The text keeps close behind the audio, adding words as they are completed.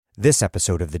This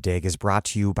episode of The Dig is brought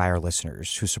to you by our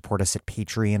listeners who support us at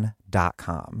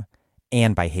patreon.com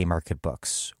and by Haymarket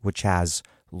Books, which has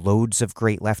loads of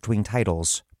great left-wing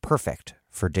titles perfect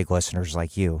for Dig listeners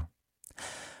like you.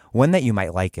 One that you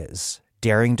might like is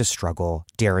Daring to Struggle,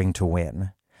 Daring to Win: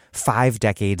 5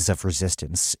 Decades of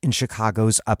Resistance in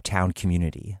Chicago's Uptown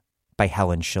Community by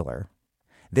Helen Schiller.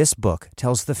 This book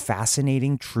tells the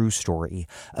fascinating true story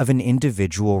of an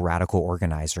individual radical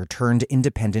organizer turned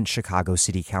independent Chicago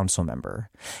City Council member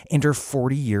and her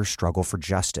 40-year struggle for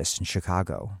justice in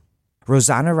Chicago.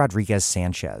 Rossana Rodriguez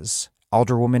Sanchez,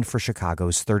 alderwoman for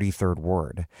Chicago's 33rd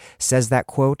Ward, says that,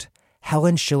 quote,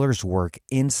 Helen Schiller's work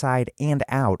inside and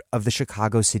out of the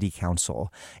Chicago City Council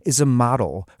is a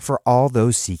model for all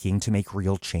those seeking to make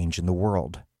real change in the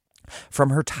world. From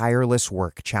her tireless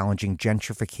work challenging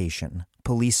gentrification,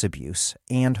 police abuse,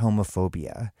 and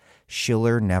homophobia,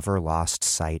 Schiller never lost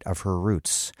sight of her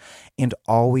roots and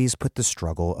always put the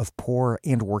struggle of poor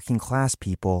and working class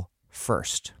people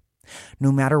first.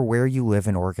 No matter where you live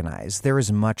and organize, there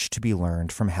is much to be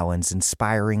learned from Helen's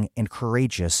inspiring and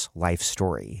courageous life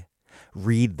story.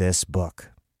 Read this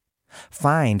book.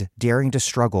 Find Daring to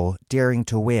Struggle, Daring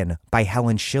to Win by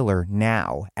Helen Schiller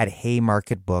now at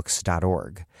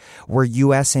haymarketbooks.org, where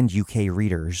U.S. and U.K.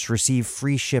 readers receive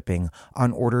free shipping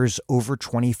on orders over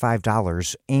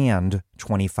 $25 and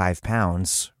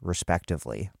 £25,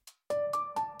 respectively.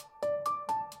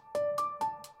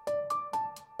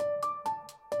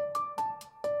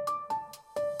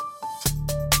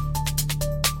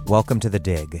 Welcome to The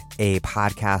Dig, a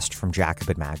podcast from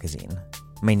Jacobin Magazine.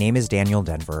 My name is Daniel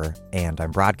Denver, and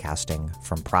I'm broadcasting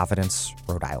from Providence,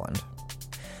 Rhode Island.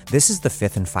 This is the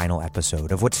 5th and final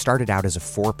episode of what started out as a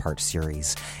 4-part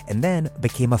series and then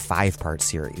became a 5-part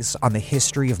series on the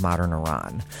history of modern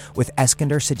Iran with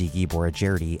Eskinder Siddiqui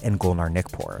Borajerdi and Gulnar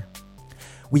Nikpour.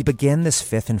 We begin this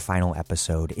 5th and final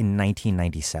episode in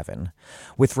 1997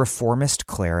 with reformist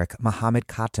cleric Mohammad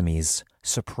Khatami's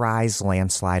surprise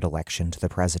landslide election to the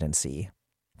presidency.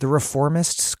 The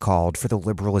reformists called for the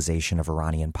liberalization of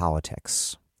Iranian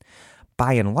politics.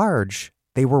 By and large,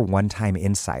 they were one-time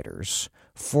insiders,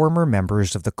 former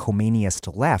members of the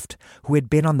Khomeiniist left who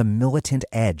had been on the militant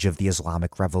edge of the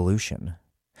Islamic Revolution.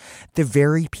 The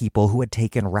very people who had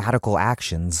taken radical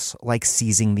actions like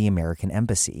seizing the American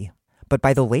embassy. But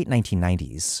by the late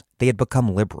 1990s, they had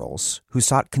become liberals who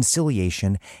sought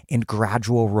conciliation and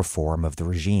gradual reform of the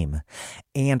regime,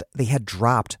 and they had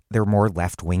dropped their more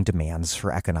left-wing demands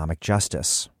for economic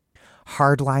justice.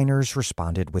 Hardliners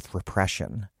responded with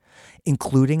repression,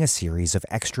 including a series of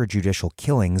extrajudicial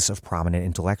killings of prominent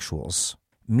intellectuals.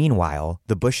 Meanwhile,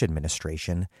 the Bush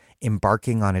administration,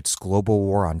 embarking on its global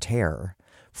war on terror,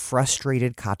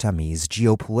 frustrated Khatami's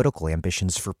geopolitical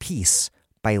ambitions for peace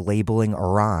by labeling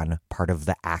Iran part of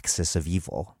the axis of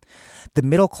evil. The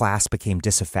middle class became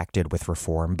disaffected with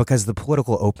reform because the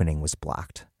political opening was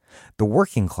blocked. The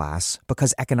working class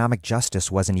because economic justice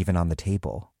wasn't even on the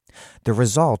table. The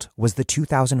result was the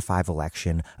 2005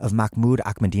 election of Mahmoud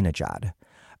Ahmadinejad,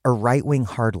 a right-wing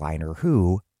hardliner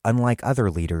who, unlike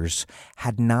other leaders,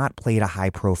 had not played a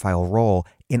high-profile role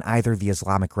in either the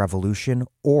Islamic Revolution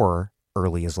or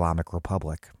early Islamic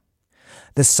Republic.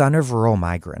 The son of rural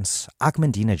migrants,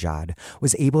 Ahmadinejad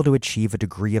was able to achieve a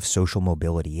degree of social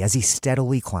mobility as he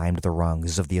steadily climbed the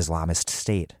rungs of the Islamist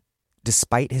state.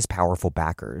 Despite his powerful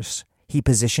backers, he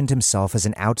positioned himself as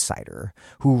an outsider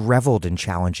who reveled in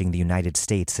challenging the United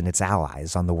States and its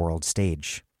allies on the world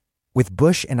stage. With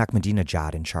Bush and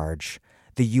Ahmadinejad in charge,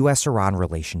 the U.S.-Iran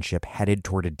relationship headed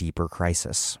toward a deeper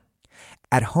crisis.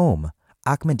 At home,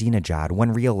 Ahmadinejad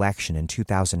won re-election in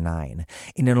 2009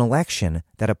 in an election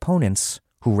that opponents,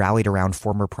 who rallied around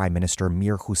former Prime Minister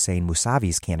Mir Hossein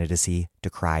Mousavi's candidacy,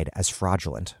 decried as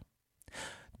fraudulent.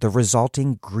 The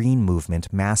resulting Green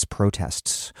Movement mass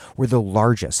protests were the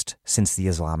largest since the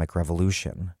Islamic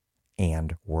Revolution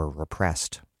and were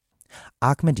repressed.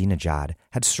 Ahmadinejad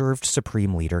had served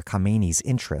Supreme Leader Khamenei's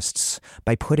interests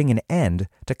by putting an end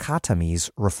to Khatami's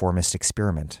reformist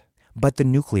experiment. But the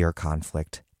nuclear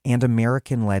conflict and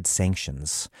American-led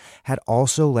sanctions had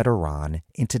also led Iran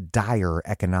into dire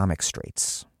economic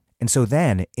straits. And so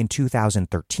then, in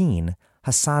 2013,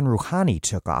 Hassan Rouhani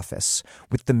took office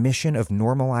with the mission of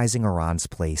normalizing Iran's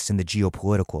place in the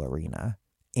geopolitical arena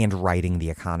and righting the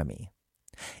economy.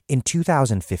 In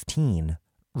 2015,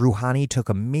 Rouhani took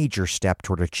a major step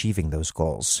toward achieving those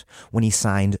goals when he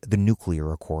signed the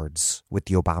nuclear accords with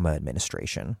the Obama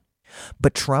administration.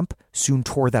 But Trump soon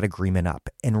tore that agreement up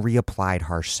and reapplied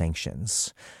harsh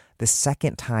sanctions, the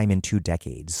second time in 2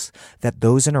 decades that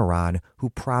those in Iran who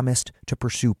promised to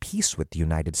pursue peace with the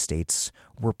United States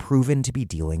were proven to be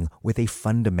dealing with a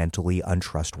fundamentally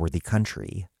untrustworthy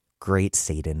country Great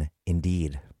Satan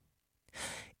indeed.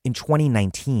 In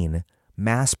 2019,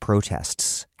 mass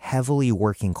protests, heavily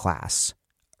working class,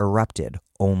 erupted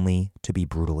only to be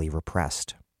brutally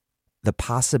repressed. The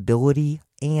possibility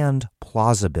and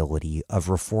plausibility of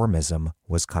reformism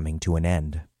was coming to an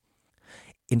end.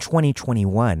 In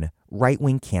 2021,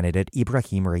 right-wing candidate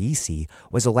Ibrahim Raisi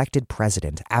was elected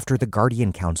president after the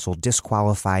Guardian Council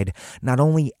disqualified not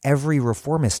only every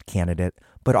reformist candidate,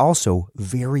 but also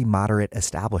very moderate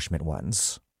establishment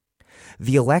ones.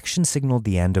 The election signaled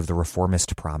the end of the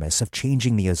reformist promise of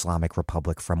changing the Islamic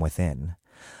Republic from within,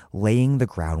 laying the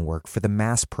groundwork for the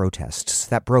mass protests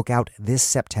that broke out this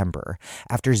September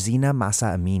after Zina Mahsa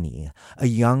Amini, a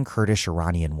young Kurdish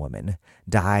Iranian woman,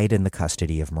 died in the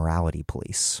custody of morality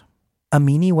police.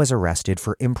 Amini was arrested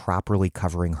for improperly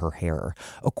covering her hair,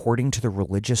 according to the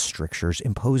religious strictures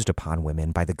imposed upon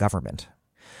women by the government.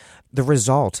 The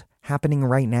result, happening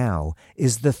right now,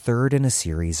 is the third in a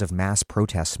series of mass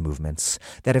protest movements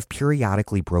that have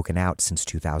periodically broken out since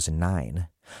 2009.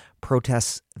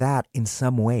 Protests that, in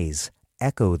some ways,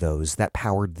 echo those that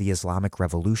powered the Islamic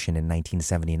Revolution in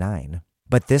 1979.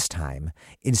 But this time,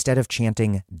 instead of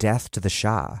chanting "Death to the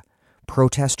Shah,"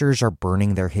 protesters are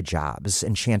burning their hijabs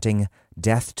and chanting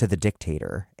 "Death to the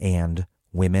Dictator" and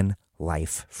 "Women,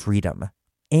 Life, Freedom."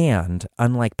 And,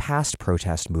 unlike past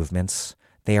protest movements,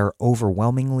 they are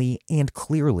overwhelmingly and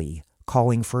clearly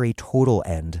calling for a total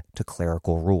end to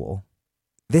clerical rule.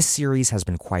 This series has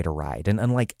been quite a ride, and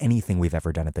unlike anything we've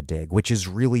ever done at The Dig, which is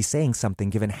really saying something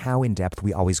given how in-depth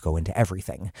we always go into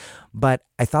everything. But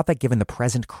I thought that given the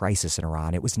present crisis in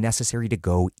Iran, it was necessary to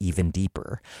go even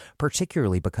deeper,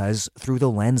 particularly because, through the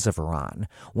lens of Iran,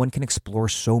 one can explore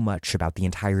so much about the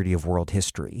entirety of world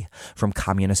history, from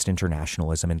communist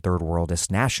internationalism and third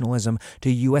worldist nationalism to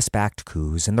U.S.-backed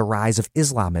coups and the rise of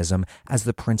Islamism as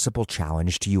the principal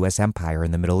challenge to U.S. empire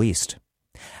in the Middle East.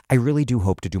 I really do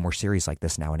hope to do more series like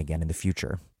this now and again in the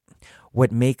future.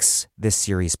 What makes this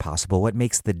series possible, what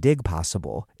makes The Dig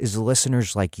possible, is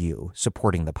listeners like you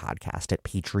supporting the podcast at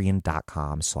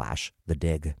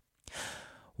patreon.com/thedig.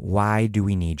 Why do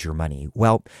we need your money?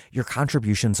 Well, your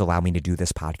contributions allow me to do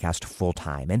this podcast full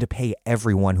time and to pay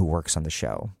everyone who works on the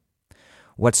show.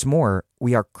 What's more,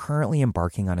 we are currently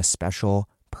embarking on a special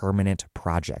permanent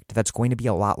project that's going to be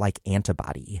a lot like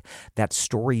Antibody, that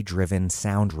story-driven,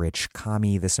 sound-rich,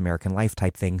 commie This American Life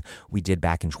type thing we did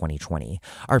back in 2020.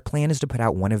 Our plan is to put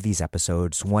out one of these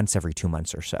episodes once every 2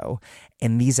 months or so,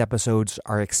 and these episodes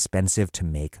are expensive to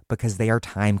make because they are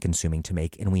time-consuming to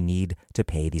make, and we need to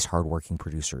pay these hardworking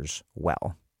producers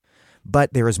well.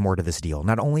 But there is more to this deal.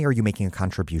 Not only are you making a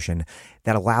contribution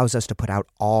that allows us to put out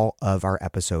all of our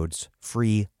episodes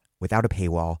free, without a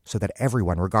paywall, so that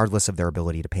everyone, regardless of their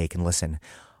ability to pay, can listen.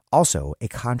 Also, a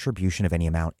contribution of any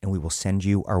amount, and we will send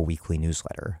you our weekly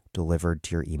newsletter delivered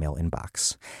to your email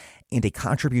inbox. And a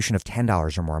contribution of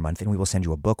 $10 or more a month, and we will send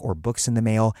you a book or books in the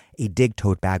mail, a Dig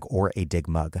tote bag, or a Dig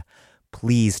mug.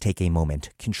 Please take a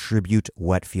moment, contribute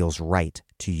what feels right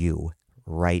to you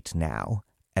right now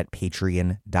at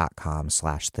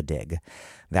patreon.com/thedig.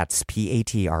 That's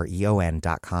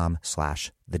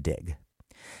patreon.com/thedig.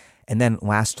 And then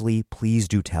lastly, please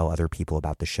do tell other people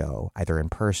about the show, either in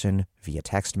person, via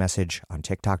text message, on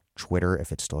TikTok, Twitter,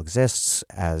 if it still exists,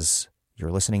 as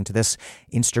you're listening to this,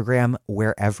 Instagram,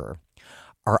 wherever.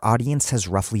 Our audience has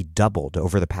roughly doubled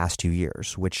over the past 2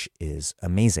 years, which is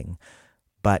amazing.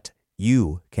 But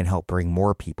you can help bring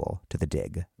more people to The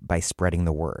Dig by spreading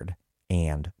the word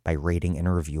and by rating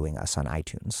and reviewing us on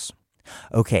iTunes.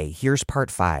 Okay, here's part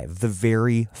 5, the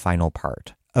very final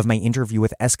part of my interview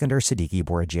with Eskandar Siddiqui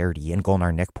Borujerdi and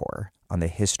Golnar Nikpour on the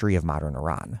history of modern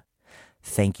Iran.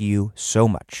 Thank you so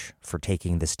much for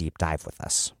taking this deep dive with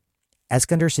us.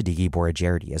 Eskandar Siddiqui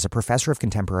Borujerdi is a professor of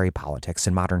contemporary politics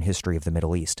and modern history of the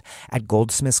Middle East at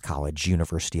Goldsmiths College,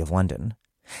 University of London.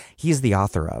 He is the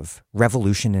author of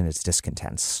Revolution and Its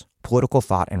Discontents, Political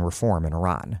Thought and Reform in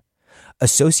Iran,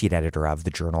 associate editor of the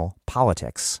journal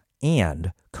Politics,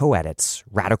 and co-edits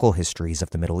Radical Histories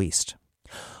of the Middle East.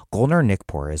 Golnar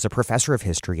Nikpour is a professor of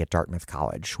history at Dartmouth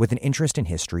College with an interest in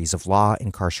histories of law,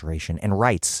 incarceration, and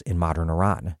rights in modern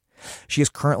Iran. She is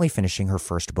currently finishing her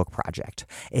first book project,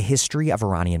 A History of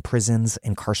Iranian Prisons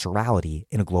and Carcerality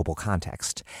in a Global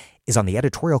Context, is on the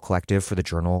editorial collective for the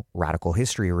journal Radical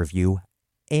History Review,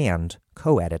 and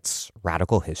co-edits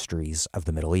Radical Histories of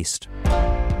the Middle East.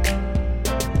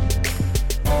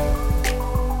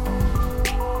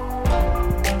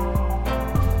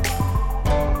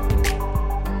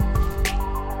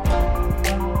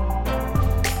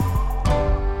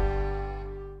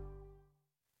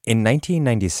 In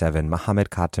 1997, Mohammad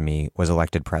Khatami was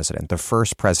elected president, the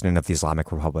first president of the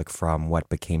Islamic Republic from what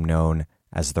became known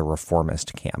as the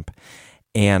reformist camp.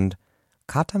 And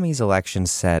Khatami's election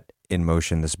set in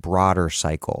motion this broader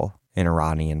cycle in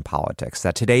Iranian politics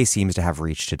that today seems to have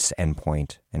reached its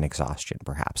endpoint and exhaustion,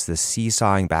 perhaps. This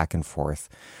seesawing back and forth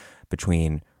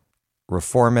between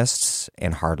reformists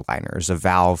and hardliners, a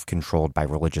valve controlled by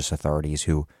religious authorities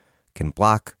who can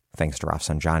block, thanks to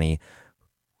Rafsanjani,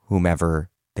 whomever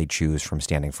they choose from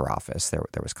standing for office. There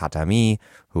was Khatami,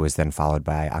 who was then followed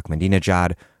by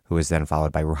Ahmadinejad, who was then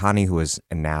followed by Rouhani,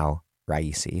 and now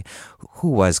Raisi. Who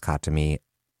was Khatami,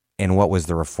 and what was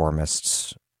the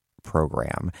reformists'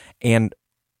 program? And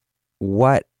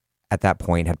what, at that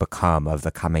point, had become of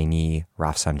the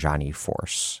Khamenei-Rafsanjani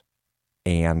force?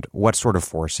 And what sort of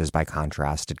forces, by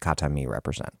contrast, did Khatami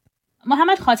represent?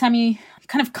 Mohammad Khatami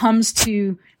kind of comes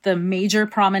to the major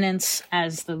prominence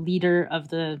as the leader of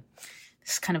this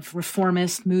kind of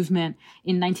reformist movement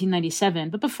in 1997.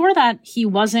 But before that, he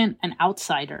wasn't an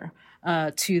outsider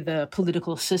to the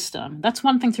political system. That's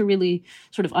one thing to really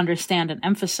sort of understand and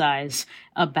emphasize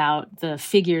about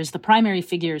the primary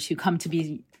figures who come to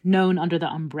be known under the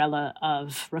umbrella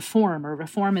of reform or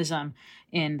reformism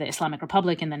in the Islamic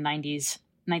Republic in the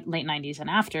late 90s and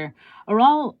after, are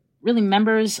all really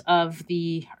members of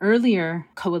the earlier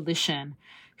coalition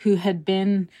who had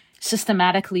been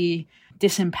systematically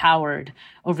disempowered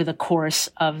over the course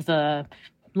of the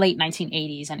late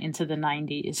 1980s and into the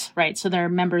 90s, right? So they're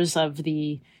members of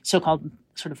the so-called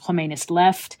sort of Khomeinist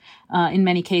left, in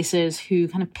many cases, who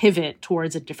kind of pivot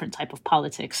towards a different type of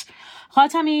politics.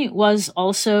 Khatami was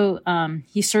also,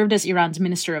 he served as Iran's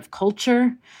Minister of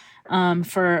Culture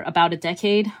for about a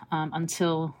decade,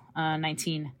 until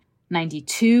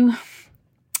 1992.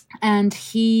 And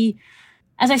he,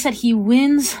 as I said, he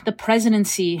wins the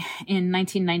presidency in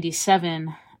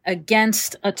 1997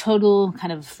 against a total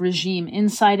kind of regime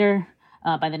insider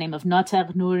by the name of Nater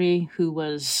Nouri, who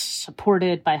was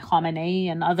supported by Khamenei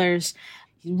and others.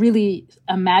 He really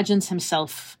imagines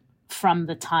himself from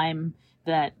the time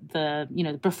that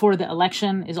before the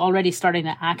election is already starting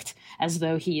to act as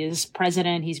though he is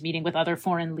president. He's meeting with other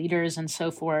foreign leaders and so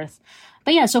forth.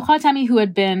 But yeah, so Khatami, who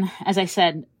had been, as I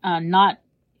said, not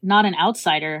an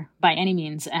outsider by any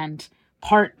means, and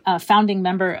founding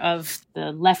member of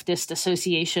the leftist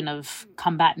association of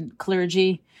combatant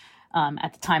clergy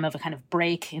at the time of a kind of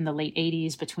break in the late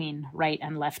 80s between right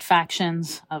and left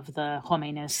factions of the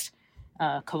Khomeinist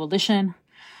coalition.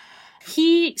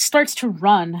 He starts to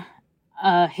run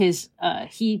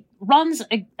he runs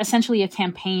essentially a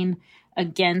campaign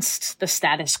against the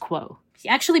status quo. He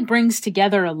actually brings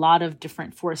together a lot of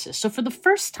different forces. So for the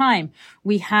first time,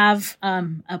 we have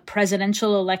a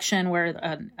presidential election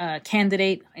where a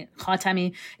candidate,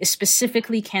 Khatami, is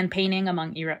specifically campaigning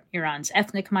among Iran's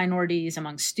ethnic minorities,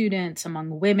 among students,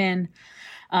 among women,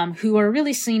 who are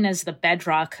really seen as the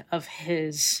bedrock of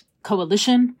his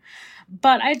coalition.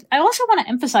 But I also want to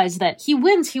emphasize that he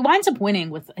winds up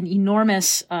winning with an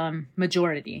enormous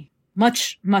majority,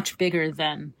 much, much bigger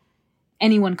than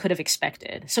anyone could have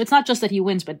expected. So it's not just that he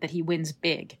wins, but that he wins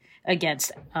big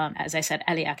against, as I said,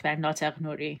 Ali Akbar Nater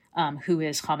Nouri, who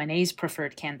is Khamenei's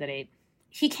preferred candidate.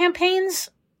 He campaigns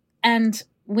and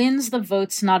wins the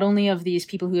votes not only of these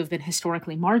people who have been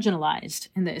historically marginalized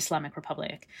in the Islamic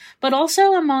Republic, but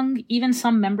also among even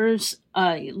some members,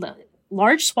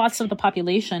 large swaths of the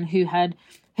population who had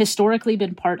historically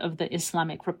been part of the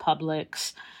Islamic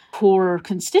Republic's core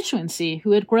constituency,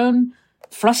 who had grown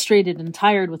frustrated and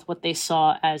tired with what they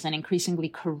saw as an increasingly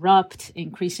corrupt,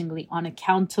 increasingly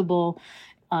unaccountable,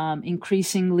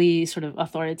 increasingly sort of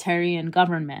authoritarian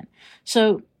government.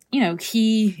 So,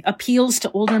 he appeals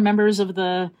to older members of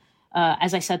the,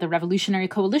 as I said, the Revolutionary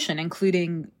Coalition,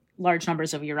 including large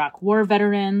numbers of Iraq war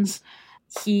veterans.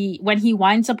 When he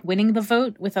winds up winning the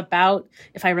vote with about,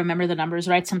 if I remember the numbers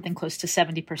right, something close to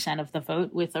 70% of the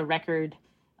vote with a record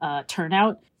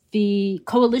turnout, the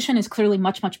coalition is clearly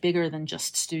much, much bigger than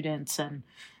just students and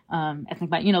ethnic,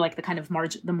 like the kind of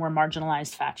the more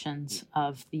marginalized factions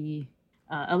of the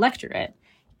electorate.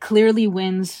 Clearly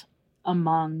wins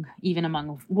among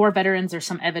war veterans. There's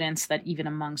some evidence that even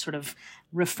among sort of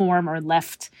reform or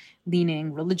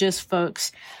left-leaning religious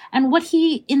folks. And what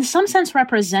he, in some sense,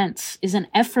 represents is an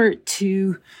effort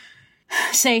to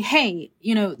say, hey,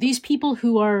 these people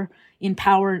who are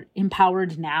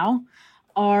empowered now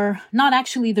are not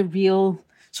actually the real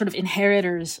sort of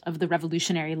inheritors of the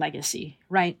revolutionary legacy,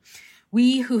 right?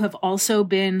 We who have also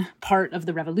been part of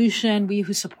the revolution, we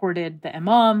who supported the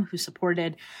Imam, who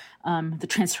supported the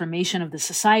transformation of the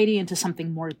society into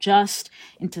something more just,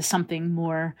 into something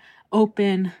more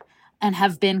open, and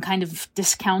have been kind of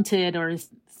discounted or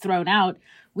thrown out,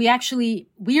 we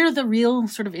are the real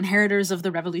sort of inheritors of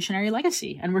the revolutionary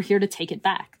legacy, and we're here to take it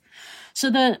back. So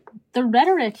the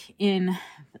rhetoric in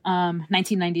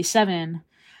 1997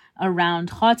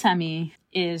 around Khatami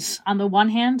is, on the one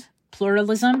hand,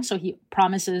 pluralism. So he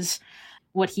promises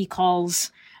what he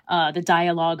calls the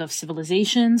dialogue of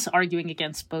civilizations, arguing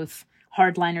against both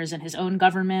hardliners in his own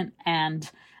government and,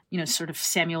 sort of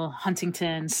Samuel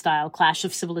Huntington style clash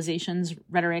of civilizations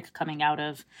rhetoric coming out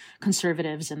of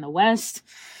conservatives in the West.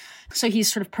 So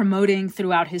he's sort of promoting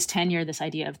throughout his tenure this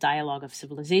idea of dialogue of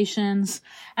civilizations.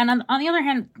 And on the other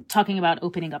hand, talking about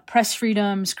opening up press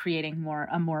freedoms, creating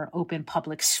a more open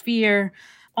public sphere.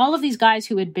 All of these guys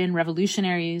who had been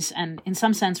revolutionaries and in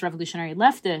some sense revolutionary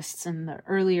leftists in the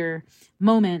earlier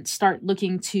moment start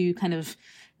looking to kind of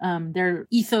their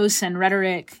ethos and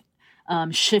rhetoric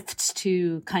shifts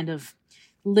to kind of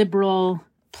liberal,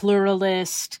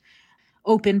 pluralist,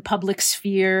 open public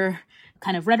sphere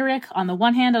kind of rhetoric on the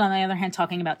one hand, and on the other hand,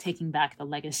 talking about taking back the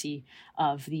legacy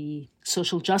of the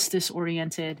social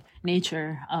justice-oriented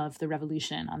nature of the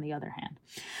revolution on the other hand.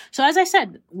 So as I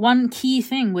said, one key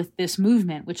thing with this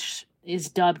movement, which is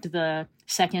dubbed the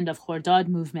Second of Khordad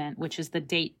movement, which is the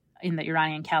date in the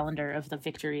Iranian calendar of the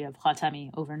victory of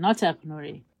Khatami over Nataq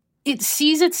Nouri, it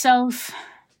sees itself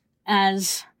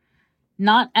as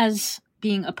not as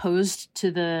being opposed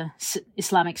to the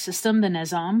Islamic system, the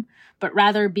Nizam, but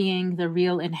rather being the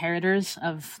real inheritors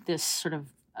of this sort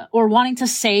of, or wanting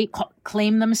to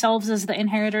claim themselves as the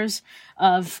inheritors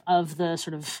of the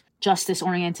sort of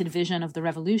justice-oriented vision of the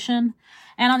revolution.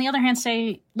 And on the other hand,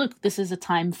 say, look, this is a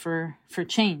time for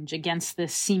change against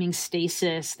this seeming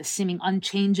stasis, this seeming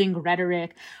unchanging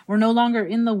rhetoric. We're no longer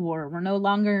in the war. We're no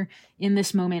longer in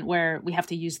this moment where we have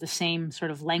to use the same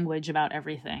sort of language about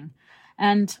everything.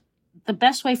 And the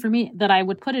best way for me that I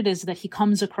would put it is that he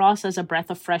comes across as a breath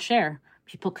of fresh air.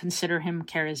 People consider him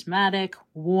charismatic,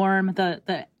 warm.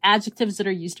 The adjectives that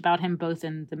are used about him, both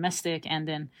in domestic and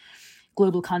in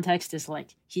global context, is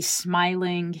like he's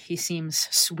smiling, he seems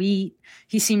sweet,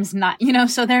 he seems not,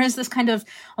 so there is this kind of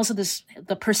also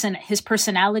his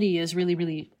personality is really,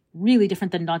 really, really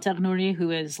different than Nataq Nouri,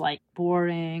 who is like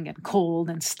boring and cold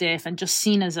and stiff and just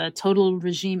seen as a total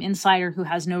regime insider who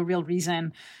has no real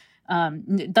reason.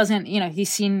 He's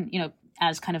seen,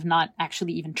 as kind of not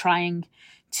actually even trying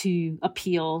to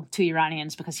appeal to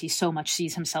Iranians because he so much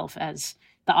sees himself as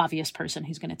the obvious person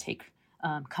who's going to take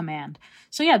command.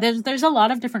 So yeah, there's a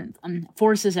lot of different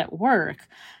forces at work,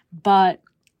 but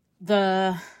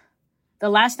the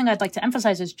last thing I'd like to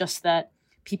emphasize is just that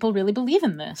people really believe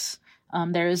in this.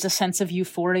 There is a sense of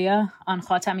euphoria on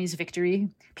Khatami's victory.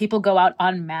 People go out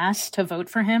en masse to vote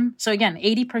for him. So again,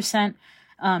 80%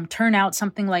 turnout,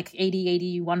 something like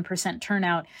 81%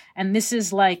 turnout. And this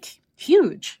is like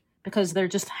huge because there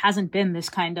just hasn't been this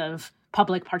kind of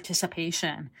public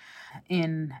participation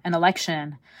in an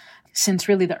election since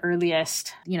really the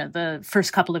earliest, the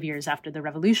first couple of years after the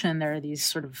revolution. There are these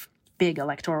sort of big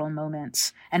electoral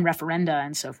moments and referenda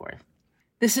and so forth.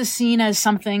 This is seen as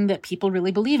something that people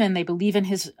really believe in. They believe in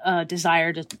his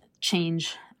desire to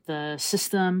change the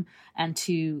system and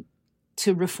to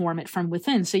reform it from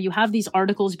within. So you have these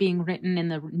articles being written in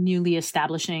the newly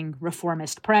establishing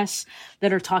reformist press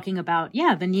that are talking about,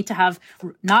 the need to have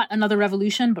not another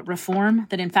revolution, but reform,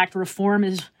 that in fact reform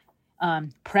is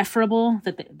preferable,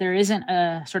 that there isn't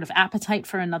a sort of appetite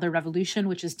for another revolution,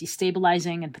 which is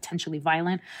destabilizing and potentially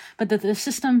violent, but that the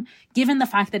system, given the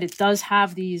fact that it does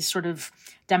have these sort of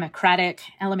democratic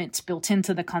elements built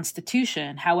into the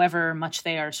constitution, however much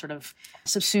they are sort of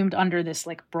subsumed under this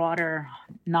like broader,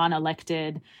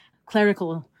 non-elected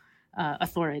clerical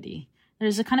authority,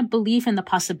 there's a kind of belief in the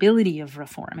possibility of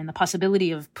reform and the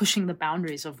possibility of pushing the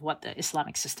boundaries of what the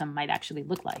Islamic system might actually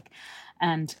look like.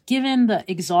 And given the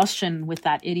exhaustion with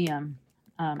that idiom,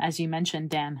 as you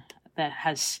mentioned, Dan, that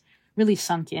has really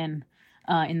sunk in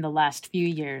the last few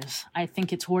years, I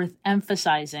think it's worth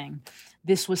emphasizing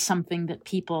this was something that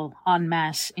people en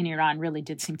masse in Iran really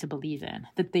did seem to believe in.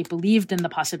 That they believed in the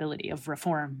possibility of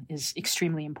reform is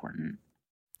extremely important.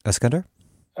 Eskander?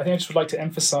 I think I just would like to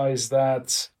emphasize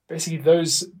that basically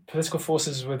those political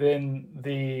forces within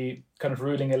the kind of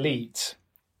ruling elite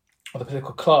or the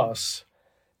political class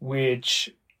which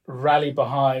rally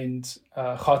behind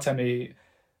Khatami,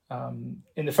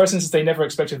 in the first instance, they never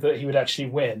expected that he would actually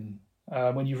win.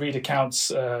 When you read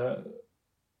accounts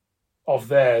of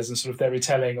theirs and sort of their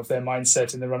retelling of their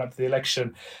mindset in the run-up to the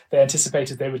election, they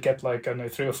anticipated they would get 3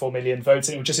 or 4 million votes,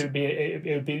 and it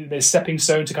would be their stepping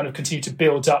stone to kind of continue to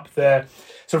build up their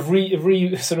sort of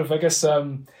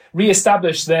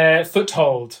re-establish their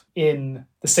foothold in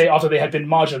the state after they had been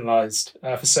marginalized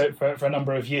for a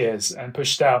number of years and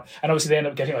pushed out. And obviously they end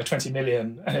up getting 20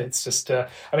 million. And it's just,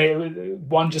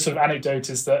 one just sort of anecdote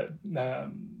is that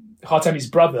Khatami's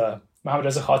brother Mohammad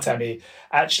Reza Khatami,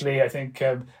 actually, I think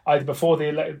either before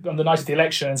on the night of the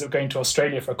election, ends up going to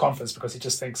Australia for a conference because he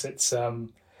just thinks he's not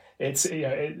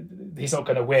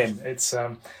going to win.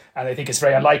 And I think it's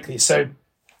very unlikely. So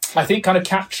I think kind of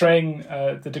capturing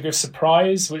the degree of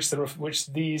surprise which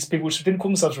these people, which didn't call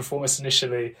themselves reformists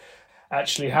initially,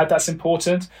 actually had, that's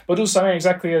important. But also,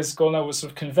 exactly as Golnar was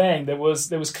sort of conveying, there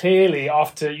was clearly,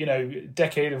 after a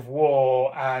decade of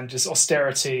war and just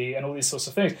austerity and all these sorts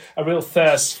of things, a real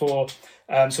thirst for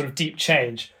sort of deep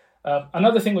change.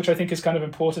 Another thing which I think is kind of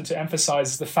important to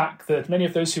emphasize is the fact that many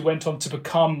of those who went on to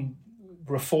become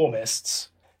reformists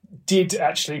did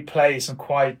actually play some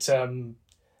quite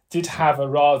did have a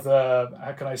rather,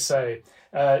 how can I say,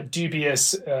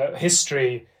 dubious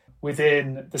history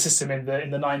within the system in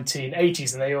the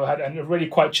 1980s, and they all had a really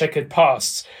quite checkered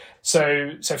pasts.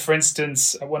 So for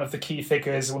instance, one of the key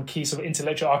figures, one key sort of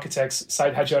intellectual architects,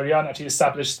 Said Hajarian, actually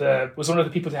was one of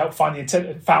the people to help found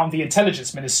the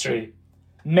intelligence ministry.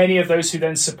 Many of those who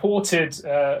then supported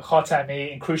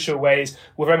Khatami in crucial ways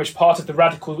were very much part of the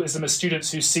radical Islamist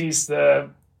students who seized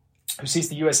the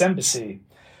US embassy.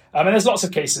 And there's lots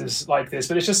of cases like this,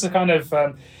 but it's just to kind of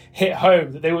hit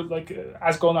home that they were, like,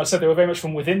 as Golnar said, they were very much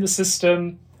from within the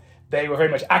system. They were very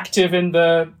much active in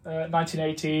the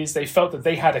 1980s. They felt that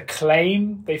they had a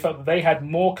claim. They felt that they had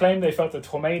more claim. They felt that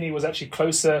Khomeini was actually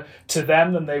closer to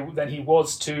them than he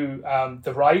was to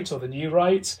the right or the new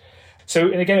right. So,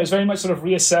 and again, it was very much sort of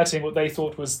reasserting what they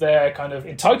thought was their kind of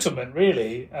entitlement,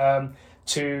 really,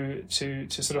 to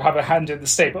sort of have a hand in the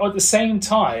state. But at the same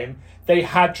time, they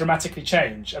had dramatically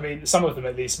changed. I mean, some of them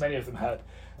at least, many of them had.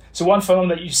 So one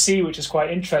phenomenon that you see, which is quite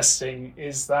interesting,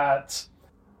 is that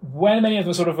when many of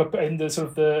them sort of in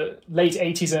the late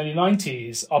 80s and early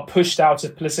 90s are pushed out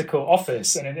of political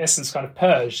office and in essence kind of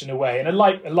purged in a way, and a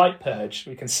light purge,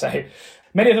 we can say,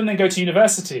 many of them then go to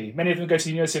university. Many of them go to the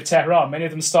University of Tehran. Many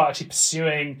of them start actually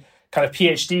pursuing kind of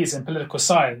PhDs in political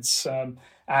science,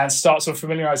 and start sort of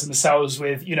familiarizing themselves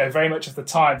with, very much of the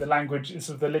time, the language,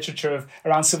 sort of the literature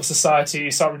around civil society.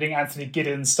 Start reading Anthony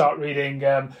Giddens, start reading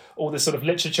all this sort of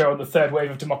literature on the third wave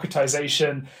of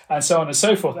democratization, and so on and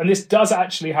so forth. And this does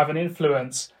actually have an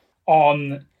influence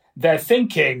on their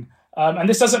thinking. And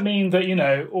this doesn't mean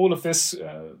that, all of this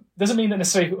doesn't mean that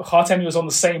necessarily Khatami was on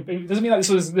the same. It doesn't mean that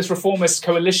this reformist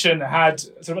coalition had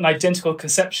sort of an identical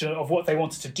conception of what they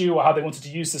wanted to do or how they wanted to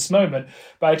use this moment.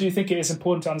 But I do think it is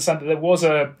important to understand that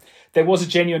there was a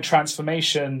genuine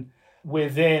transformation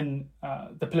within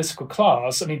the political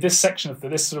class. I mean, this section of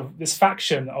this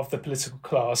faction of the political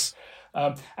class.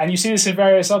 And you see this in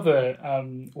various other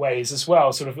ways as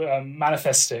well, sort of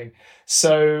manifesting.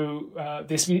 So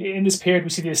in this period, we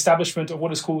see the establishment of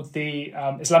what is called the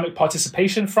Islamic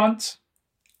Participation Front.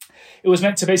 It was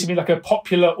meant to basically be like a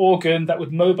popular organ that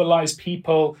would mobilize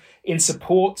people in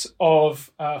support of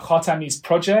Khatami's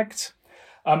project.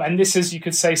 And this is, you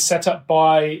could say, set up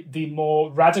by the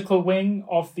more radical wing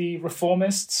of the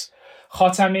reformists.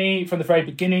 Khatami, from the very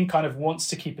beginning, kind of wants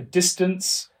to keep a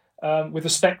distance with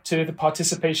respect to the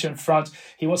Participation Front.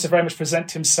 He wants to very much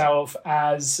present himself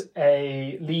as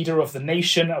a leader of the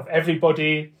nation, of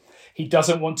everybody. He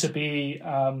doesn't want to be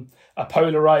a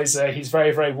polarizer. He's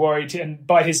very, very worried. And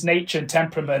by his nature and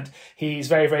temperament, he's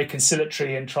very, very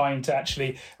conciliatory in trying to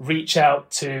actually reach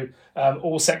out to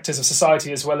all sectors of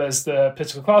society as well as the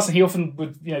political class. And he often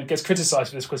gets criticized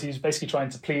for this because he's basically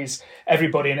trying to please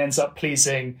everybody and ends up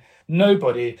pleasing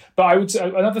nobody. But I would say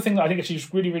another thing that I think actually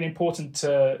is really, really important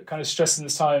to kind of stress in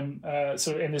this time,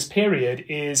 sort of in this period,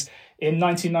 is in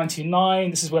 1999.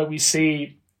 This is where we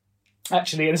see,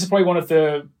 actually, and this is probably one of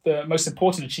the most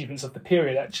important achievements of the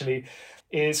period, actually,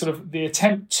 is sort of the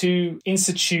attempt to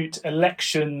institute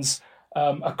elections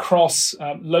across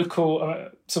local,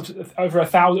 sort of over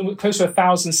 1,000, close to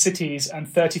 1,000 cities and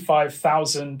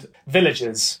 35,000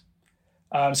 villages.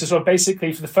 So sort of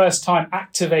basically, for the first time,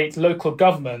 activate local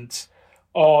government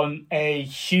on a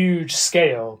huge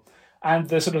scale. And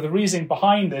the reasoning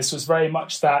behind this was very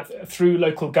much that through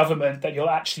local government that you'll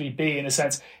actually be, in a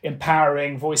sense,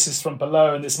 empowering voices from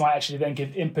below. And this might actually then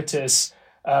give impetus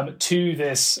to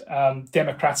this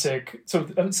democratic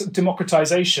sort of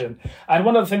democratization. And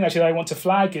one other thing actually that I want to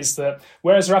flag is that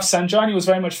whereas Rafsanjani was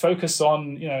very much focused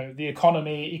on, the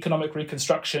economy, economic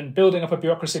reconstruction, building up a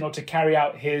bureaucracy in order to carry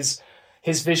out his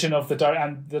vision of in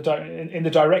the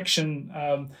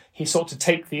direction he sought to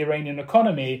take the Iranian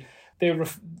economy, the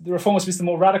reformists, at least the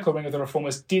more radical wing of the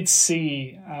reformists, did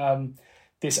see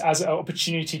this as an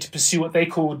opportunity to pursue what they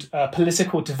called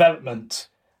political development.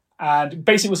 And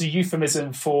basically it was a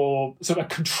euphemism for sort of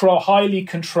a highly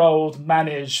controlled,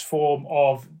 managed form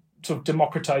of sort of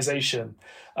democratization,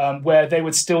 where they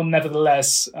would still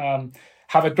nevertheless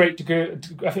have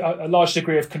a large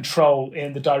degree of control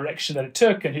in the direction that it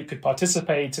took and who could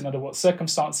participate and under what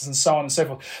circumstances and so on and so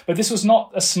forth. But this was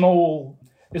not this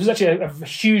was actually a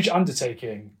huge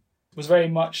undertaking. It was very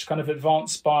much kind of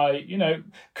advanced by,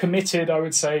 committed, I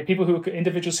would say,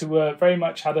 individuals who were very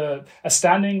much had a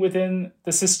standing within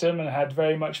the system and had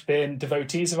very much been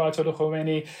devotees of Ayatollah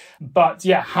Khomeini, but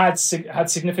had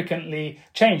significantly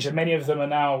changed. And many of them are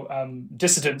now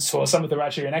dissidents, or some of them are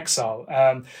actually in exile.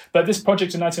 But this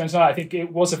project in 1999, I think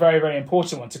it was a very, very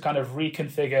important one to kind of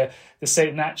reconfigure the state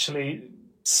and actually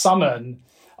summon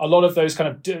a lot of those kind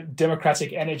of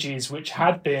democratic energies which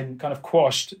had been kind of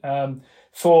quashed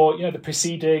for the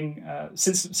preceding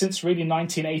since really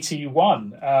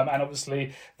 1981, and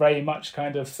obviously very much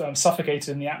kind of suffocated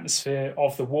in the atmosphere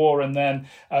of the war, and then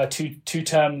two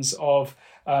terms of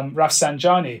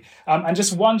Rafsanjani. And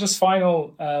just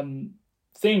final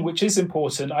thing which is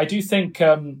important, I do think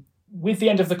with the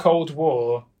end of the Cold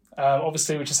War,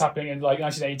 obviously which is happening in like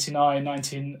 1989,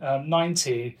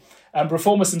 1990,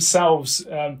 reformers themselves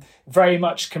very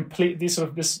much complete this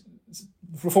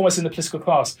reformers in the political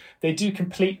class, they do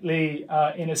completely,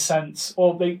 in a sense,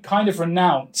 or they kind of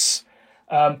renounce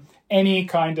any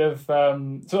kind of,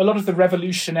 so a lot of the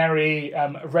revolutionary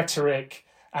rhetoric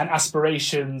and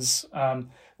aspirations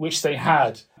which they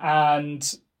had.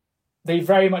 And they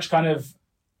very much kind of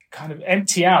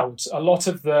empty out a lot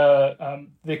of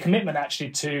the commitment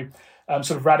actually to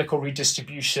sort of radical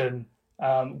redistribution,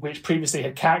 which previously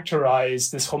had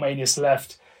characterized this Khomeiniist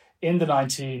left in the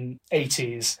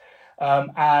 1980s.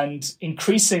 And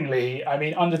increasingly,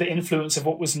 under the influence of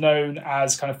what was known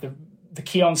as kind of the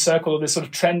Kion Circle, or this sort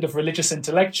of trend of religious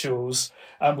intellectuals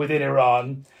within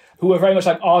Iran, who were very much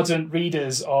like ardent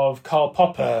readers of Karl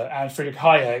Popper and Friedrich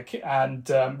Hayek and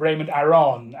Raymond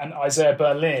Aron and Isaiah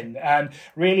Berlin, and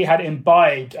really had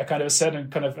imbibed a kind of a certain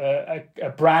kind of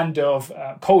a brand of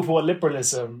Cold War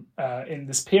liberalism in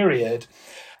this period,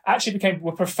 actually became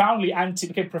profoundly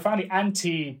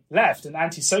anti-left and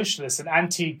anti-socialist and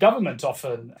anti-government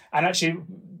often, and actually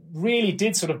really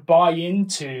did sort of buy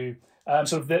into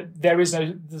there is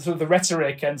no sort of the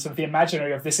rhetoric and sort of the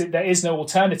imaginary of this. There is no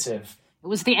alternative. It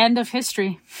was the end of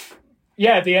history.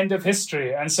 Yeah, the end of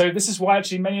history. And so this is why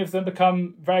actually many of them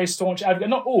become very staunch advocates.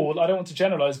 Not all, I don't want to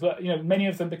generalize, but many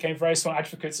of them became very strong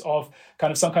advocates of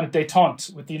some kind of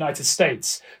détente with the United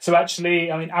States. So actually,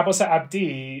 Abbas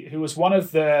Abdi, who was one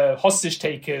of the hostage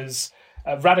takers,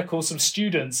 radical some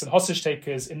students and hostage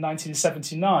takers in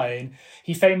 1979,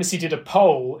 he famously did a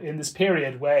poll in this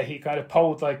period where he kind of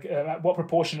polled what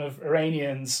proportion of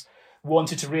Iranians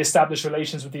wanted to reestablish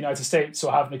relations with the United States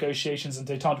or have negotiations and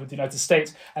détente with the United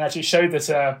States, and actually showed that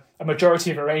a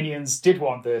majority of Iranians did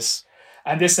want this.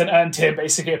 And this then earned him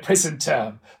basically a prison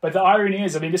term. But the irony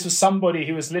is, this was somebody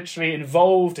who was literally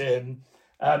involved in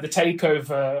the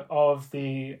takeover of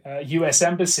the US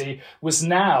embassy, was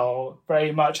now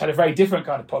very much had a very different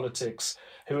kind of politics,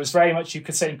 who was very much, you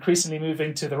could say, increasingly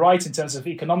moving to the right in terms of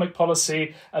economic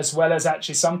policy, as well as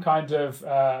actually some kind of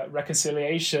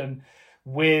reconciliation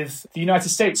with the United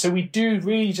States. So we do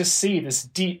really just see this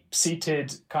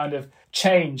deep-seated kind of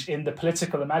change in the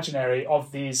political imaginary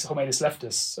of these Khomeinist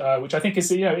leftists, which I think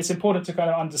is, it's important to kind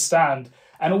of understand.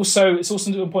 And also, it's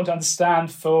also important to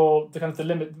understand for the kind of the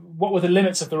limit, what were the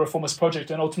limits of the reformist project,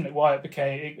 and ultimately why it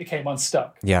became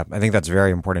unstuck. Yeah, I think that's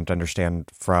very important to understand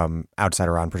from outside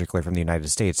Iran, particularly from the United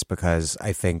States, because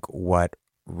I think what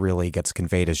really gets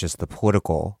conveyed is just the project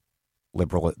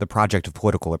of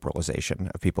political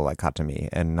liberalization of people like Khatami,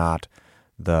 and not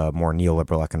the more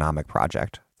neoliberal economic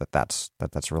project that's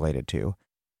related to.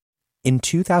 In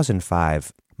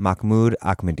 2005, Mahmoud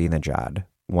Ahmadinejad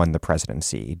won the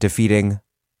presidency, defeating,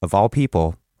 of all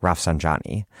people,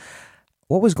 Rafsanjani.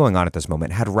 What was going on at this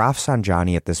moment? Had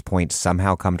Rafsanjani at this point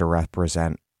somehow come to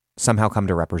represent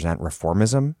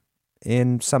reformism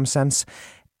in some sense?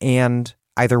 And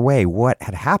either way, what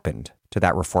had happened to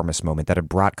that reformist moment that had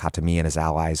brought Khatami and his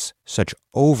allies such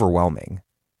overwhelming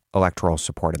electoral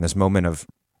support in this moment of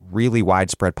really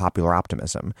widespread popular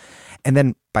optimism? And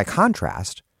then, by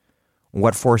contrast,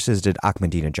 what forces did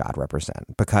Ahmadinejad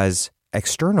represent? Because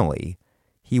externally,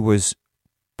 he was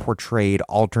portrayed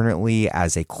alternately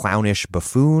as a clownish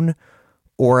buffoon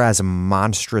or as a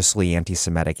monstrously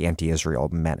anti-Semitic, anti-Israel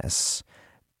menace.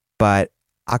 But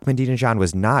Ahmadinejad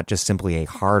was not just simply a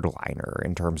hardliner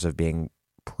in terms of being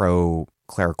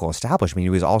pro-clerical establishment.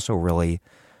 He was also really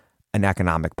an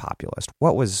economic populist.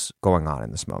 What was going on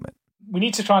in this moment? We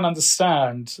need to try and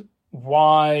understand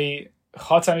why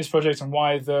Khatami's project and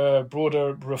why the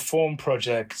broader reform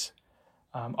project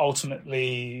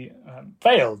ultimately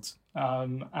failed.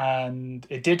 And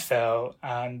it did fail.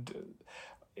 And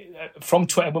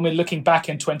when we're looking back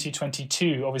in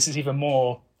 2022, obviously it's even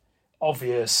more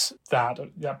obvious that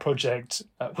that project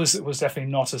was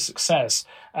definitely not a success.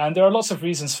 And there are lots of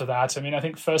reasons for that. I mean, I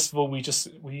think first of all, we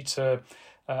need to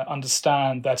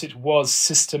understand that it was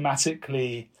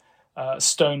systematically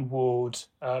stonewalled,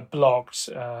 blocked,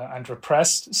 and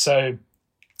repressed. So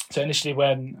initially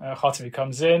when Khatami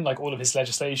comes in, like all of his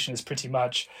legislation is pretty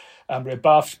much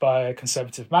rebuffed by a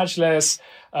conservative Majlis,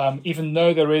 even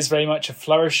though there is very much a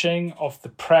flourishing of the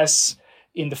press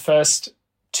in the first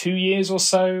 2 years or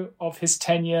so of his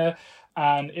tenure.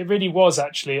 And it really was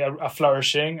actually a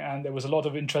flourishing, and there was a lot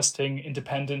of interesting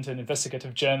independent and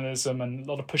investigative journalism and a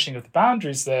lot of pushing of the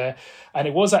boundaries there. And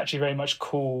it was actually very much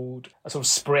called a sort of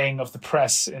spring of the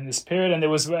press in this period. And there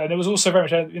was also very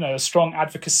much a strong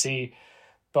advocacy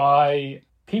by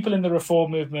people in the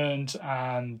reform movement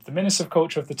and the Minister of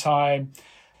Culture of the time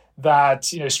that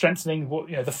strengthening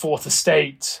the Fourth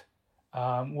Estate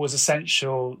was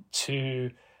essential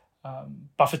to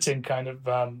buffeting kind of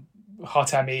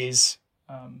Khatami's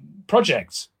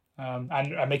project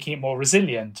and making it more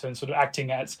resilient and sort of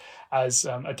acting as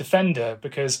a defender,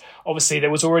 because obviously there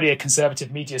was already a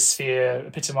conservative media sphere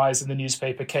epitomized in the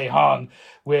newspaper Kayhan,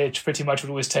 which pretty much would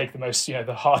always take the most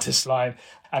the hardest line,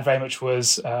 and very much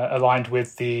was aligned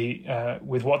with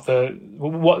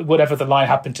whatever the line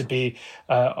happened to be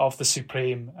of the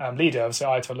supreme leader, so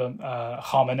Ayatollah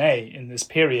Khamenei in this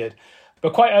period.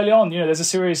 But quite early on, there's a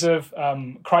series of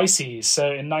crises.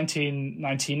 So in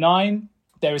 1999,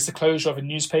 there is the closure of a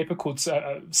newspaper called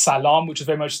Salam, which is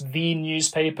very much the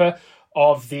newspaper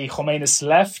of the Khomeinist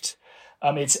left.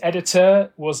 Its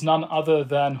editor was none other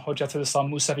than Hojjatul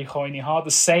Islam Musavi Khomeini, the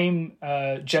same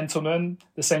gentleman,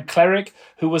 the same cleric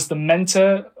who was the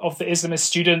mentor of the Islamist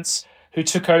students who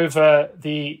took over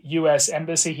the US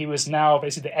embassy. He was now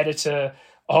basically the editor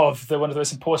of one of the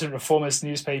most important reformist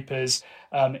newspapers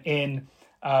in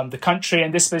the country.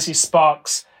 And this basically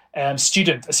sparks a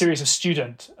series of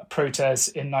student protests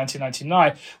in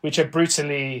 1999, which are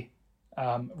brutally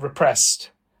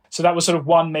repressed. So that was sort of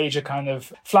one major kind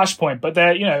of flashpoint. But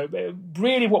there,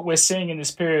 really what we're seeing in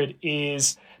this period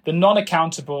is the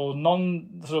non-accountable,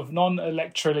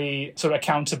 non-electorally sort of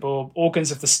accountable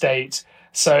organs of the state.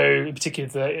 So in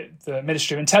particular, the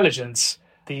Ministry of Intelligence,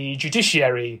 the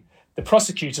judiciary, the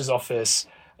prosecutor's office,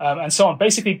 and so on,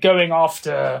 basically going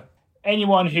after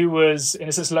anyone who was, in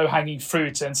a sense, low-hanging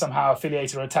fruit and somehow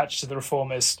affiliated or attached to the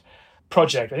reformist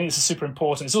project. I think this is super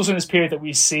important. It's also in this period that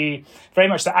we see very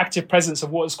much the active presence of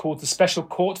what is called the Special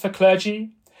Court for Clergy.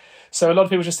 So a lot of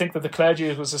people just think that the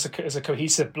clergy was as a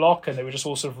cohesive block and they were just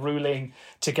all sort of ruling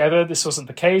together. This wasn't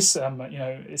the case.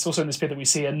 It's also in this period that we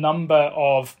see a number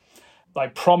of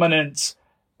prominent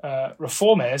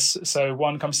reformists. So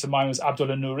one comes to mind was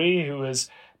Abdullah Nouri, who was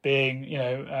being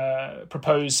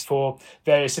proposed for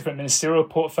various different ministerial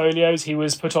portfolios. He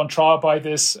was put on trial by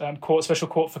this Special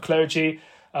Court for Clergy.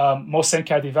 Mohsen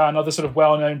Kadivar, another sort of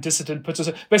well-known dissident,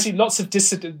 basically lots of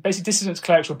dissident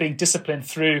clerics were being disciplined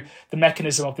through the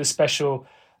mechanism of this Special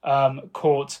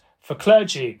Court for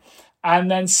Clergy.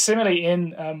 And then similarly,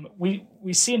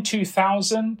 we see in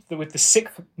 2000 that with the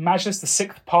sixth Majlis, the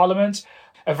sixth Parliament,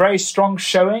 a very strong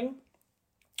showing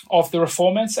of the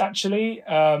reformists, actually.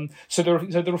 So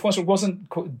the reformists wasn't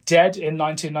dead in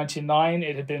 1999.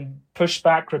 It had been pushed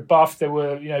back, rebuffed. There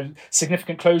were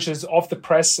significant closures of the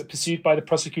press pursued by the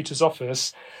prosecutor's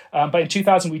office. But in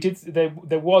 2000,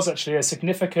 there was actually a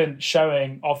significant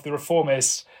showing of the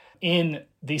reformists in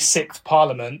the sixth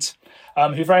Parliament,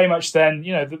 who very much then,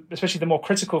 especially the more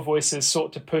critical voices,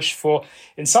 sought to push for,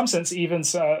 in some sense, even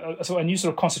a new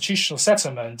sort of constitutional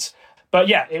settlement. But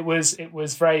yeah, it was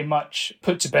very much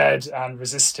put to bed and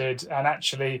resisted, and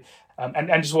actually,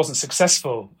 and just wasn't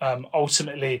successful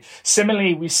ultimately.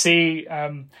 Similarly, we see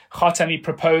Khatami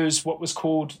propose what was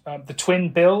called the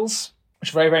Twin Bills, which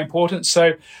are very, very important.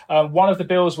 So one of the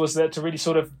bills was that to really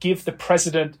sort of give the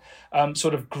president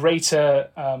sort of greater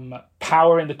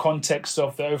power in the context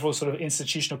of the overall sort of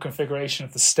institutional configuration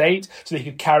of the state, so that he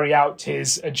could carry out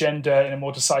his agenda in a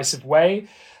more decisive way.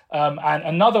 And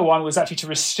another one was actually to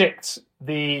restrict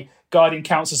the Guardian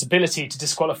Council's ability to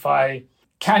disqualify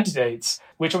candidates,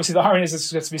 which obviously the irony is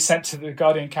this was to be sent to the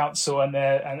Guardian Council, and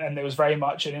there was very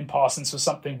much an impasse, and this was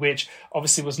something which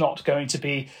obviously was not going to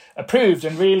be approved.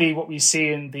 And really what we see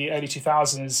in the early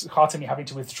 2000s is Khatami having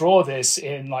to withdraw this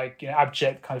in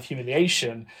abject kind of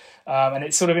humiliation. And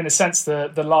it's sort of, in a sense,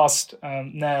 the last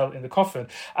nail in the coffin.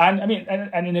 And I mean,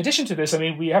 and in addition to this, I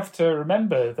mean, we have to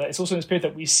remember that it's also in this period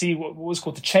that we see what was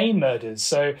called the chain murders.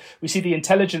 So we see the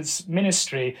intelligence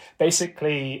ministry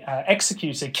basically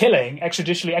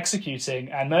extrajudicially executing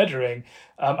and murdering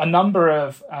a number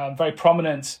of very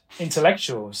prominent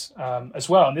intellectuals as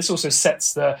well. And this also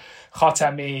sets the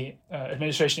Khatami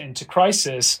administration into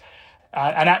crisis.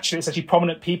 And actually, it's actually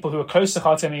prominent people who are close to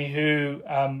Khatami who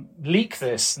leak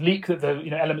that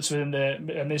the elements within the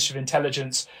Ministry of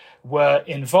Intelligence were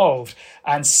involved.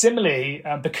 And similarly,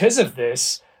 because of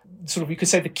this, sort of, you could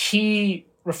say the key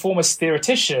reformist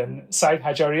theoretician, Said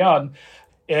Hajarian,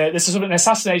 this is sort of an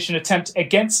assassination attempt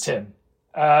against him.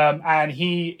 And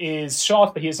he is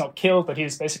shot, but he is not killed, but he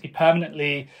is basically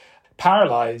permanently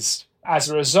paralyzed as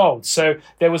a result. So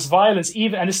there was violence,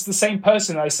 even, and this is the same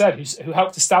person I said who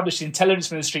helped establish the intelligence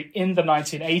ministry in the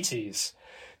 1980s.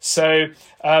 So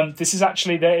this is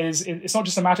actually, it's not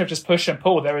just a matter of just push and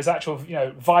pull. There is actual,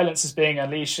 violence is being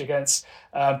unleashed against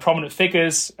prominent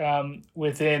figures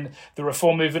within the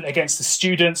reform movement, against the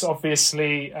students,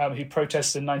 obviously, who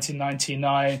protested in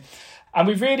 1999. And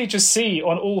we really just see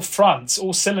on all fronts,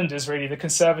 all cylinders, really, the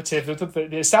conservative,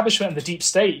 the establishment and the deep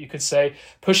state, you could say,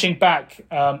 pushing back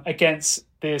against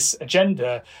this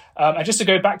agenda. And just to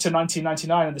go back to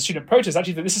 1999 and the student protests,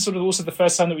 actually, this is sort of also the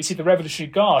first time that we see the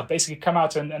Revolutionary Guard basically come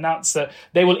out and announce that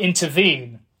they will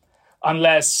intervene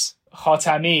unless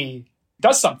Khatami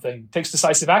does something, takes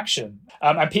decisive action.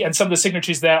 And some of the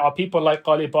signatories there are people like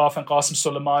Ghalibaf and Qasim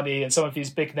Soleimani and some of these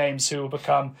big names who will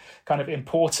become kind of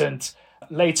important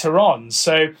later on.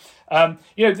 So,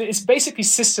 it's basically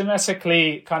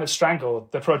systematically kind of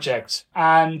strangled the project.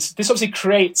 And this obviously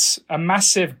creates a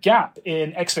massive gap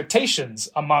in expectations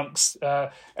amongst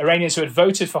Iranians who had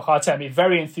voted for Khatami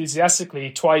very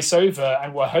enthusiastically twice over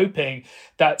and were hoping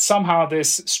that somehow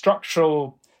this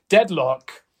structural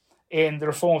deadlock in the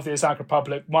reform of the Islamic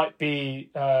Republic might be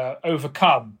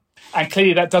overcome. And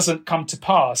clearly that doesn't come to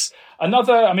pass.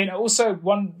 Also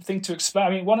one thing to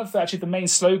explain, one of the main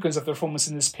slogans of the reformers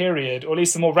in this period, or at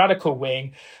least the more radical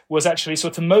wing, was actually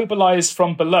sort of mobilize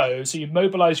from below. So you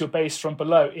mobilize your base from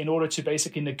below in order to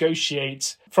basically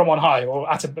negotiate from on high or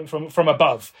from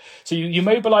above. So you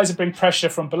mobilize and bring pressure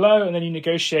from below, and then you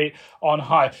negotiate on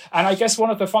high. And I guess one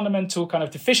of the fundamental kind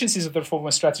of deficiencies of the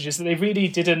reformist strategy is that they really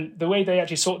didn't, the way they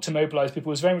actually sought to mobilize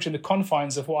people was very much in the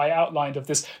confines of what I outlined of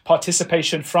this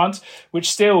participation front,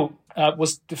 which still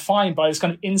was defined by this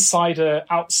kind of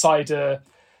insider-outsider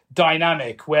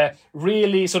dynamic where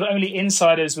really sort of only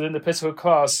insiders within the political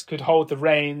class could hold the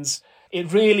reins.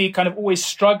 It really kind of always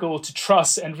struggled to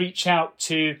trust and reach out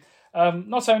to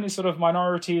not only sort of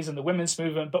minorities and the women's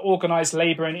movement, but organized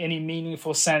labor in any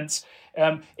meaningful sense.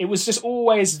 It was just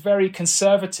always very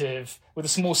conservative with a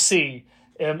small c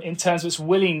in terms of its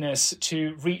willingness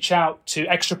to reach out to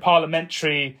extra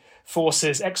parliamentary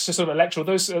forces, extra sort of electoral,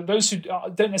 those who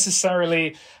don't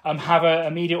necessarily have an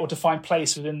immediate or defined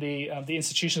place within the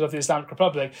institutions of the Islamic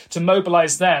Republic, to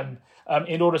mobilize them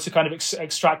in order to kind of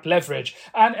extract leverage.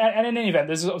 And in any event,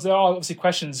 there are obviously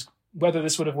questions whether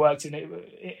this would have worked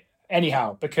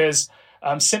anyhow, because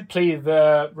simply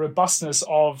the robustness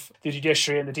of the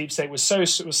judiciary and the deep state was so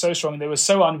strong, and they were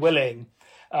so unwilling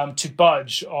to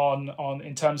budge on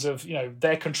in terms of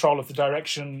their control of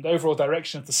the overall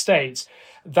direction of the state,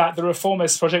 that the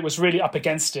reformist project was really up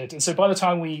against it. And so by the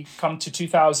time we come to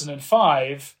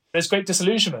 2005, there's great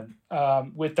disillusionment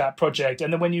with that project.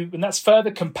 And then when that's further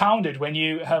compounded when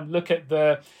you look at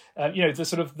the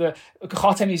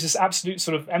Khatami's this absolute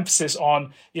sort of emphasis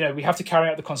on, we have to carry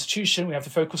out the constitution, we have to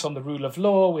focus on the rule of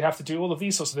law, we have to do all of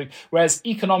these sorts of things, whereas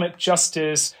economic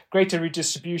justice, greater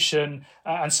redistribution,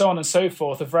 and so on and so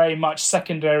forth are very much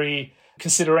secondary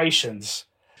considerations.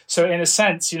 So in a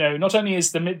sense, not only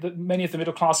is many of the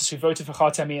middle classes who voted for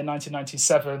Khatami in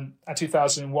 1997 and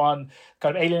 2001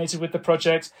 kind of alienated with the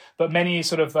project, but many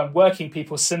sort of working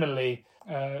people similarly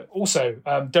also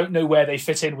don't know where they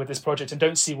fit in with this project and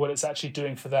don't see what it's actually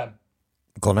doing for them.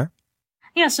 Gulnar?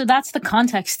 Yeah, so that's the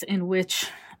context in which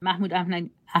Mahmoud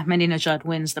Ahmadinejad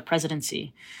wins the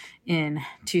presidency in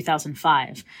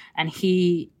 2005. And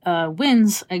he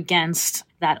wins against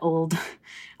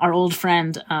our old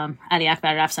friend, Ali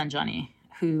Akbar Rafsanjani,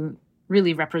 who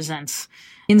really represents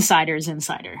insider,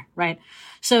 right?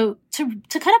 So to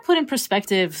kind of put in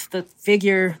perspective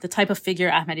the type of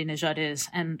figure Ahmadinejad is,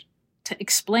 and to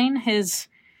explain his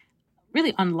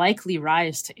really unlikely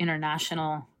rise to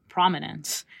international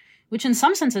prominence, which in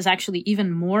some sense is actually even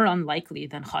more unlikely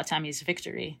than Khatami's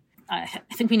victory. I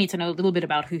think we need to know a little bit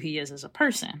about who he is as a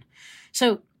person.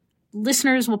 So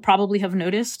listeners will probably have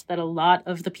noticed that a lot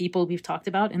of the people we've talked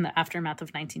about in the aftermath of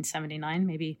 1979,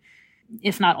 maybe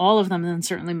if not all of them, then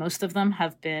certainly most of them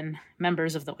have been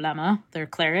members of the ulama, they're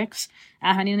clerics.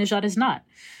 Ahmadinejad is not.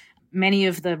 Many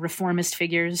of the reformist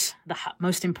figures, the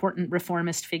most important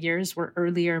reformist figures, were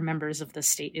earlier members of the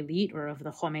state elite or of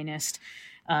the Khomeinist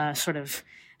sort of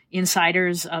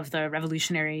insiders of the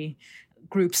revolutionary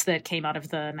groups that came out of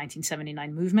the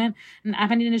 1979 movement. And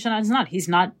Ahmadinejad is not. He's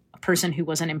not a person who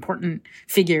was an important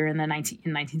figure in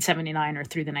 1979 or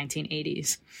through the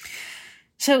 1980s.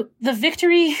 So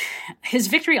his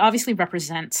victory obviously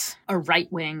represents a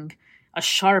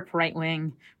sharp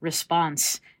right-wing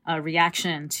response,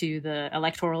 reaction to the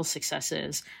electoral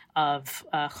successes of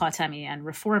Khatami and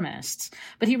reformists.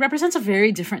 But he represents a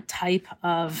very different type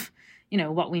of,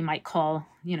 what we might call,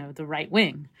 the right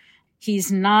wing.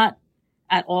 He's not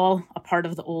at all a part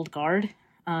of the old guard.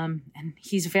 And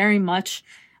he's very much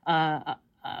a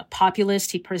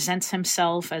populist. He presents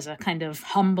himself as a kind of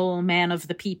humble man of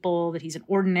the people, that he's an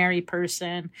ordinary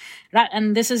person.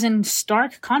 And this is in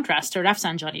stark contrast to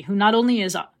Rafsanjani, who not only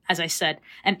is, as I said,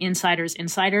 an insider's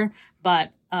insider,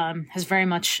 but has very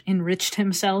much enriched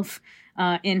himself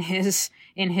in his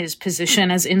position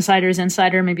as insider's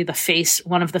insider, maybe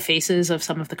one of the faces of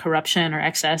some of the corruption or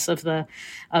excess of the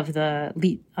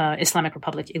elite, Islamic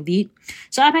Republic elite.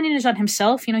 So Ahmadinejad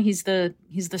himself, he's the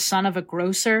son of a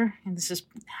grocer, and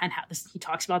he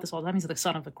talks about this all the time. He's the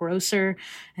son of a grocer.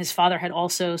 His father had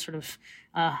also sort of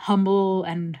a humble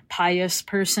and pious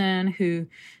person who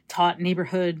taught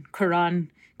neighborhood Quran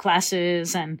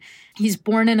classes, and he's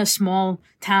born in a small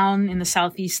town in the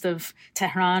southeast of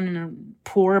Tehran in a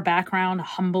poor background, a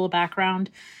humble background.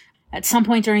 At some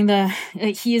point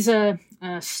he is a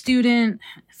student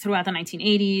throughout the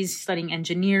 1980s, studying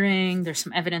engineering. There's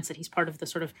some evidence that he's part of the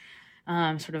sort of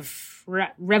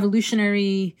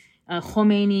revolutionary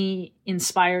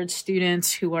Khomeini-inspired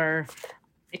students who are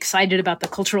excited about the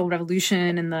Cultural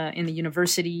Revolution in the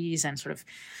universities, and sort of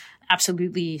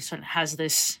absolutely sort of has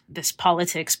this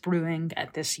politics brewing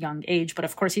at this young age. But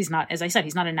of course, he's not, as I said,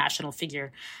 he's not a national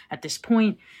figure at this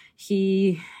point.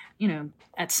 He,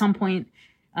 at some point,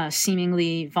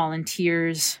 seemingly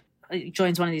volunteers,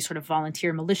 joins one of these sort of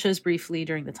volunteer militias briefly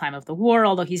during the time of the war,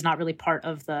 although he's not really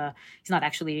he's not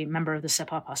actually a member of the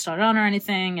Sepah Pastaran or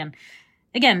anything. And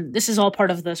again, this is all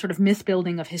part of the sort of myth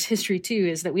building of his history too,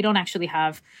 is that we don't actually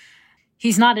have,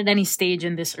 he's not at any stage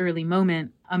in this early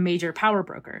moment a major power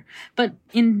broker. But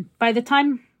by the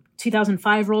time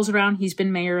 2005 rolls around, he's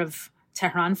been mayor of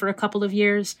Tehran for a couple of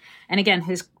years. And again,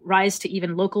 his rise to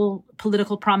even local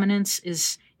political prominence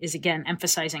is again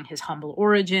emphasizing his humble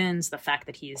origins, the fact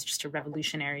that he is just a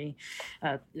revolutionary.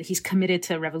 He's committed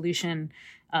to revolution,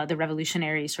 the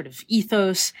revolutionary sort of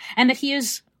ethos, and that he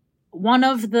is one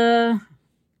of the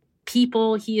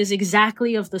people, he is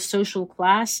exactly of the social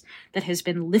class that has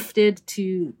been lifted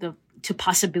to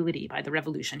possibility by the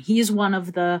revolution. He is one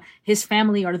of his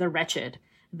family are the wretched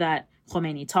that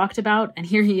Khomeini talked about. And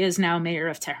here he is now mayor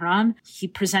of Tehran. He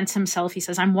presents himself, he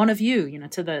says, I'm one of you,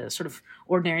 to the sort of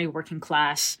ordinary working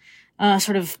class,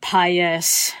 sort of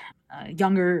pious,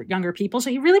 younger people.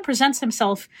 So he really presents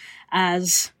himself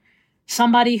as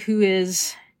somebody who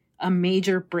is a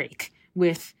major break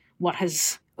with what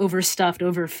has overstuffed,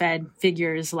 overfed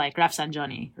figures like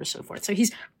Rafsanjani or so forth. So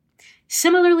he's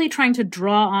similarly trying to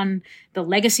draw on the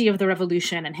legacy of the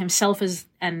revolution and himself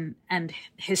and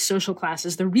his social class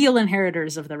as the real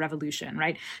inheritors of the revolution,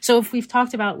 right? So if we've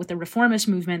talked about with the reformist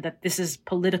movement that this is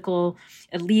political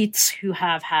elites who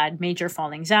have had major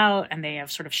fallings out and they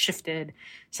have sort of shifted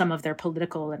some of their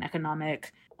political and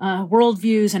economic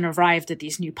worldviews and arrived at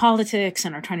these new politics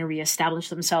and are trying to reestablish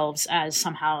themselves as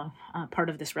somehow part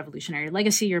of this revolutionary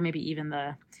legacy, or maybe even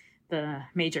the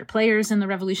major players in the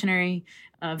revolutionary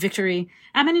victory.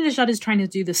 Ahmadinejad is trying to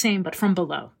do the same, but from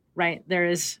below, right?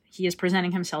 He is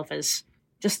presenting himself as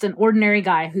just an ordinary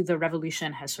guy who the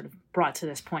revolution has sort of brought to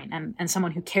this point, and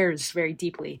someone who cares very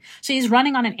deeply. So he's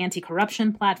running on an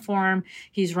anti-corruption platform.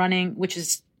 He's running, which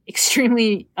is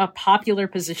extremely a popular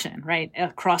position, right,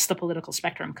 across the political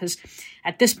spectrum, because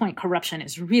at this point, corruption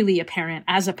is really apparent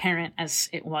as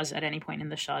it was at any point in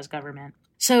the Shah's government.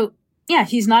 So yeah,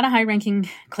 he's not a high-ranking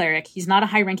cleric. He's not a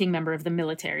high-ranking member of the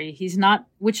military.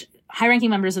 Which high-ranking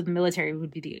members of the military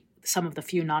would be some of the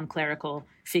few non-clerical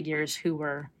figures who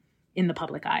were in the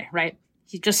public eye, right?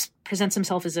 He just presents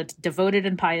himself as a devoted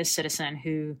and pious citizen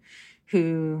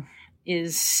who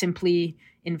is simply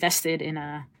invested in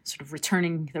a sort of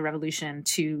returning the revolution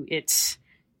to its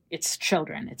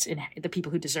children, the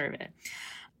people who deserve it.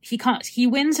 He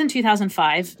wins in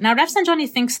 2005. Now, Rafsanjani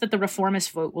thinks that the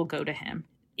reformist vote will go to him,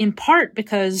 in part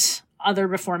because other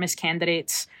reformist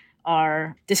candidates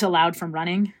are disallowed from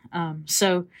running.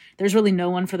 So there's really no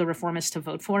one for the reformists to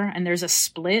vote for. And there's a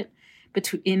split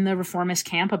in the reformist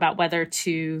camp about whether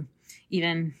to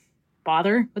even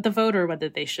bother with the vote or whether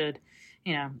they should,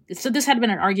 So this had been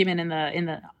an argument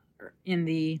in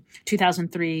the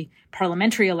 2003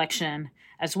 parliamentary election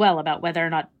as well about whether or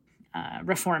not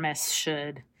reformists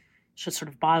should sort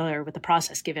of bother with the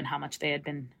process, given how much they had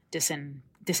been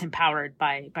disempowered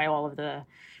by all of the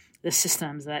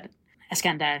systems that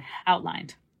Eskander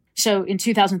outlined. So in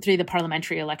 2003, the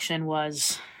parliamentary election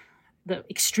was the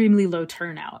extremely low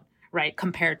turnout, right,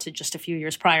 compared to just a few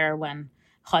years prior when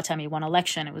Khatami won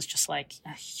election. It was just like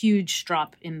a huge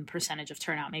drop in percentage of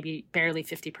turnout, maybe barely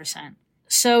 50%.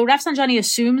 So Rafsanjani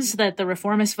assumes that the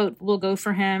reformist vote will go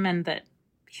for him and that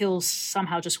he'll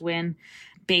somehow just win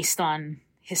based on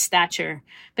his stature.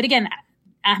 But again,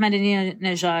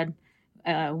 Ahmadinejad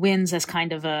wins as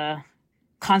kind of a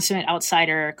consummate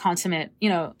outsider,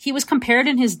 he was compared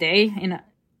in his day in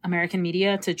American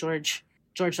media to George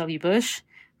W. Bush,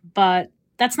 but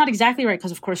that's not exactly right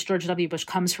because, of course, George W. Bush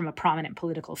comes from a prominent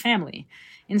political family.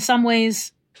 In some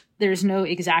ways, there's no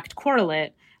exact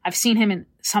correlate. I've seen him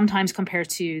sometimes compared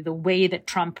to the way that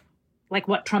Trump, like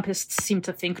what Trumpists seem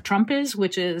to think Trump is,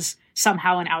 which is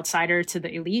somehow an outsider to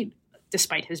the elite,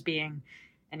 despite his being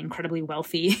an incredibly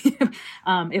wealthy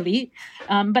elite.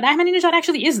 But Ahmadinejad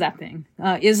actually is that thing,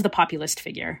 is the populist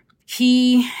figure.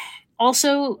 He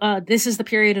also, this is the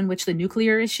period in which the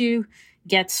nuclear issue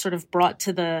gets sort of brought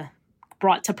to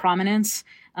prominence.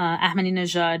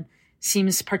 Ahmadinejad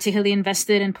seems particularly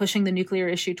invested in pushing the nuclear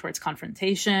issue towards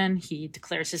confrontation. He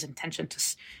declares his intention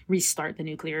to restart the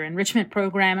nuclear enrichment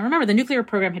program. And remember, the nuclear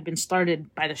program had been started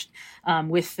by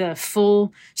with the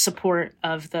full support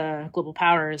of the global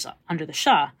powers under the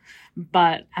Shah.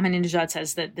 But Ahmadinejad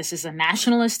says that this is a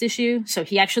nationalist issue. So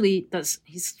he actually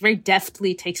he's very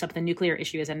deftly takes up the nuclear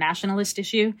issue as a nationalist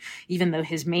issue, even though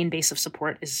his main base of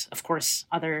support is, of course,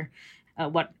 other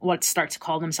what start to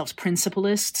call themselves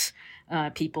principalists,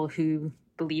 people who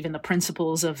believe in the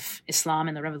principles of Islam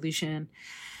and the revolution.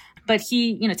 But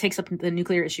he, takes up the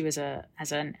nuclear issue as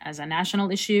a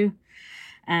national issue,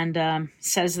 and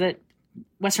says that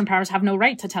Western powers have no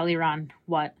right to tell Iran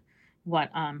what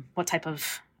type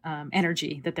of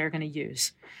energy that they're going to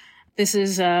use. This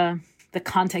is the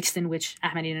context in which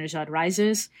Ahmadinejad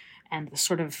rises, and the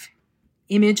sort of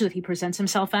image that he presents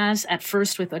himself as, at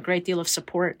first with a great deal of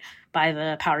support by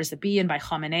the powers that be and by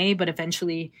Khamenei, but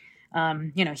eventually,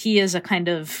 he is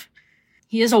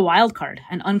a wild card,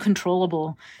 an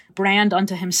uncontrollable brand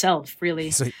unto himself, really.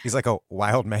 He's like a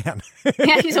wild man.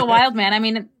 Yeah, he's a wild man. I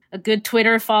mean, a good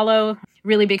Twitter follow,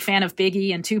 really big fan of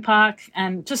Biggie and Tupac,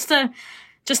 and just a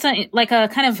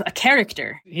kind of a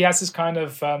character. He has this kind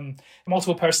of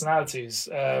multiple personalities.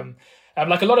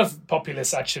 Like a lot of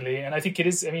populists, actually, and I think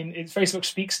it very much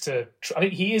speaks to. I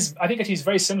think actually he's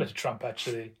very similar to Trump.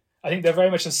 Actually, I think they're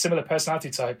very much a similar personality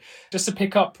type. Just to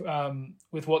pick up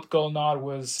with what Golnar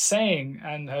was saying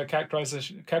and her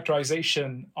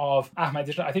characterization of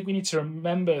Ahmadinejad, I think we need to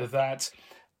remember that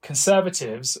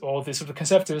conservatives, or the sort of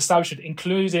conservative establishment,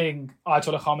 including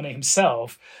Ayatollah Khamenei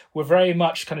himself, were very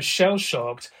much kind of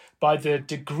shell-shocked by the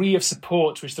degree of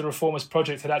support which the reformist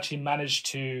project had actually managed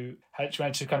to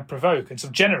kind of provoke and sort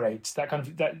of generate,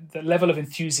 that level of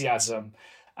enthusiasm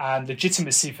and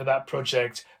legitimacy for that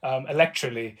project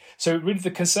electorally. So really the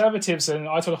conservatives and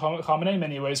Ayatollah Khamenei in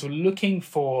many ways were looking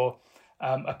for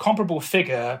a comparable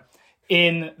figure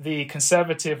in the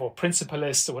conservative or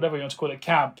principalist or whatever you want to call it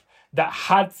camp that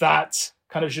had that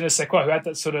kind of je ne sais quoi, who had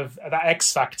that sort of that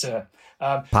X factor.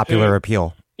 Popular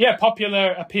appeal. Yeah,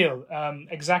 popular appeal,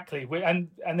 exactly. And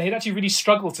they had actually really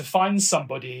struggled to find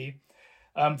somebody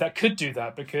that could do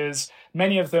that, because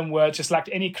many of them just lacked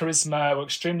any charisma, were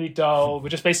extremely dull, were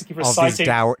just basically reciting...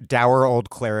 All these dour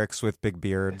old clerics with big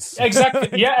beards.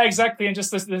 Exactly, yeah, exactly. And just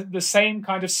the same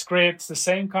kind of script, the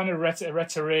same kind of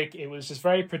rhetoric. It was just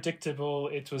very predictable.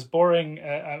 It was boring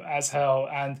as hell.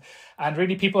 And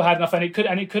really people had enough, and it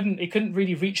couldn't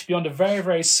really reach beyond a very,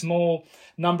 very small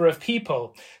number of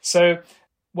people. So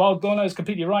while Golnar is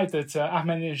completely right that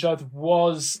Ahmadinejad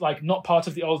was not part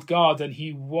of the old guard, and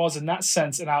he was in that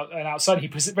sense an outsider, he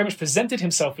very much presented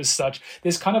himself as such.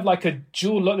 There's kind of like a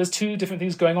dual. There's two different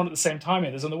things going on at the same time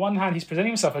here. There's on the one hand, he's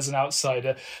presenting himself as an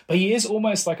outsider, but he is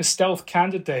almost like a stealth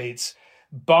candidate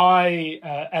by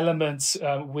elements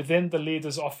within the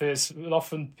leader's office.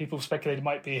 Often people speculate it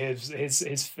might be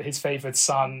his favourite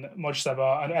son,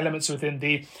 Mojtaba, and elements within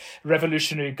the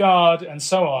Revolutionary Guard and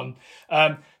so on,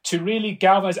 to really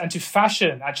galvanize and to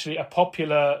fashion actually a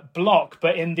popular bloc,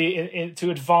 but to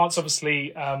advance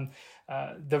obviously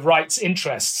the right's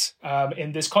interests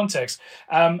in this context.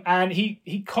 And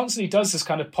he constantly does this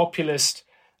kind of populist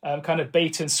kind of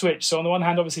bait and switch. So on the one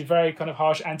hand, obviously very kind of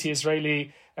harsh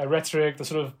anti-Israeli rhetoric, the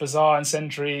sort of bizarre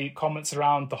incendiary comments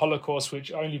around the Holocaust,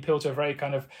 which only appeal to a very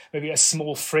kind of maybe a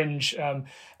small fringe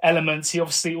elements. He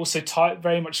obviously also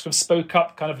very much spoke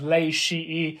up kind of lay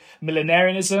Shi'i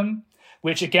millenarianism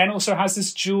which again also has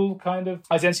this dual kind of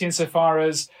identity insofar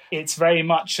as it's very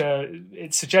much,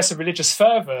 it suggests a religious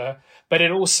fervor, but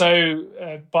it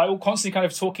also, by all constantly kind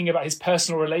of talking about his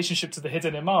personal relationship to the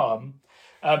hidden imam,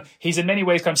 he's in many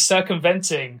ways kind of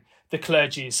circumventing the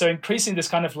clergy. So increasing this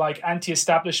kind of like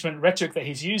anti-establishment rhetoric that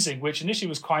he's using, which initially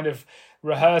was kind of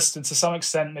rehearsed and to some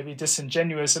extent maybe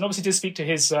disingenuous, and obviously did speak to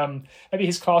his maybe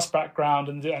his class background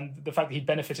and the fact that he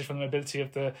benefited from the mobility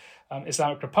of the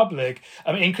Islamic Republic.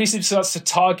 Increasingly starts to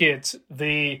target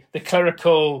the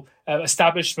clerical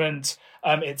establishment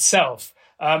itself.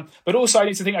 But also,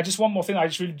 I just one more thing. I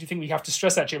just really do think we have to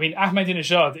stress actually. I mean,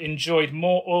 Ahmadinejad enjoyed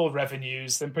more oil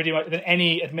revenues than pretty much than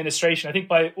any administration. I think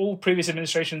by all previous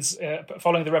administrations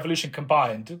following the revolution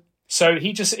combined. So I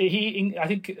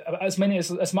think as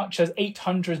much as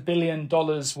 $800 billion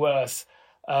worth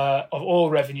of oil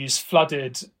revenues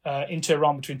flooded into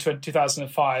Iran between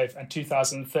 2005 and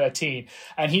 2013,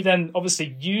 and he then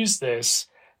obviously used this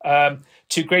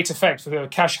to great effect for the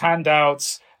cash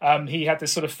handouts. He had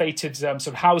this sort of fated sort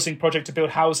of housing project to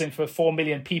build housing for 4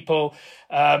 million people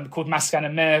called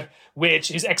Maskan Mer, which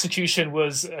his execution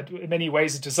was in many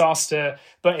ways a disaster,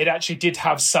 but it actually did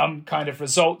have some kind of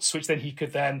results, which then he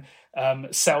could then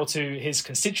sell to his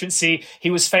constituency.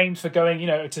 He was famed for going,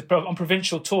 on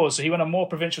provincial tours. So he went on more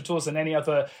provincial tours than any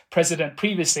other president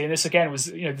previously. And this again was,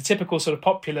 the typical sort of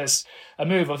populist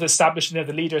move of establishing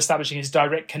the leader, establishing his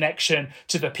direct connection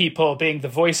to the people, being the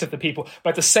voice of the people.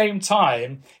 But at the same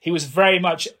time, he was very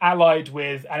much allied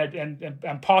with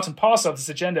and part and parcel of this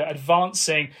agenda,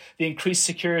 advancing the increased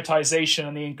securitization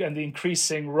and the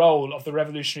increasing role of the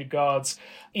Revolutionary Guards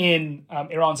in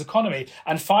Iran's economy.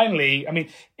 And finally, I mean,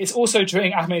 it's also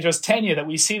during Ahmadinejad's tenure that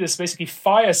we see this basically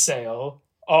fire sale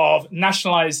of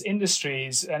nationalized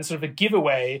industries and sort of a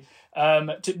giveaway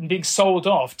being sold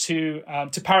off to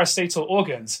parastatal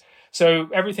organs. So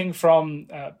everything from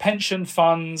pension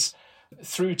funds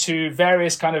through to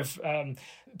various kind of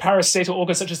parastatal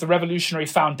organs such as the revolutionary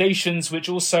foundations, which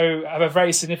also have a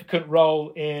very significant role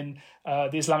in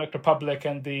the Islamic Republic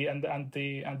and the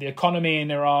economy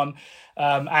in Iran,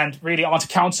 and really aren't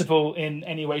accountable in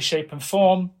any way, shape, and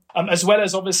form. As well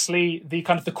as obviously the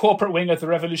kind of the corporate wing of the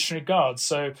Revolutionary Guard.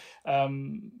 So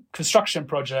construction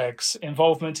projects,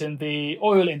 involvement in the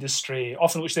oil industry,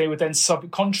 often which they would then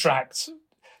subcontract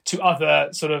to other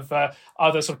sort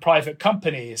of private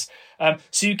companies.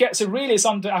 So really it's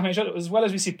under Ahmadinejad, as well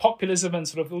as we see populism and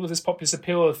sort of all of this populist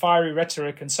appeal, fiery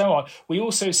rhetoric and so on, we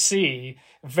also see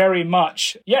very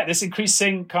much, this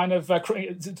increasing kind of,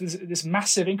 this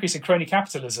massive increase in crony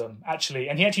capitalism, actually.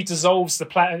 And he actually dissolves the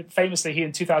plan, famously he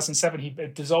in 2007, he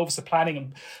dissolves the planning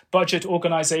and budget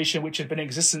organization, which had been in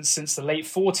existence since the late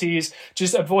 40s,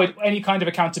 just to avoid any kind of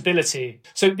accountability.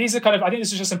 So these are I think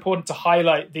this is just important to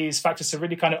highlight these factors to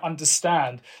really kind of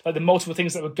understand like the multiple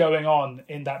things that were going on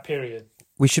in that period.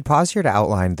 We should pause here to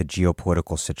outline the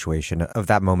geopolitical situation of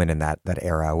that moment in that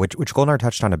era, which Golnar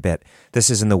touched on a bit.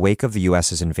 This is in the wake of the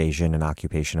U.S.'s invasion and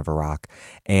occupation of Iraq,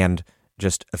 and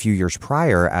just a few years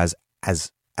prior, as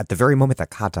at the very moment that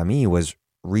Khatami was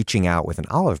reaching out with an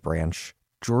olive branch,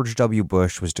 George W.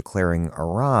 Bush was declaring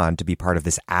Iran to be part of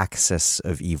this axis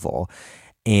of evil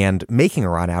and making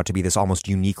Iran out to be this almost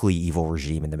uniquely evil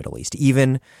regime in the Middle East,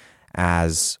 even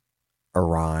as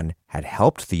Iran had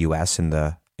helped the U.S. in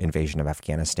the invasion of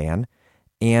Afghanistan,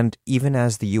 and even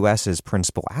as the U.S.'s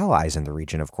principal allies in the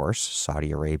region, of course, Saudi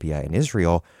Arabia and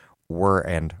Israel, were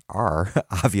and are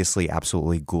obviously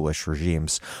absolutely ghoulish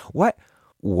regimes. What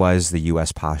was the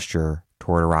U.S. posture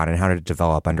toward Iran, and how did it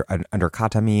develop under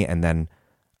Khatami and then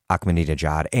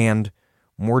Ahmadinejad? And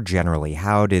more generally,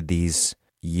 how did these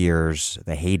years,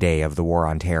 the heyday of the war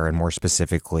on terror, and more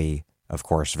specifically, of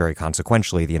course, very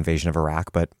consequentially, the invasion of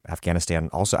Iraq, but Afghanistan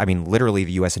also, I mean, literally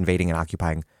the U.S. invading and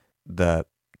occupying the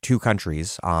two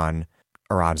countries on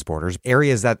Iran's borders,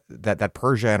 areas that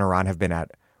Persia and Iran have been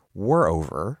at war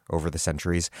over the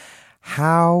centuries.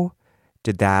 How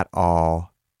did that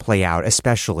all play out,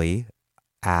 especially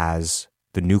as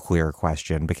the nuclear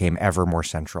question became ever more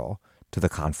central to the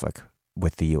conflict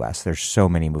with the U.S.? There's so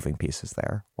many moving pieces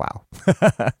there. Wow.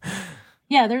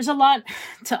 Yeah, there's a lot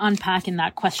to unpack in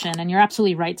that question, and you're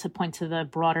absolutely right to point to the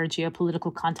broader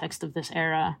geopolitical context of this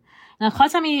era. Now,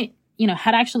 Khatami,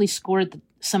 had actually scored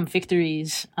some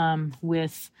victories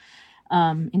with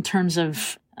in terms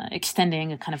of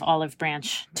extending a kind of olive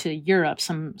branch to Europe.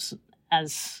 Some,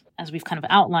 as we've kind of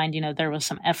outlined, there was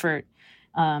some effort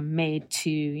made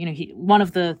to, one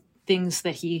of the things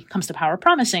that he comes to power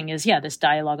promising is, this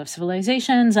dialogue of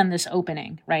civilizations and this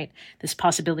opening, right? This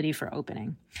possibility for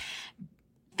opening.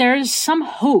 There's some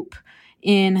hope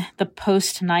in the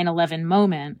post 9/11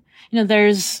 moment.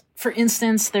 There's For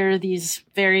instance, there are these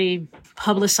very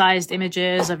publicized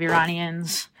images of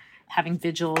Iranians having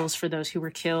vigils for those who were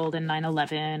killed in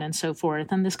 9/11 and so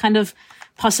forth. And this kind of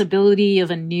possibility of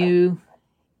a new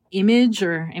image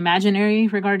or imaginary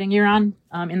regarding Iran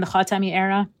in the Khatami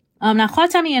era. Now,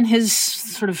 Khatami and his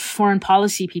sort of foreign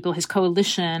policy people, his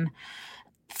coalition,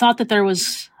 thought that there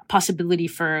was a possibility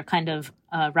for a kind of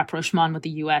rapprochement with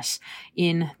the U.S.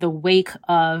 in the wake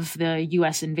of the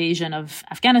U.S. invasion of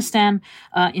Afghanistan,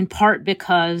 in part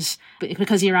because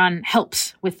Iran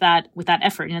helps with that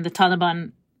effort. You know, the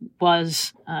Taliban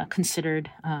was considered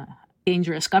a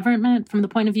dangerous government from the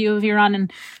point of view of Iran,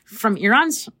 and from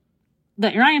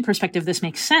the Iranian perspective, this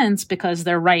makes sense because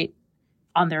they're right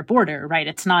on their border, right?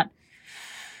 It's not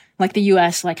like the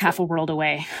U.S., like half a world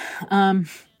away. And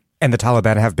the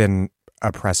Taliban have been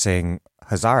oppressing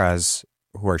Hazaras,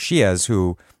 who are Shias,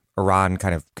 who Iran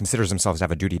kind of considers themselves to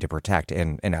have a duty to protect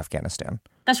in Afghanistan.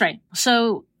 That's right.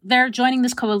 So they're joining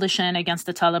this coalition against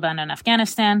the Taliban in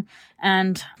Afghanistan,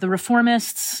 and the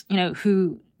reformists,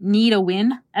 who need a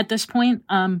win at this point,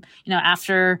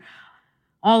 after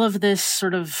all of this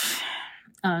sort of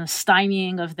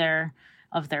stymieing of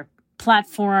their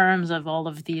platforms, of all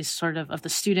of these of the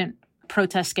student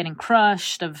protests getting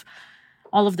crushed, of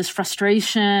all of this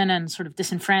frustration and sort of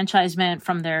disenfranchisement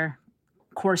from their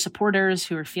core supporters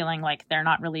who are feeling like they're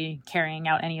not really carrying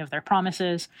out any of their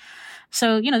promises.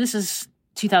 So, this is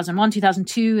 2001,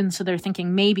 2002, and so they're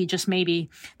thinking maybe, just maybe,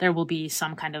 there will be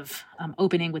some kind of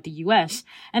opening with the U.S.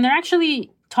 And they're actually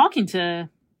talking to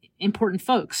important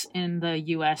folks in the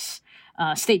U.S.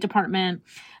 State Department.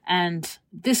 And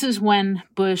this is when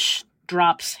Bush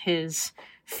drops his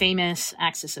famous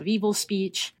Axis of Evil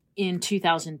speech in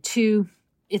 2002.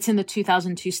 It's in the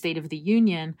 2002 State of the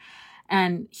Union.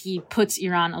 And he puts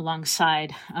Iran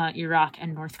alongside Iraq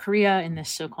and North Korea in this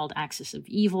so-called Axis of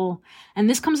Evil. And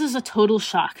this comes as a total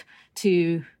shock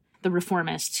to the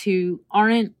reformists who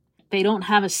they don't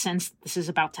have a sense that this is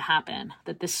about to happen,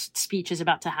 that this speech is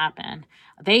about to happen.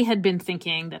 They had been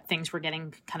thinking that things were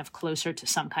getting kind of closer to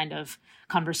some kind of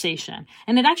conversation.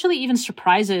 And it actually even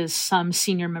surprises some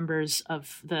senior members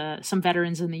of some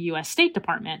veterans in the U.S. State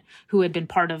Department who had been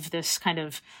part of this kind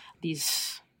of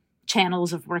these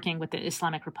channels of working with the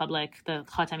Islamic Republic, the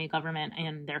Khatami government,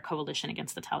 and their coalition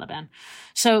against the Taliban.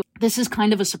 So this is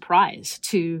kind of a surprise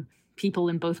to people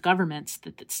in both governments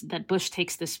that Bush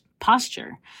takes this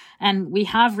posture. And we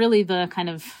have really the kind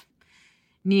of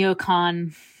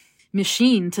neocon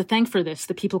machine to thank for this,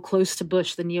 the people close to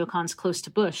Bush, the neocons close to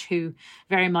Bush, who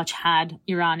very much had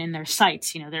Iran in their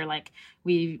sights. They're like,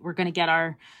 we're going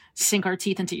to sink our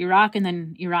teeth into Iraq, and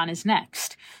then Iran is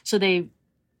next. So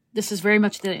this is very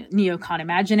much the neocon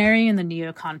imaginary and the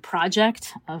neocon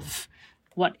project of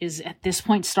what is at this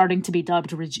point starting to be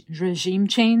dubbed regime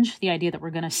change, the idea that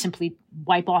we're going to simply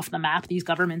wipe off the map these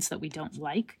governments that we don't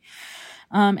like.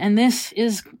 And this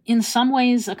is in some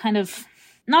ways a kind of,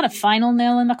 not a final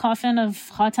nail in the coffin of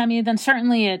Khatami, then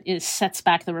certainly it sets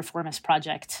back the reformist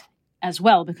project as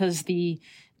well, because the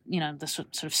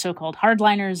sort of so-called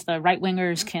hardliners, the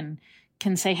right-wingers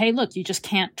can say, hey, look, you just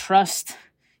can't trust,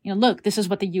 look, this is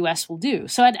what the U.S. will do.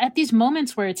 So at these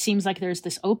moments where it seems like there's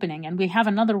this opening, and we have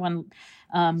another one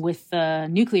with the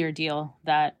nuclear deal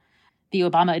that the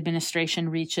Obama administration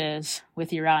reaches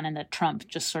with Iran and that Trump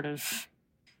just sort of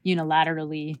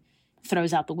unilaterally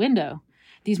throws out the window.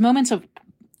 These moments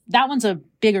that one's a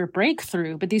bigger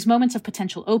breakthrough, but these moments of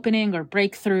potential opening or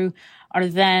breakthrough are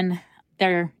then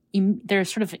their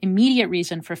sort of immediate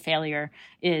reason for failure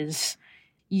is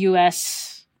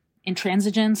U.S.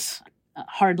 intransigence,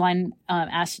 hardline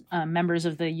members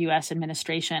of the U.S.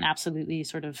 administration, absolutely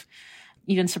sort of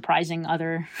even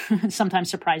sometimes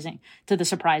surprising to the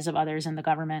surprise of others in the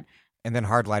government. And then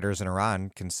hardliners in Iran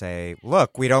can say,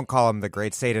 look, we don't call him the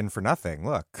great Satan for nothing.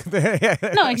 Look.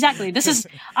 No, exactly. This is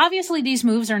obviously these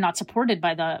moves are not supported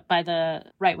by the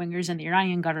right wingers in the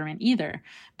Iranian government either.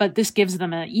 But this gives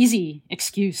them an easy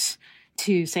excuse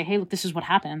to say, hey, look, this is what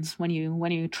happens when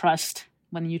you trust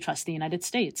the United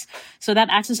States. So that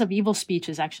Axis of Evil speech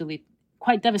is actually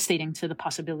quite devastating to the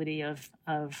possibility of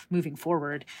moving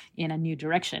forward in a new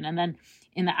direction. And then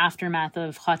in the aftermath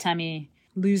of Khatami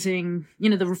losing,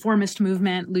 the reformist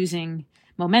movement losing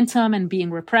momentum and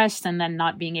being repressed, and then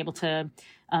not being able to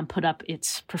put up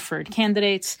its preferred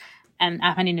candidates, and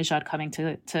Ahmadinejad coming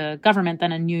to government,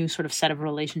 then a new sort of set of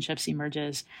relationships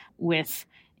emerges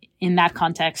in that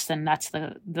context, and that's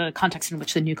the context in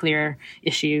which the nuclear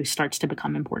issue starts to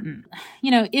become important.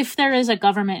 If there is a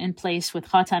government in place with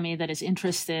Khatami that is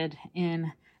interested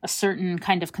in a certain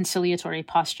kind of conciliatory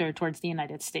posture towards the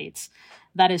United States,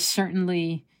 that is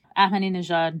certainly,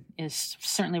 Ahmadinejad is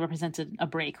certainly represented a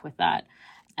break with that.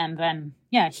 And then,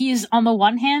 he's on the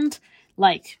one hand,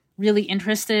 like really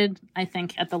interested, I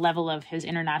think, at the level of his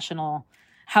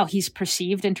how he's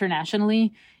perceived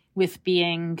internationally with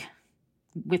being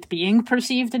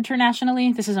perceived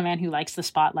internationally. This is a man who likes the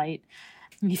spotlight.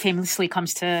 He famously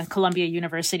comes to Columbia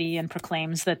University and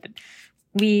proclaims that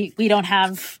we don't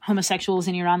have homosexuals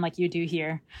in Iran like you do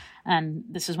here. And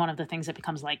this is one of the things that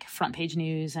becomes like front page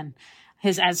news. And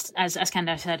his, as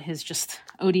Eskander said, his just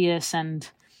odious and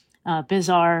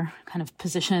bizarre kind of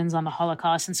positions on the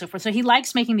Holocaust and so forth. So he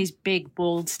likes making these big,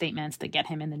 bold statements that get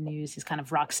him in the news. He's kind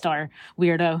of rock star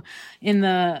weirdo in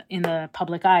the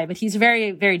public eye. But he's a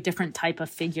very, very different type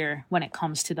of figure when it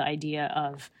comes to the idea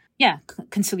of,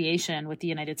 conciliation with the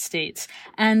United States.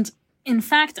 And in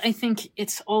fact, I think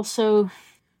it's also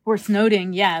worth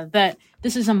noting, that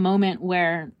this is a moment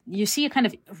where you see a kind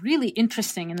of really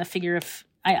interesting in the figure of,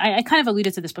 I kind of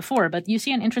alluded to this before, but you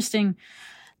see an interesting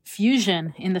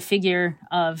fusion in the figure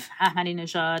of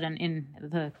Ahmadinejad and in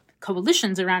the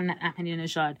coalitions around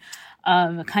Ahmadinejad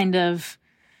of a kind of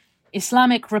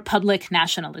Islamic Republic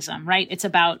nationalism, right? It's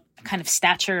about kind of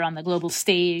stature on the global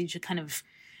stage, a kind of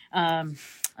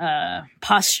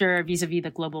posture vis-a-vis the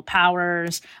global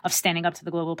powers, of standing up to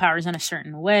the global powers in a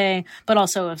certain way, but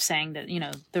also of saying that,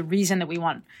 the reason that we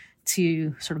want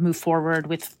to sort of move forward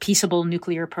with peaceable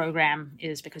nuclear program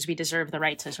is because we deserve the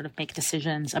right to sort of make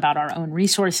decisions about our own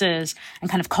resources, and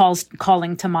kind of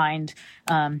calling to mind,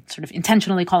 sort of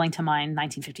intentionally calling to mind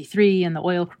 1953 and the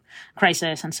oil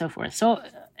crisis and so forth. So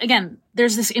again,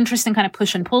 there's this interesting kind of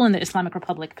push and pull in the Islamic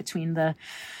Republic between the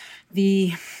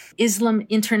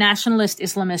internationalist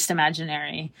Islamist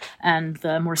imaginary and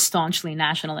the more staunchly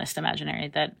nationalist imaginary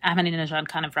that Ahmadinejad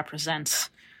kind of represents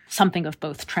something of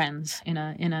both trends in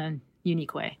a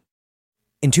unique way.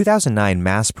 In 2009,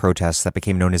 mass protests that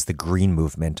became known as the Green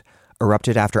Movement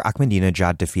erupted after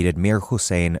Ahmadinejad defeated Mir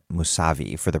Hossein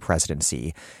Mousavi for the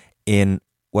presidency in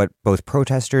what both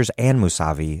protesters and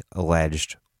Mousavi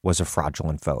alleged was a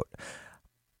fraudulent vote.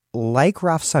 Like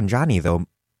Rafsanjani, though,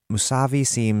 Mousavi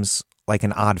seems like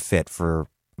an odd fit for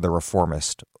the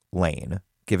reformist lane,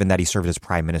 given that he served as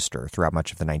prime minister throughout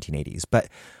much of the 1980s. But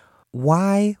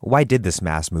why did this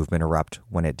mass movement erupt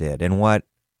when it did? And what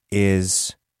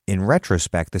is, in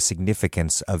retrospect, the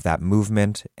significance of that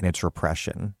movement and its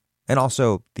repression, and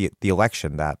also the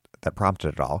election that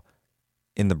prompted it all,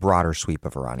 in the broader sweep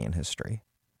of Iranian history?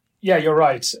 Yeah, you're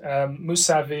right.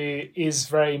 Mousavi is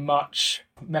very much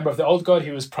a member of the old guard.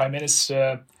 He was prime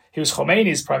minister. He was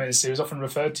Khomeini's prime minister. He was often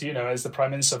referred to, as the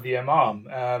prime minister of the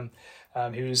Imam.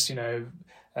 He was,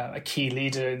 a key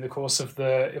leader in the course of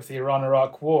the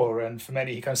Iran-Iraq war, and for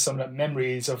many, he kind of summed up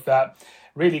memories of that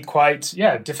really quite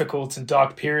difficult and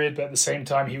dark period. But at the same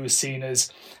time, he was seen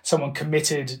as someone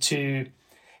committed to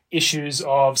issues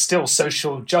of still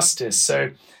social justice.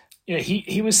 So,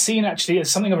 he was seen actually as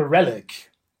something of a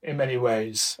relic in many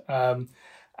ways.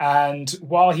 And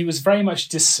while he was very much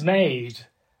dismayed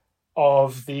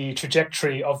of the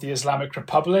trajectory of the Islamic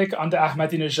Republic under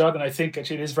Ahmadinejad, and I think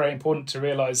actually it is very important to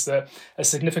realize that a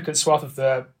significant swath of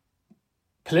the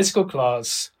political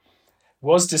class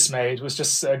was dismayed, was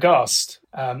just aghast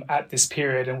at this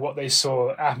period and what they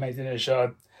saw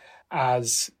Ahmadinejad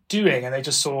as doing. And they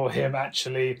just saw him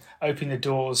actually opening the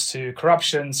doors to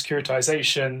corruption,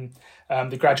 securitization,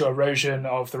 the gradual erosion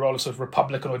of the role of sort of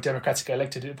Republican or democratic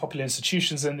elected popular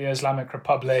institutions in the Islamic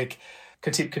Republic,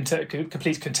 complete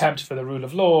contempt for the rule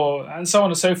of law, and so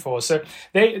on and so forth. So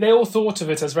they all thought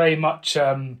of it as very much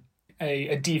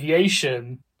a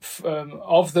deviation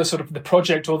of the sort of the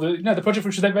project, or the project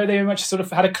which they very much sort of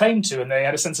had a claim to, and they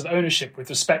had a sense of ownership with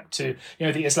respect to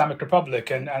the Islamic Republic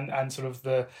and sort of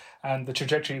the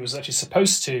trajectory it was actually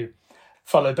supposed to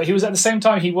follow. But he was, at the same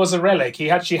time, he was a relic.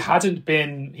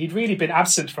 He'd really been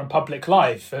absent from public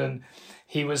life, and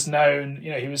he was known,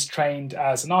 he was trained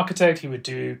as an architect. He would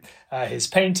do his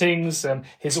paintings.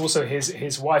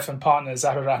 His wife and partner,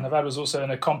 Zahra Rahnavad, was also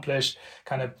an accomplished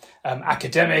kind of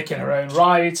academic in her own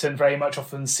right, and very much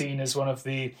often seen as one of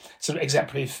the sort of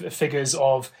exemplary figures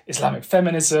of Islamic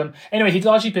feminism. Anyway, he'd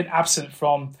largely been absent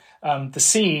from the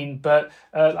scene, but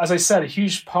as I said, a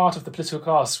huge part of the political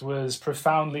class was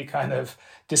profoundly kind of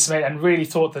dismayed and really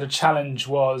thought that a challenge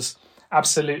was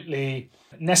absolutely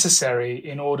necessary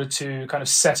in order to kind of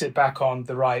set it back on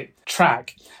the right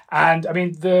track. And I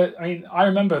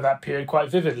remember that period quite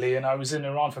vividly, and I was in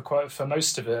Iran for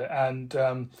most of it. And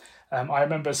I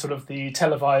remember sort of the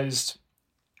televised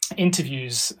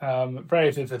interviews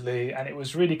very vividly, and it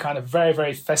was really kind of very,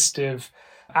 very festive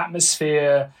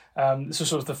atmosphere. This was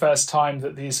sort of the first time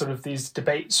that these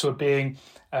debates were being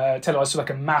televised to like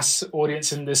a mass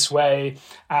audience in this way,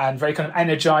 and very kind of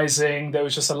energizing. There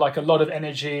was just a lot of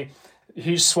energy.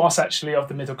 huge swaths actually of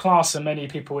the middle class and many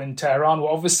people in Tehran were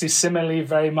obviously similarly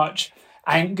very much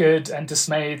angered and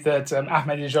dismayed that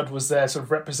Ahmadinejad was their sort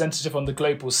of representative on the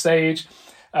global stage.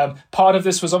 Part of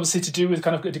this was obviously to do with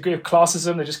kind of a degree of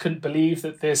classism. They just couldn't believe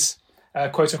that this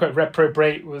quote unquote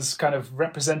reprobate was kind of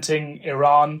representing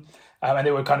Iran, and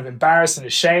they were kind of embarrassed and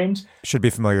ashamed. Should be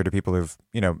familiar to people who've,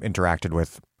 you know, interacted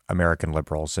with American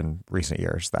liberals in recent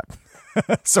years.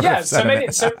 That So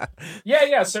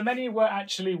many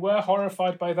were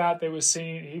horrified by that. He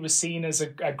was seen as a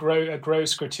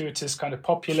gross, gratuitous kind of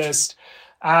populist,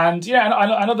 and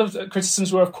other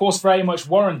criticisms were, of course, very much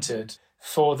warranted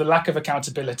for the lack of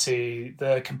accountability,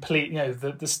 the complete,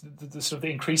 the sort of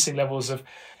the increasing levels of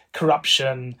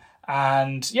corruption,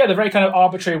 and the very kind of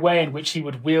arbitrary way in which he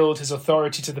would wield his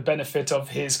authority to the benefit of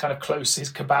his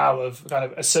cabal of kind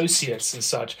of associates and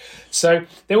such. So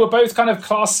they were both kind of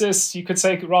classist, you could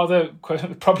say, rather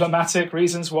problematic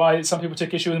reasons why some people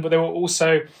took issue with them, but there were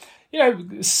also,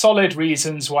 solid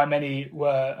reasons why many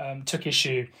were took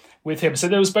issue with him. So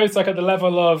there was both like at the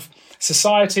level of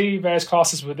society, various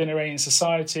classes within Iranian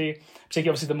society, particularly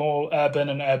obviously the more urban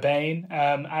and urbane,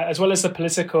 as well as the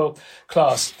political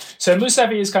class. So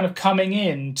Mousavi is kind of coming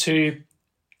in to,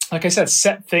 like I said,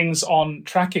 set things on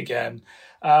track again,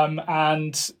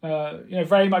 and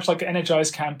very much like an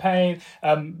energized campaign.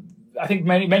 I think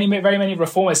very many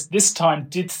reformists this time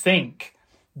did think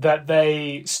that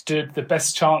they stood the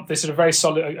best chance. They stood a very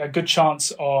solid, a good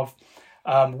chance of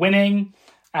winning.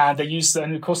 And they used,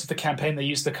 in the course of the campaign, they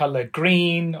used the color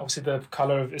green, obviously the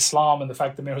color of Islam, and the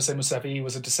fact that Mir Hossein Mousavi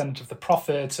was a descendant of the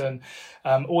Prophet, and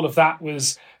all of that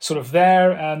was sort of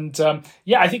there. And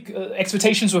I think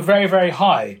expectations were very, very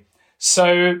high.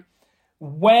 So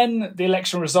when the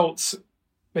election results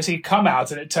basically come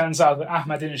out, and it turns out that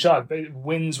Ahmadinejad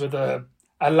wins with a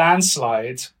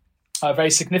landslide, a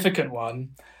very significant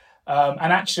one,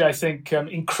 and actually I think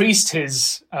increased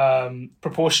his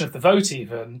proportion of the vote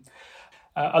even.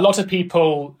 A lot of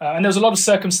people, and there's a lot of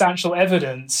circumstantial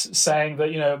evidence saying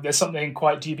that, there's something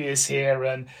quite dubious here,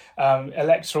 and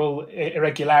electoral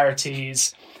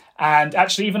irregularities. And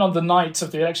actually, even on the night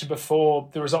of the election before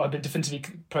the result had been definitively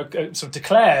sort of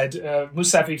declared,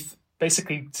 Mousavi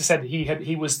basically said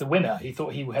he was the winner. He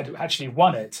thought he had actually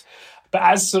won it. But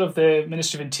as sort of the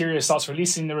Ministry of Interior starts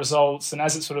releasing the results, and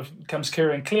as it sort of becomes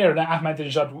clearer and clearer, that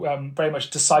Ahmadinejad very much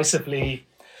decisively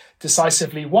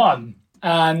won.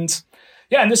 And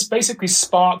this basically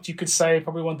sparked, you could say,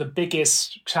 probably one of the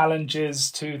biggest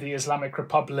challenges to the Islamic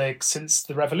Republic since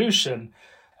the revolution.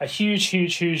 A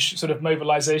huge sort of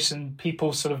mobilization,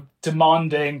 people sort of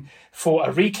demanding for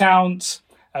a recount,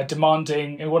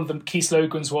 demanding, and one of the key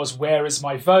slogans was, "Where is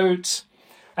my vote?"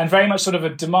 And very much sort of a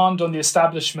demand on the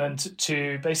establishment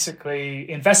to basically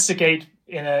investigate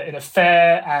in a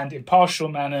fair and impartial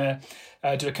manner,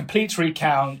 do a complete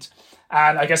recount.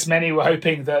 And I guess many were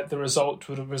hoping that the result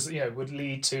would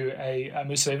lead to a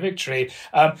Mousavi victory.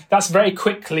 That's very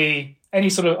quickly, any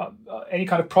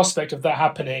kind of prospect of that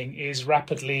happening is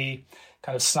rapidly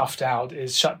kind of snuffed out,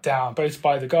 is shut down, both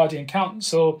by the Guardian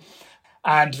Council,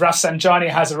 and Rafsanjani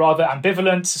has a rather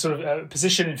ambivalent sort of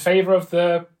position in favor of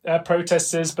the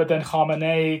protesters. But then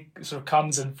Khamenei sort of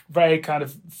comes and very kind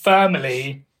of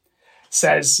firmly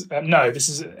says, no, this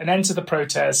is an end to the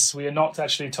protests. We are not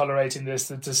actually tolerating this.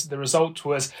 The result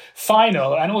was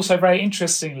final. And also, very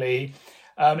interestingly,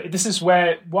 this is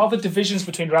where, while the divisions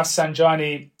between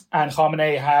Rafsanjani and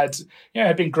Khamenei had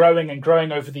been growing and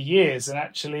growing over the years, and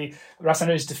actually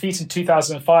Rafsanjani's defeat in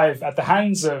 2005 at the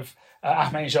hands of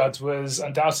Ahmadinejad was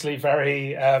undoubtedly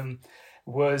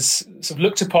was sort of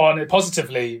looked upon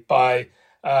positively by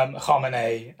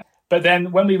Khamenei. But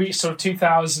then when we reach sort of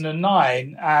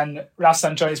 2009 and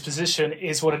Rafsanjani's position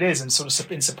is what it is, and sort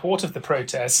of in support of the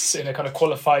protests in a kind of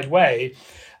qualified way,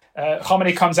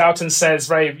 Khamenei comes out and says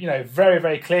very,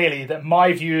 very clearly that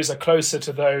my views are closer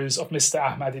to those of Mr.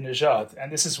 Ahmadinejad. And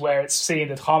this is where it's seen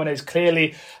that Khamenei is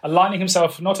clearly aligning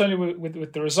himself not only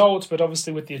with the result, but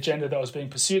obviously with the agenda that was being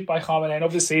pursued by Khamenei, and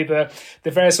obviously the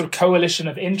various sort of coalition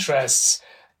of interests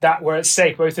that were at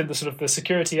stake, both in the sort of the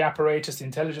security apparatus, the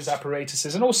intelligence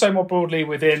apparatuses, and also more broadly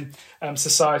within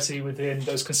society, within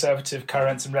those conservative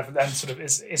currents and sort of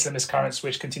Islamist currents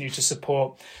which continue to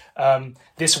support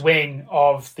this wing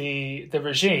of the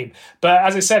regime. But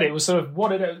as I said, it was sort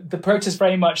of the protests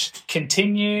very much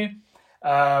continue,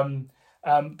 but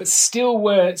still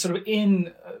were sort of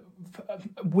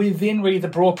within really the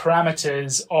broad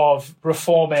parameters of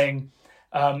reforming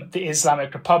the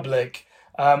Islamic Republic.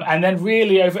 And then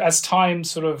really, as time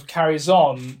sort of carries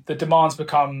on, the demands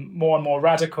become more and more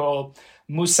radical.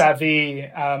 Mousavi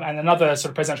and another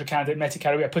sort of presidential candidate, Mehdi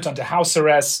Karoui, are put under house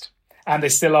arrest, and they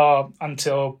still are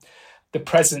until the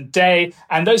present day.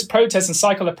 And those protests and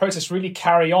cycle of protests really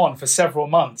carry on for several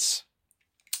months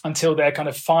until they're kind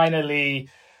of finally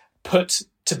put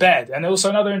to bed. And also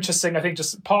another interesting, I think,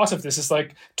 just part of this is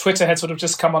like Twitter had sort of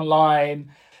just come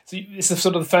online. So it's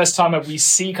sort of the first time that we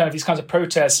see kind of these kinds of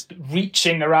protests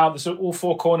reaching around the sort of all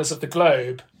four corners of the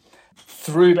globe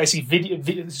through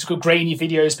basically sort of grainy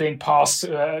videos being passed,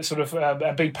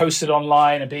 being posted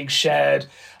online and being shared.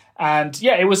 And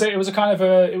yeah, it was a kind of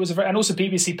and also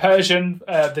BBC Persian,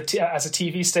 as a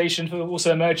TV station, who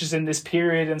also emerges in this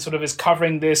period and sort of is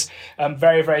covering this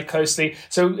very, very closely.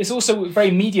 So it's also very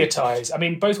mediatized. I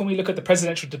mean, both when we look at the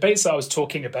presidential debates that I was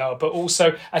talking about, but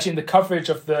also actually in the coverage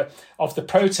of the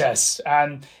protests,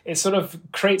 and it sort of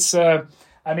creates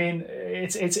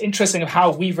it's interesting of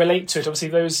how we relate to it. Obviously,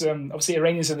 those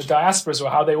Iranians in the diaspora as well,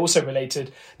 how they also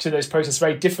related to those protests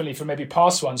very differently from maybe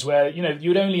past ones, where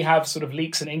you'd only have sort of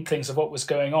leaks and inklings of what was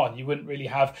going on. You wouldn't really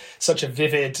have such a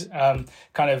vivid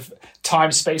kind of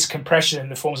time-space compression in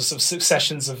the forms of sort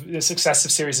of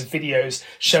successive series of videos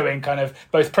showing kind of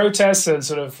both protests and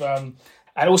sort of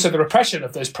and also the repression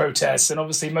of those protests, and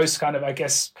obviously most kind of, I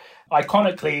guess,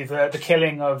 iconically the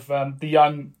killing of the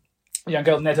young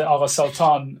girl Neda Agha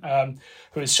Sultan,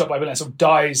 who is shot by bullets, sort of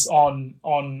dies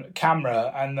on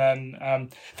camera, and then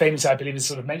famously, I believe, is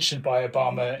sort of mentioned by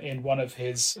Obama in one of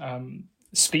his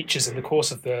speeches in the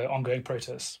course of the ongoing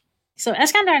protests. So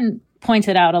Eskandar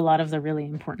pointed out a lot of the really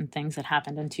important things that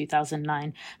happened in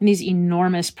 2009, and these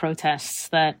enormous protests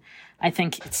that I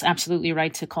think it's absolutely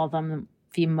right to call them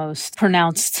the most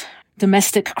pronounced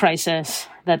domestic crisis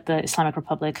that the Islamic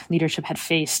Republic leadership had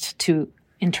faced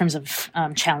in terms of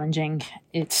challenging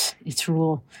its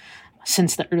rule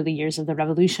since the early years of the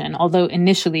revolution. Although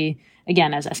initially,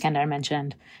 again, as Eskandar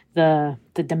mentioned, the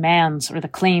demands or the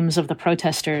claims of the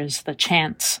protesters, the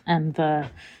chants and the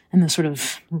sort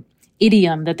of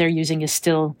idiom that they're using is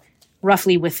still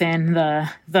roughly within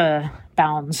the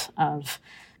bounds of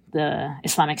the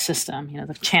Islamic system.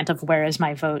 The chant of "Where is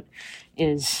my vote"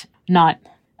 is not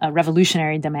a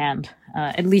revolutionary demand,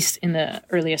 at least in the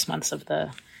earliest months of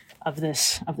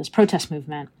this protest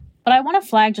movement. But I want to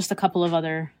flag just a couple of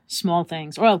other small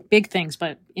things, or big things,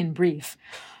 but in brief.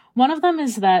 One of them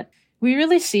is that we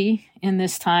really see in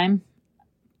this time,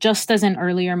 just as in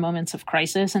earlier moments of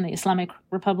crisis in the Islamic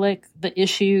Republic, the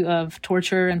issue of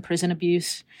torture and prison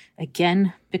abuse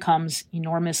again becomes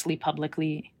enormously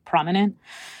publicly prominent.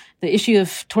 The issue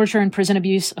of torture and prison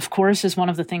abuse, of course, is one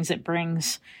of the things that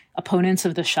brings opponents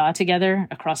of the Shah together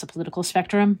across a political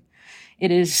spectrum.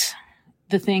 It is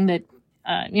the thing that,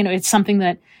 it's something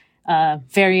that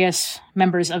various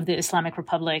members of the Islamic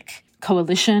Republic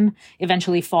coalition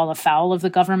eventually fall afoul of the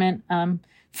government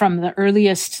from the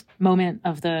earliest moment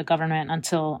of the government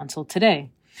until today.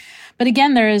 But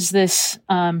again, there is this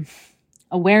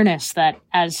awareness that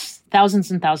as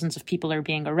thousands and thousands of people are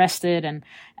being arrested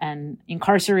and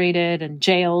incarcerated and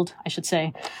jailed, I should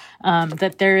say,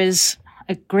 that there is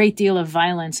a great deal of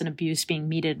violence and abuse being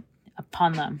meted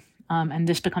upon them. And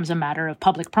this becomes a matter of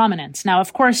public prominence. Now,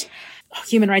 of course,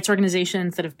 human rights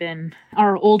organizations that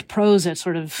are old pros at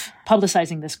sort of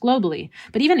publicizing this globally.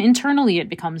 But even internally, it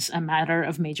becomes a matter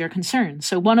of major concern.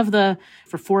 So one of the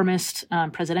reformist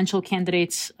presidential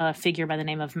candidates, a figure by the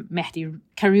name of Mehdi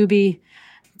Karoubi,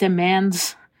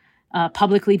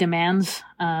 publicly demands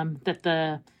that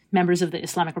the members of the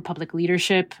Islamic Republic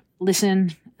leadership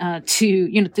listen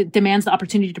demands the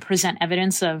opportunity to present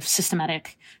evidence of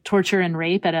systematic torture and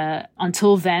rape at a,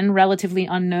 until then, relatively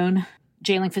unknown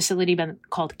jailing facility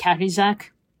called Kahrizak.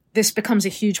 This becomes a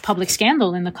huge public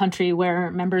scandal in the country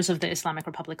where members of the Islamic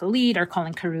Republic elite are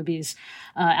calling Karoubi's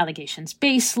allegations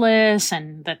baseless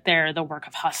and that they're the work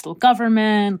of hostile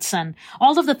governments and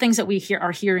all of the things that we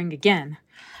are hearing again.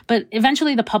 But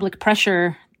eventually the public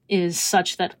pressure is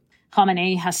such that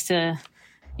Khamenei has to,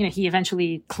 he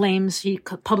eventually he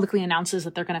publicly announces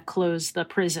that they're going to close the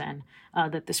prison,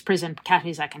 that this prison,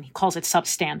 Kahrizak, and he calls it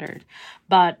substandard.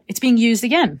 But it's being used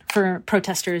again for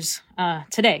protesters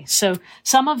today. So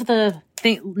some of the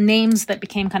names that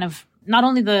became kind of not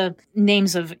only the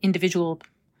names of individual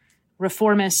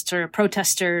reformists or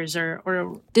protesters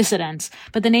or dissidents,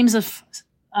 but the names of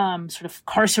sort of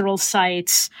carceral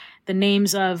sites, the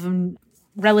names of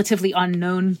relatively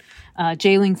unknown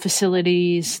jailing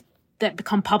facilities that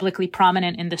become publicly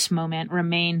prominent in this moment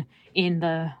remain in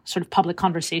the sort of public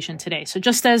conversation today. So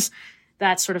just as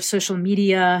that sort of social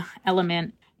media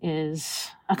element is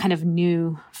a kind of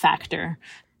new factor,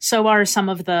 so are some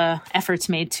of the efforts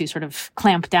made to sort of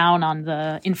clamp down on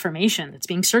the information that's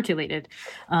being circulated,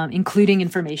 including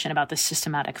information about the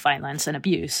systematic violence and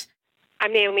abuse.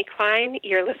 I'm Naomi Klein.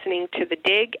 You're listening to The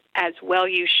Dig, as well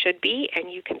you should be,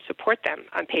 and you can support them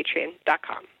on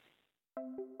patreon.com.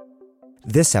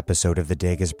 This episode of The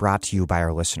Dig is brought to you by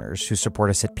our listeners who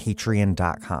support us at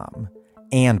patreon.com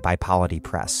and by Polity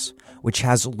Press, which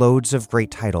has loads of great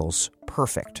titles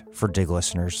perfect for Dig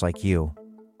listeners like you.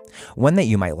 One that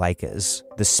you might like is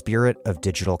The Spirit of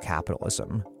Digital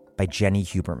Capitalism by Jenny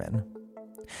Huberman.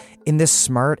 In this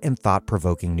smart and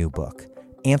thought-provoking new book,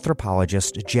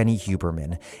 anthropologist Jenny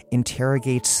Huberman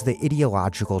interrogates the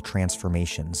ideological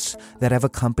transformations that have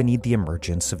accompanied the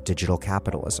emergence of digital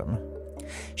capitalism.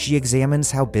 She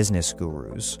examines how business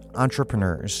gurus,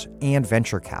 entrepreneurs, and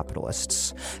venture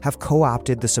capitalists have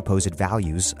co-opted the supposed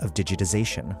values of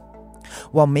digitization,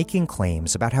 while making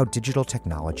claims about how digital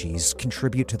technologies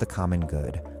contribute to the common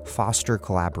good, foster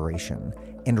collaboration,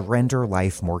 and render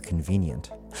life more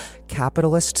convenient.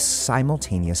 Capitalists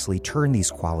simultaneously turn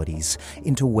these qualities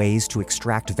into ways to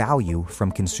extract value from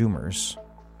consumers.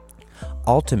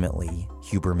 Ultimately,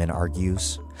 Huberman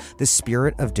argues, the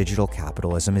spirit of digital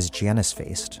capitalism is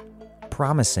Janus-faced,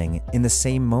 promising in the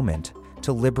same moment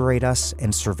to liberate us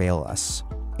and surveil us,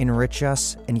 enrich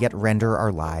us, and yet render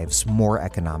our lives more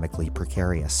economically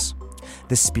precarious.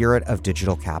 The Spirit of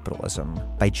Digital Capitalism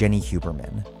by Jenny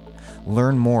Huberman.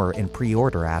 Learn more and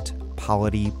pre-order at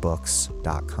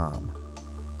politybooks.com.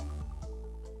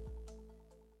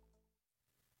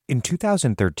 In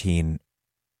 2013,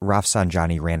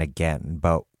 Rafsanjani ran again,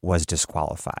 but was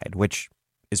disqualified, which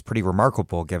is pretty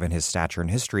remarkable given his stature and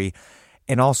history,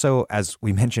 and also, as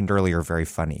we mentioned earlier, very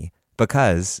funny,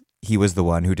 because he was the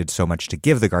one who did so much to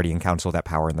give the Guardian Council that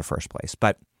power in the first place.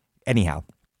 But anyhow,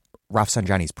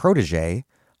 Rafsanjani's protege,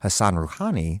 Hassan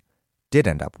Rouhani, did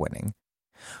end up winning.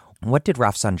 What did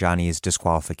Rafsanjani's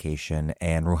disqualification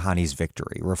and Rouhani's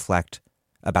victory reflect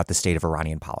about the state of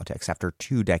Iranian politics after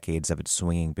 2 decades of it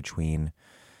swinging between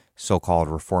so-called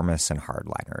reformists and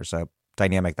hardliners, a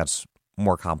dynamic that's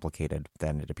more complicated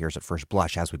than it appears at first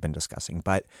blush, as we've been discussing.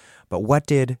 But what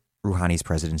did Rouhani's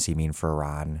presidency mean for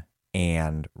Iran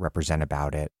and represent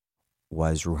about it?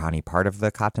 Was Rouhani part of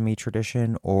the Khatami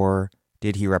tradition, or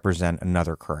did he represent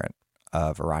another current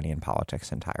of Iranian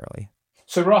politics entirely?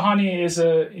 So Rouhani is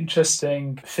an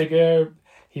interesting figure.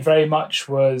 He very much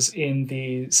was in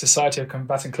the Society of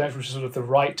Combatant Clergy, which is sort of the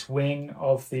right wing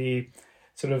of the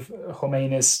sort of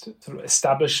Khomeinist sort of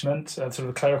establishment, sort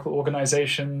of clerical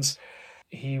organizations.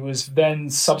 He was then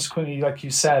subsequently, like you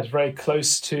said, very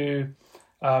close to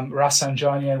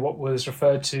Rafsanjani and what was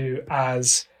referred to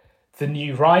as the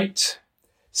New Right.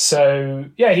 So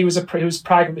yeah, he was a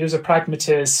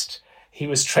pragmatist. He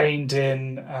was trained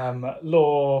in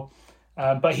law,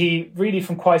 but he really,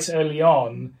 from quite early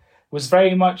on, was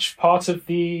very much part of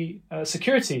the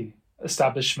security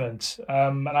establishment.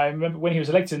 And I remember when he was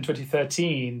elected in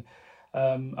 2013,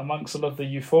 amongst a lot of the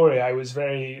euphoria, I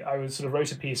sort of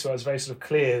wrote a piece where I was very sort of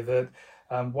clear that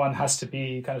one has to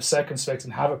be kind of circumspect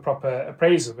and have a proper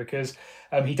appraisal, because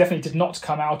he definitely did not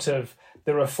come out of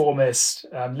the reformist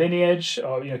lineage,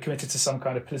 or committed to some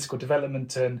kind of political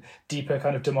development and deeper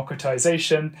kind of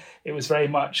democratization. It was very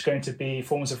much going to be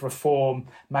forms of reform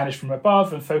managed from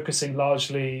above and focusing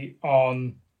largely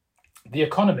on the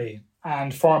economy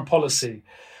and foreign policy.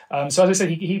 So as I said,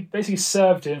 he basically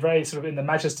served in the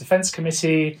Majlis Defense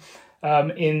Committee,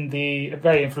 in the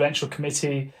very influential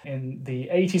committee in the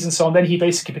 80s and so on. Then he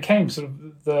basically became sort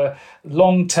of the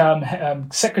long-term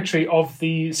secretary of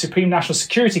the Supreme National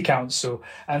Security Council.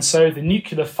 And so the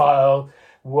nuclear file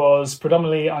was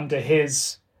predominantly under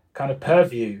his kind of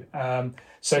purview.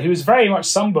 So he was very much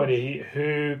somebody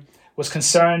who was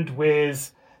concerned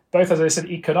with both, as I said,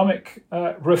 economic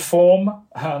reform,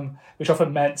 which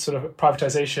often meant sort of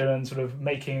privatization and sort of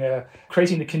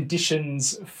creating the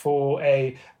conditions for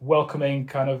a welcoming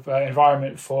kind of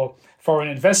environment for foreign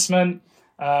investment,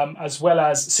 as well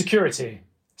as security.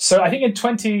 So I think in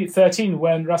 2013,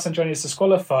 when Rafsanjani is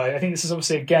disqualified, I think this is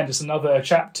obviously, again, just another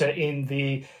chapter in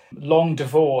the long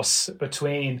divorce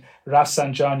between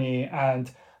Rafsanjani and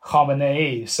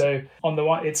Khamenei. So on the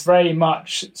one, it's very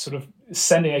much sort of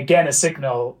sending again a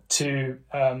signal to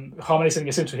Khamenei, sending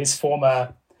a signal to his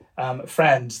former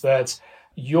friend that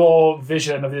your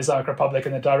vision of the Islamic Republic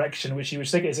and the direction which you would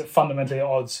take is fundamentally at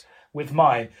odds with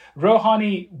mine.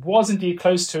 Rouhani was indeed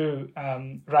close to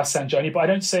Rafsanjani, but I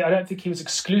don't think he was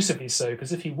exclusively so,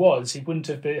 because if he was, he wouldn't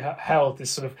have held this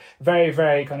sort of very,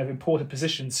 very kind of important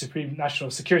position, Supreme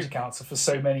National Security Council, for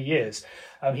so many years.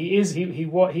 He is and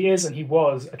he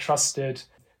was a trusted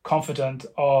confidant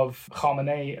of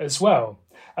Khamenei as well.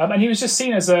 And he was just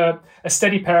seen as a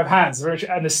steady pair of hands,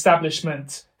 an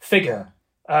establishment figure.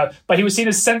 But he was seen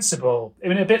as sensible. I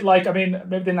mean, a bit like, maybe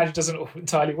the analogy doesn't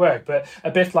entirely work, but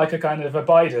a bit like a kind of a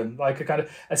Biden, like a kind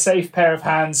of a safe pair of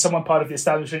hands, someone part of the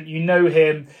establishment. You know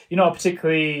him, you're not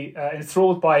particularly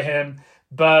enthralled by him,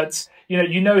 but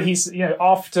he's,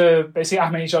 after basically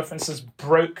Ahmadinejad, for instance,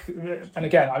 broke, and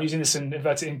again, I'm using this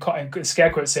in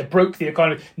scare quotes here, broke the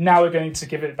economy. Now we're going to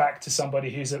give it back to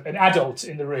somebody who's an adult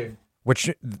in the room.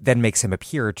 Which then makes him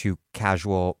appear to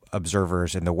casual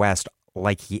observers in the West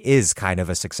like he is kind of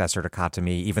a successor to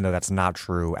Khatami, even though that's not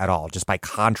true at all. Just by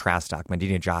contrast to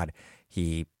Ahmadinejad,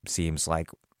 he seems like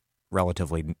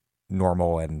relatively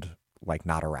normal and like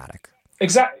not erratic.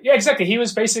 Exactly. Yeah, exactly. He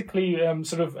was basically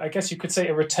sort of, I guess you could say,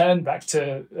 a return back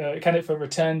to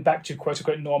quote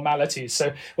unquote normality.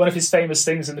 So one of his famous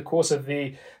things in the course of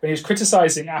when he was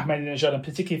criticizing Ahmadinejad and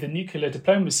particularly the nuclear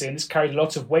diplomacy, and this carried a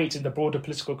lot of weight in the broader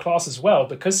political class as well,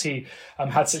 because he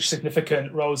had such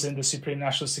significant roles in the Supreme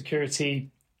National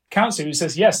Security Council, who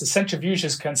says, yes, the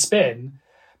centrifuges can spin,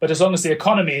 but as long as the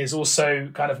economy is also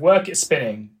kind of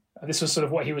spinning. This was sort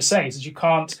of what he was saying. He says you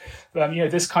can't,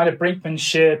 this kind of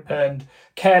brinkmanship and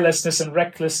carelessness and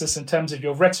recklessness in terms of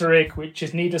your rhetoric, which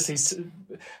is needlessly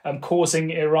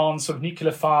causing Iran's sort of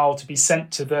nuclear file to be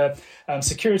sent to the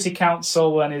Security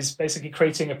Council, and is basically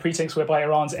creating a pretext whereby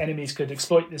Iran's enemies could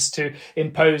exploit this to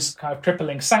impose kind of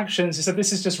crippling sanctions. He said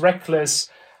this is just reckless,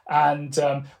 and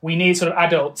we need sort of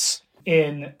adults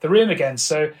in the room again.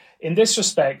 So in this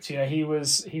respect, he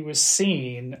was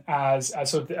seen as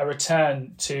sort of a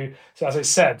return to, as I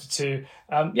said, to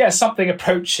something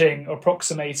approaching or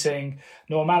approximating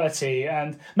normality.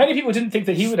 And many people didn't think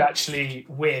that he would actually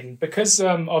win because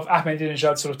of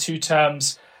Ahmadinejad's sort of 2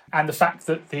 terms and the fact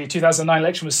that the 2009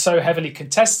 election was so heavily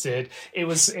contested.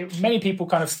 Many people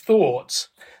kind of thought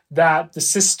that the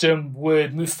system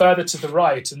would move further to the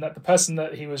right, and that the person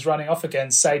that he was running off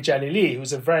against, Saeed Jalili, who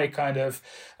was a very kind of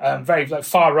very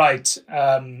far right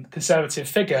conservative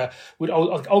figure,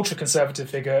 ultra conservative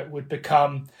figure, would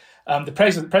become the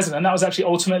president. And that was actually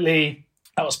ultimately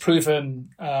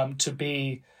proven to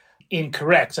be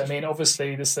incorrect. I mean,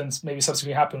 obviously, this then maybe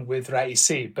subsequently happened with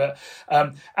Raisi, but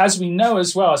as we know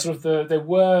as well, there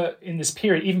were in this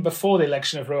period, even before the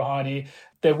election of Rouhani,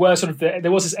 there was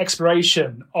this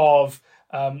exploration of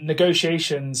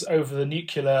negotiations over the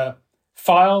nuclear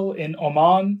file in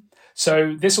Oman.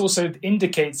 So this also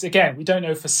indicates, again, we don't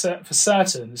know for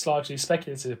certain, it's largely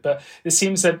speculative, but it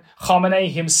seems that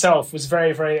Khamenei himself was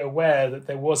very, very aware that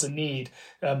there was a need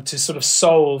to sort of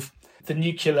solve the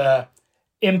nuclear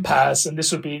impasse, and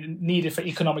this would be needed for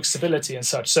economic stability and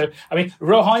such. So, I mean,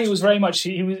 Rouhani was very much,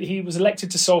 he was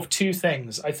elected to solve 2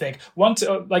 things, I think. One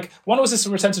was this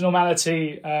return to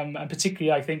normality, and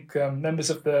particularly, I think,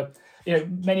 members of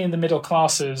many in the middle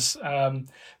classes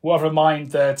were of a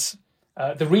mind that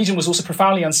the region was also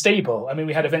profoundly unstable. I mean,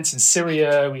 we had events in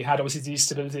Syria, we had obviously the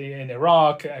instability in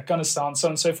Iraq, Afghanistan, so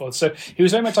on and so forth. So he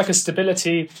was very much like a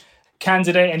stability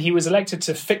candidate, and he was elected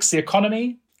to fix the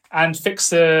economy and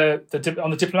fix on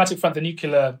the diplomatic front, the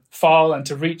nuclear file, and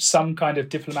to reach some kind of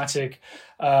diplomatic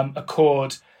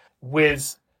accord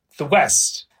with the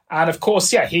West. And of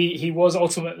course, he was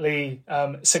ultimately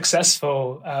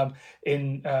successful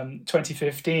in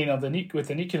 2015 with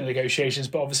the nuclear negotiations,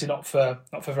 but obviously not for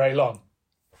very long.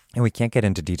 And we can't get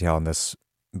into detail on this,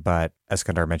 but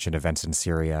Eskandar mentioned events in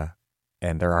Syria,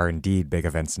 and there are indeed big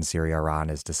events in Syria. Iran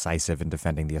is decisive in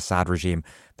defending the Assad regime.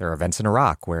 There are events in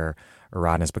Iraq where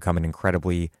Iran has become an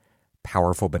incredibly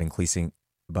powerful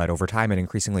but over time an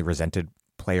increasingly resented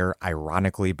player,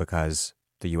 ironically, because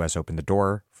the U.S. opened the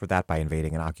door for that by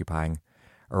invading and occupying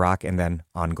Iraq, and then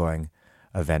ongoing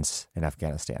events in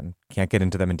Afghanistan. Can't get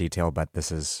into them in detail, but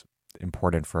this is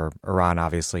important for Iran,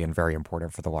 obviously, and very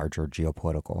important for the larger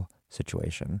geopolitical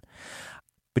situation.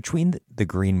 Between the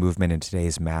Green Movement and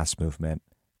today's mass movement,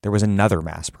 there was another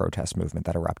mass protest movement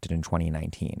that erupted in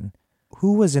 2019.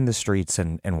 Who was in the streets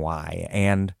and why?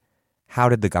 And how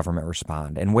did the government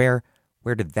respond? And where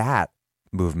did that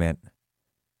movement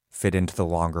fit into the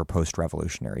longer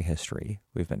post-revolutionary history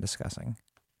we've been discussing?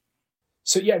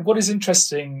 So, what is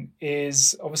interesting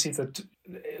is obviously that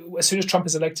as soon as Trump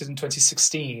is elected in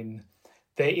 2016,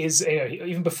 there is,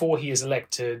 even before he is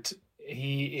elected,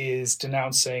 he is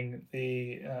denouncing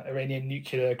the Iranian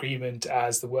nuclear agreement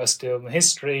as the worst deal in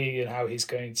history and how he's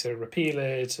going to repeal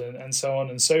it and so on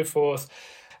and so forth.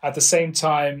 At the same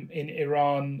time, in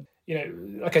Iran,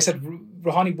 like I said,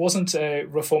 Rouhani wasn't a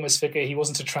reformist figure. He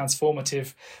wasn't a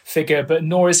transformative figure, but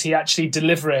nor is he actually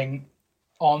delivering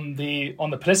on the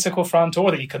political front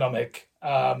or the economic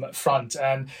front.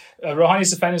 And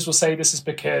Rouhani's defenders will say this is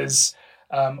because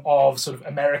of sort of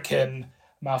American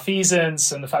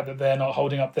malfeasance and the fact that they're not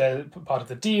holding up their part of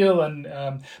the deal. And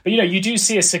but you do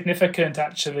see a significant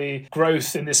actually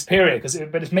growth in this period,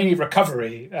 but it's mainly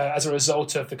recovery as a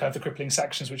result of the kind of the crippling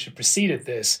sanctions which have preceded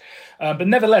this. But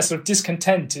nevertheless, sort of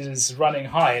discontent is running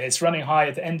high, and it's running high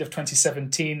at the end of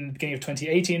 2017, beginning of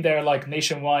 2018. There are like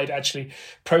nationwide actually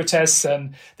protests,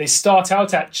 and they start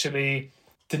out actually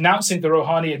denouncing the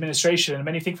Rouhani administration, and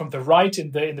many think from the right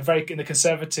in the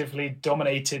conservatively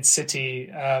dominated city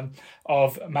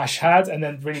of Mashhad, and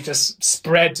then really just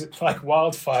spread like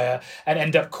wildfire and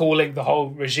end up calling the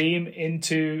whole regime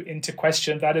into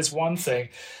question. That is one thing.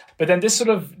 But then this sort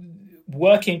of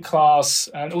working class,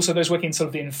 and also those working in sort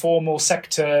of the informal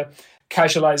sector,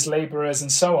 casualized laborers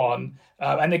and so on.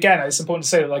 And again, it's important to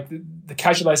say that like the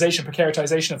casualization,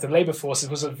 precaritization of the labor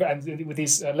forces and with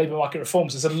these labor market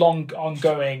reforms is a long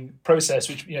ongoing process,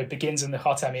 which begins in the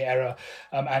Khatami era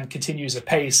and continues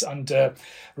apace under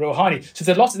Rouhani. So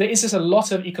there is just a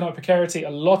lot of economic precarity,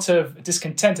 a lot of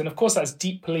discontent, and of course that's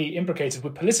deeply imbricated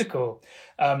with political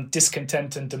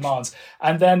discontent and demands.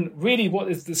 And then really what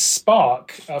is the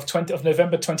spark of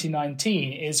November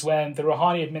 2019 is when the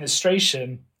Rouhani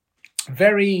administration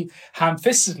very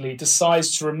ham-fistedly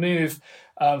decides to remove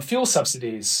fuel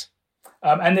subsidies.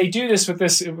 And they do this with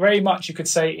this very much, you could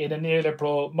say, in a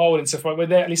neoliberal mold, insofar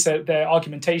where at least their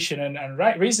argumentation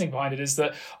and reasoning behind it is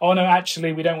that, oh no,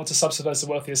 actually we don't want to subsidize the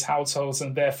wealthiest households,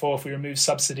 and therefore if we remove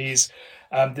subsidies,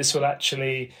 this will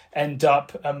actually end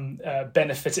up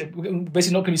benefiting,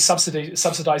 basically not going to be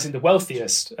subsidizing the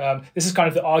wealthiest. This is kind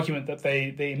of the argument that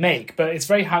they make, but it's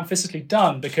very ham-fistedly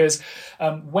done because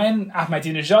when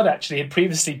Ahmadinejad actually had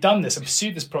previously done this and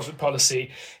pursued this profit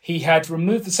policy, he had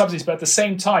removed the subsidies, but at the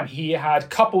same time he had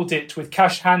coupled it with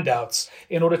cash handouts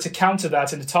in order to counter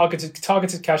that, and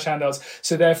targeted cash handouts.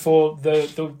 So therefore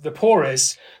the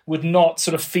poorest would not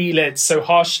sort of feel it so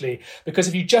harshly, because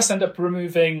if you just end up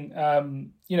removing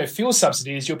fuel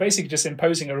subsidies, you're basically just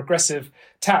imposing a regressive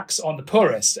tax on the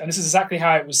poorest. And this is exactly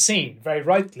how it was seen, very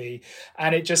rightly.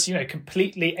 And it just,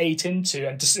 completely ate into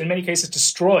and just in many cases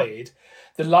destroyed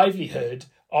the livelihood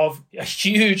of a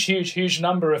huge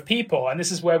number of people. And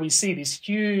this is where we see these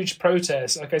huge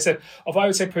protests, like I said, of, I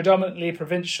would say, predominantly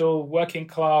provincial working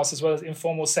class as well as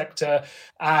informal sector,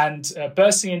 and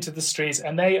bursting into the streets.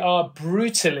 And they are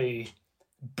brutally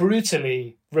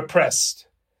repressed.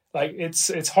 Like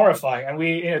it's horrifying, and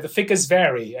the figures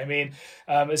vary. I mean,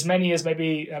 as many as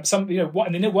maybe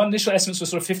one initial estimates was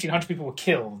sort of 1,500 people were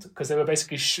killed because they were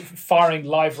basically firing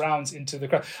live rounds into the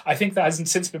crowd. I think that hasn't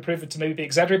since been proven to maybe be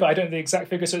exaggerated, but I don't know the exact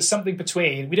figure. So it's something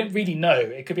between. We don't really know.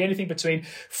 It could be anything between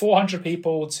 400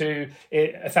 people to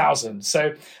 1,000.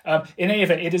 So in any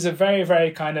event, it is a very,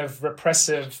 very kind of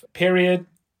repressive period.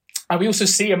 And we also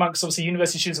see amongst obviously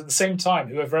university students at the same time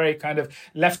who are very kind of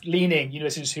left-leaning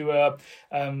universities who are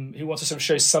who want to sort of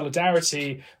show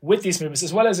solidarity with these movements,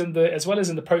 as well as in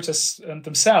the protests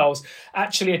themselves,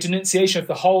 actually a denunciation of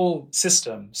the whole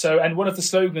system. So, and one of the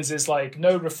slogans is like,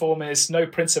 no reformists, no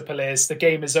principalists, the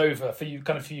game is over for you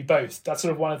both. That's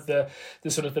sort of one of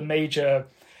the major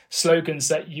slogans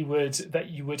that you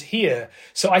would hear.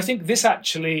 So I think this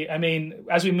actually, I mean,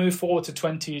 as we move forward to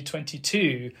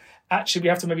 2022, actually we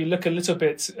have to maybe look a little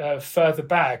bit further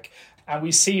back, and we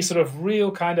see sort of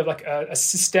real kind of like a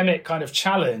systemic kind of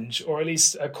challenge, or at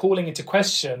least a calling into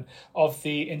question of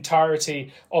the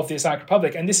entirety of the Islamic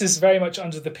Republic. And this is very much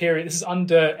under the period, this is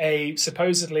under a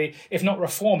supposedly, if not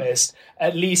reformist,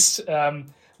 at least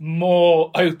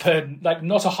more open, like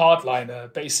not a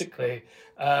hardliner, basically.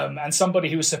 And somebody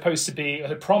who was supposed to be,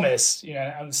 had promised,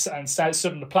 and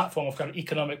stood on the platform of kind of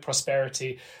economic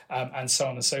prosperity and so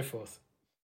on and so forth.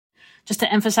 Just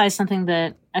to emphasize something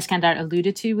that Eskandar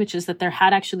alluded to, which is that there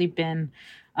had actually been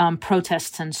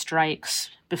protests and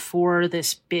strikes before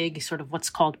this big sort of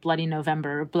what's called Bloody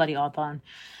November, Bloody Autumn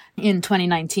in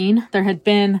 2019. There had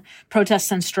been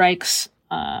protests and strikes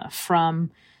from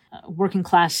working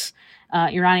class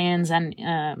Iranians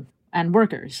and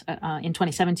workers in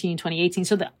 2017, 2018.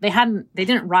 So they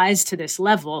didn't rise to this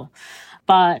level,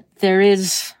 but there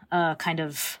is a kind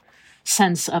of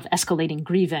sense of escalating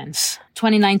grievance.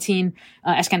 2019,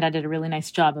 Eskandar did a really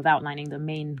nice job of outlining the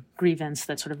main grievance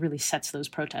that sort of really sets those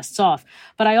protests off.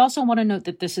 But I also want to note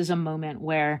that this is a moment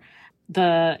where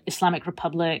the Islamic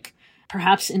Republic,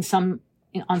 perhaps on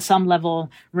some level,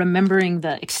 remembering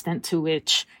the extent to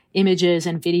which images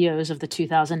and videos of the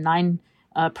 2009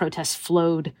 protests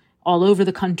flowed all over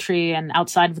the country and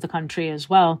outside of the country as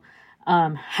well,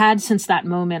 had since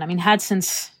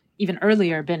even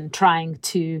earlier been trying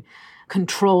to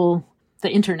control the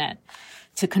internet,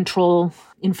 to control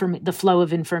the flow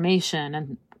of information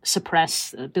and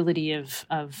suppress the ability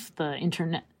of the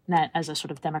internet as a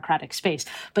sort of democratic space.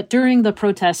 But during the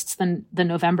protests, the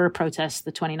November protests,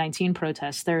 the 2019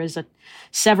 protests, there is a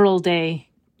several-day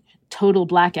total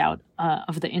blackout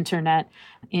of the internet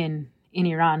in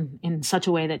Iran in such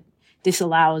a way that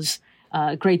disallows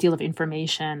a great deal of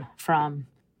information from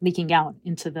leaking out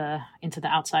into the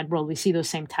outside world. We see those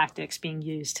same tactics being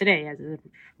used today as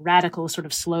radical sort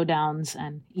of slowdowns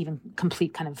and even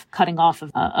complete kind of cutting off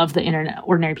of the internet,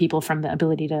 ordinary people from the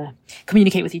ability to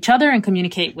communicate with each other and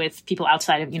communicate with people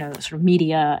outside of, sort of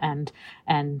media and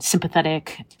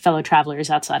sympathetic fellow travelers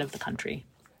outside of the country.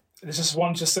 There's just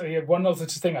one other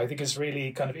thing I think is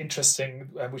really kind of interesting,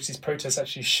 which these protests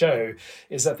actually show,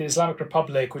 is that the Islamic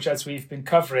Republic, which, as we've been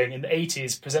covering in the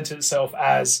 80s, presented itself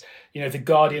as, the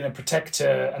guardian and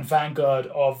protector and vanguard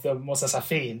of the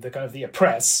Mustazafin, the kind of the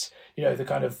oppressed, the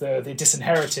kind of the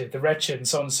disinherited, the wretched, and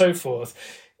so on and so forth.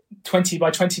 By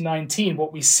 2019,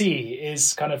 what we see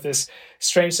is kind of this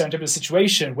strange serendipitous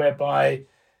situation whereby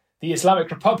the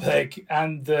Islamic Republic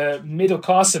and the middle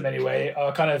class, in many ways,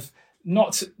 are kind of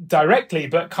not directly,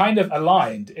 but kind of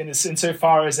aligned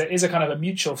insofar as there is a kind of a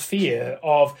mutual fear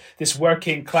of this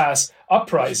working class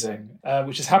uprising,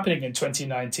 which is happening in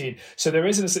 2019. So there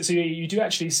isn't. So you do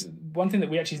actually. One thing that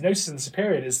we actually noticed in this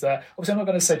period is that, obviously, I'm not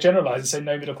going to say generalize and say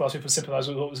no middle class people sympathise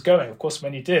with what was going. Of course,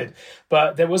 many did,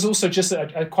 but there was also just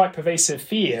a quite pervasive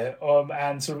fear,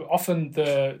 and sort of often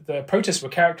the protests were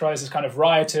characterised as kind of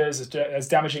rioters, as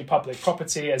damaging public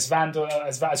property, as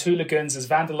hooligans, as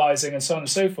vandalising, and so on and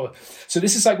so forth. So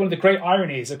this is like one of the great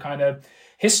ironies of kind of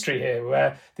history here,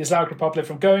 where the Islamic Republic,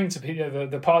 from going to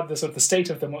the state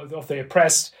of the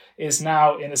oppressed, is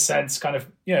now in a sense kind of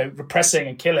repressing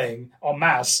and killing en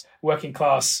masse working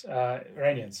class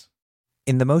Iranians.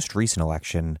 In the most recent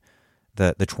election,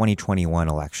 the 2021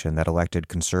 election that elected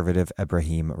conservative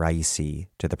Ebrahim Raisi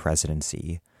to the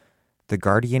presidency, the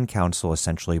Guardian Council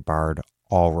essentially barred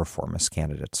all reformist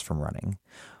candidates from running.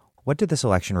 What did this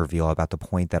election reveal about the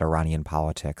point that Iranian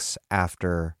politics,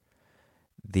 after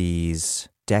these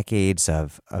decades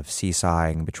of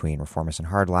seesawing between reformists and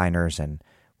hardliners, and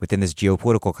within this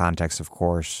geopolitical context, of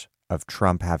course, of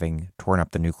Trump having torn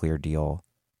up the nuclear deal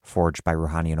forged by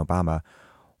Rouhani and Obama,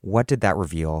 what did that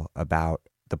reveal about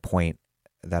the point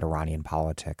that Iranian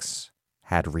politics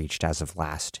had reached as of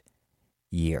last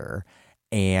year?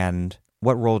 And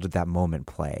what role did that moment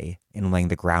play in laying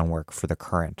the groundwork for the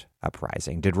current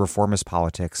uprising? Did reformist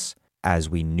politics, as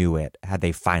we knew it, had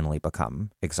they finally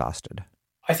become exhausted?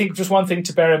 I think just one thing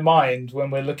to bear in mind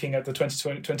when we're looking at the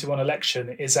 2021 election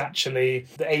is actually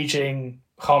the aging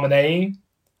Khamenei,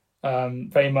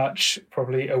 very much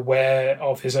probably aware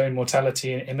of his own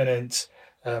mortality and imminent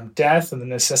death, and the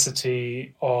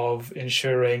necessity of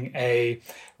ensuring a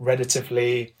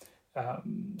relatively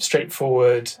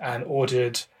straightforward and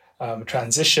ordered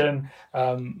transition,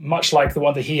 much like the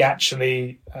one that he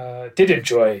actually did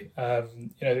enjoy.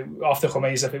 After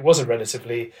Khomeini's death, it was a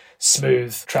relatively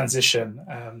smooth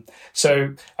transition.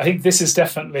 So I think this is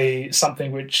definitely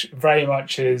something which very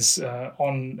much is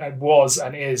on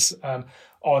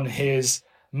his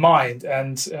mind.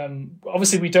 And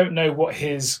obviously we don't know what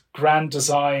his grand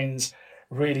designs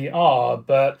really are,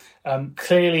 but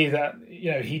clearly that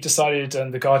he decided,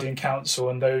 and the Guardian Council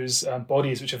and those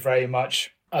bodies which are very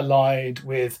much allied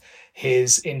with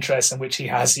his interests and which he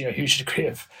has a huge degree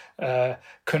of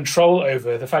control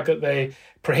over, the fact that they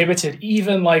prohibited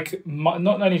even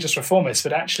not only just reformists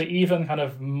but actually even kind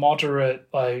of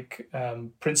moderate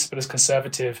principlist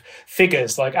conservative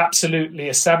figures, like absolutely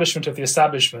establishment of the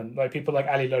establishment, like people like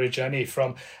Ali Larijani,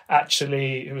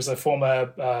 who was a former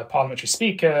parliamentary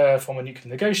speaker, former nuclear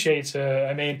negotiator.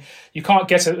 I mean, you can't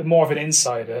get more of an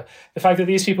insider. The fact that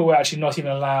these people were actually not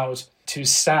even allowed to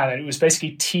stand, and it was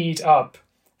basically teed up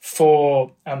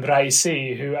for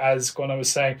Raisi, who, as Gona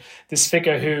was saying, this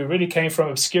figure who really came from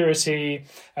obscurity,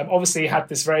 obviously had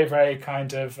this very, very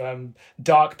kind of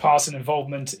dark past and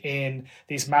involvement in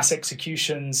these mass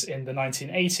executions in the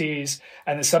 1980s,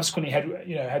 and then subsequently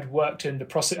had worked in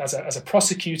as a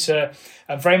prosecutor,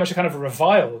 very much a kind of a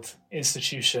reviled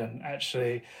institution,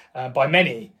 actually, by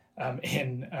many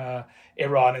in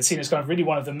Iran, and seen as kind of really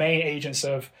one of the main agents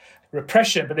of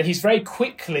repression. But then he's very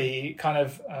quickly kind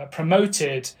of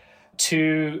promoted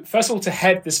to, first of all, to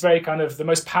head this very kind of the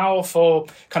most powerful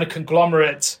kind of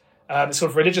conglomerate, sort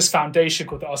of religious foundation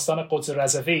called the Astana Quds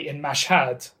Razavi in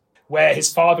Mashhad, where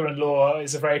his father-in-law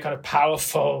is a very kind of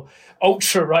powerful,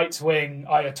 ultra-right-wing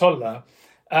Ayatollah.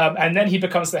 And then he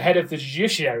becomes the head of the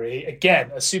judiciary,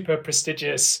 again, a super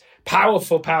prestigious,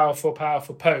 powerful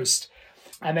post.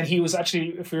 And then he was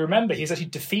actually, if we remember, he's actually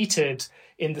defeated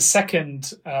in the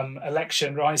second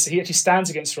election. Rouhani, so he actually stands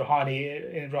against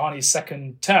Rouhani in Rouhani's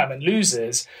second term and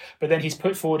loses, but then he's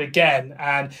put forward again.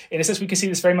 And in a sense, we can see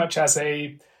this very much as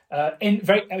a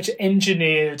very much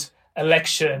engineered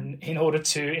election in order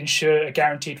to ensure a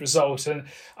guaranteed result. And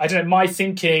I don't know, my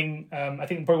thinking, I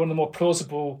think probably one of the more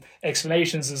plausible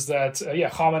explanations is that,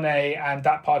 Khamenei and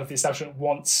that part of the establishment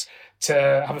wants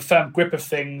to have a firm grip of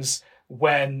things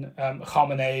when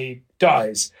Khamenei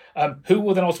dies. Who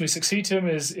will then ultimately succeed to him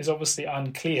is obviously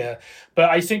unclear. But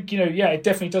I think, it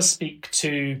definitely does speak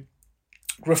to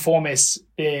reformists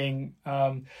being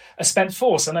a spent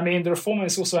force. And I mean, the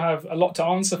reformists also have a lot to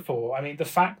answer for. I mean, the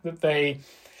fact that they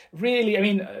really,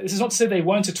 this is not to say they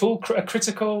weren't at all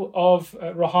critical of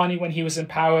Rouhani when he was in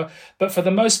power, but for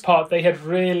the most part, they had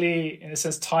really, in a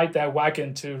sense, tied their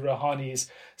wagon to Rouhani's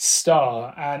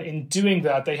star. And in doing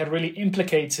that, they had really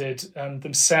implicated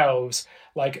themselves,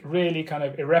 like really kind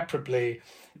of irreparably.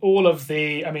 All of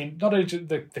the, not only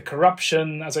the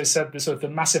corruption, as I said, the sort of the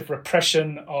massive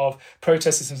repression of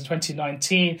protesters since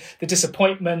 2019, the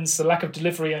disappointments, the lack of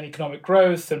delivery on economic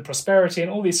growth and prosperity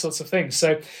and all these sorts of things.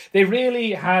 So they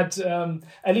really had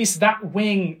at least that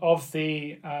wing of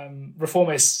the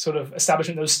reformist sort of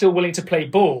establishment that was still willing to play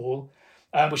ball,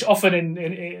 which often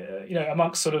in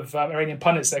amongst sort of Iranian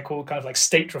pundits, they're called kind of like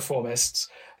state reformists.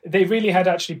 They really had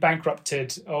actually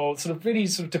bankrupted or sort of really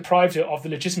sort of deprived it of the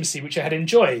legitimacy which it had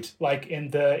enjoyed, like in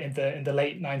the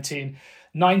late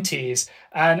 1990s.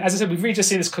 And as I said, we've really just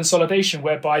seen this consolidation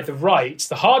whereby the right,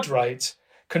 the hard right,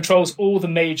 controls all the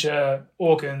major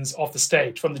organs of the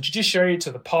state, from the judiciary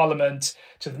to the parliament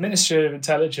to the Ministry of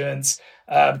Intelligence,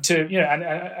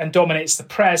 and dominates the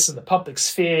press and the public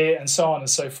sphere and so on and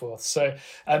so forth. So,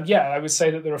 I would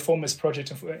say that the reformist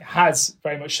project has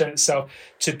very much shown itself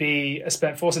to be a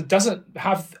spent force and doesn't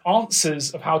have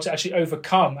answers of how to actually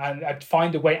overcome and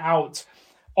find a way out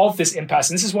of this impasse.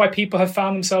 And this is why people have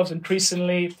found themselves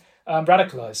increasingly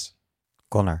radicalized.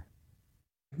 Golnar.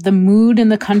 The mood in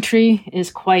the country is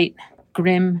quite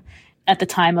grim at the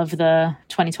time of the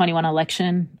 2021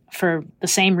 election, for the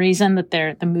same reason that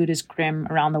the mood is grim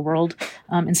around the world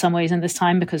in some ways in this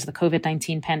time, because the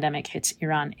COVID-19 pandemic hits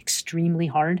Iran extremely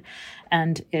hard,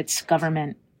 and its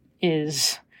government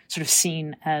is sort of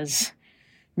seen as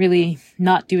really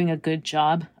not doing a good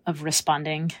job of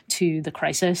responding to the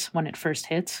crisis when it first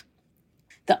hits.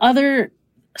 The other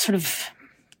sort of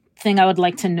thing I would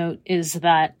like to note is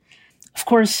that, of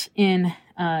course, in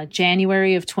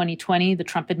January of 2020, the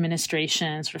Trump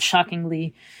administration sort of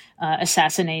shockingly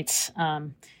assassinates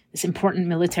this important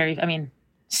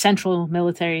central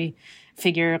military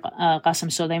figure, Qasem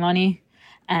Soleimani.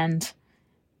 And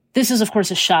this is, of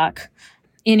course, a shock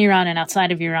in Iran and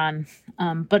outside of Iran.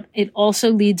 But it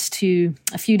also leads to,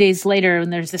 a few days later,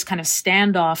 when there's this kind of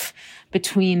standoff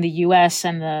between the U.S.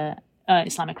 and the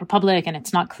Islamic Republic, and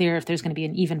it's not clear if there's going to be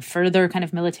an even further kind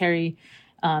of military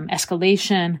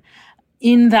escalation.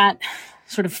 In that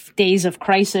sort of days of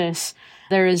crisis,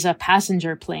 there is a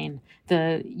passenger plane,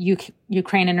 the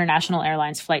Ukraine International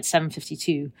Airlines Flight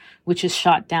 752, which is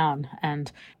shot down.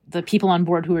 And the people on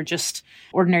board who are just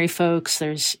ordinary folks,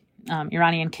 there's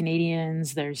Iranian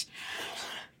Canadians, there's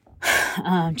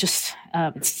it's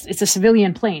a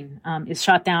civilian plane, is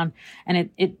shot down. And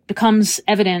it becomes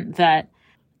evident that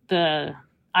the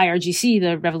IRGC,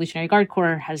 the Revolutionary Guard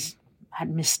Corps, had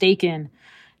mistaken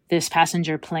this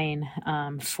passenger plane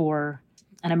for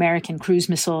an American cruise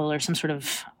missile or some sort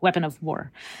of weapon of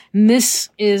war. And this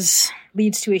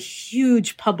leads to a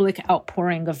huge public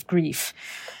outpouring of grief.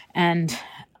 And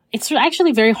it's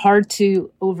actually very hard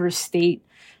to overstate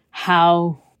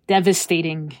how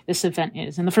devastating this event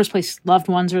is. In the first place, loved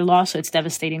ones are lost, so it's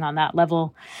devastating on that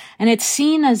level. And it's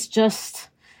seen as just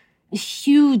a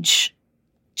huge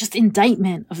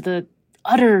indictment of the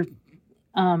utter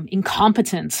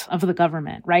incompetence of the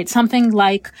government, right? Something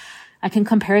like, I can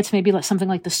compare it to maybe like something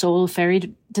like the Seoul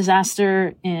ferry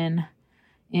disaster in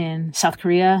South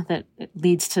Korea that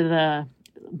leads to the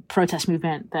protest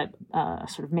movement that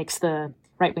sort of makes the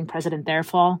right-wing president there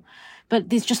fall. But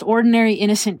these just ordinary,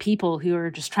 innocent people who are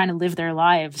just trying to live their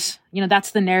lives.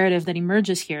 That's the narrative that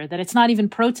emerges here, that it's not even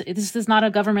this is not a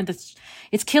government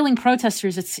it's killing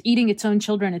protesters, it's eating its own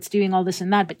children, it's doing all this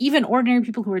and that. But even ordinary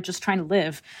people who are just trying to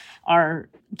live are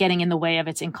getting in the way of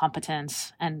its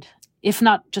incompetence. And if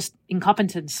not just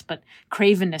incompetence, but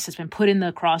cravenness has been put in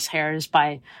the crosshairs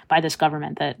by this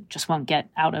government that just won't get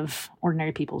out of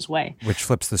ordinary people's way. Which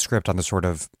flips the script on the sort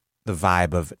of the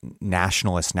vibe of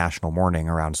national mourning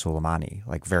around Soleimani,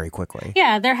 like very quickly.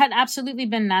 Yeah, there had absolutely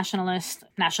been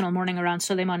national mourning around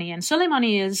Soleimani. And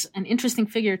Soleimani is an interesting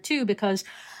figure too, because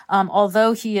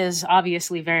although he is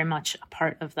obviously very much a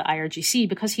part of the IRGC,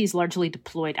 because he's largely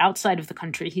deployed outside of the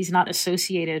country, he's not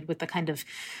associated with the kind of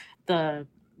the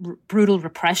brutal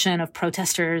repression of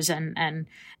protesters and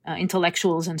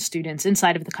intellectuals and students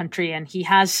inside of the country. And he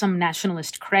has some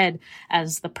nationalist cred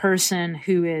as the person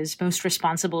who is most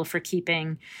responsible for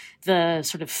keeping the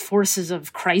sort of forces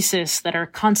of crisis that are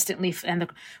constantly, and the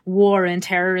war and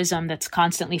terrorism that's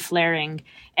constantly flaring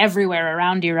everywhere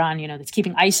around Iran, that's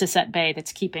keeping ISIS at bay,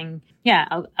 that's keeping,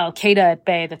 Al-Qaeda at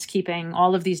bay, that's keeping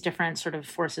all of these different sort of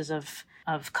forces of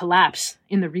collapse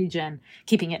in the region,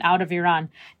 keeping it out of Iran.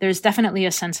 There's definitely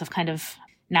a sense of kind of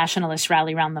nationalist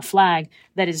rally around the flag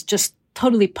that is just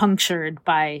totally punctured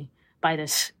by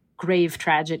this grave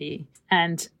tragedy.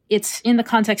 And it's in the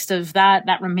context of that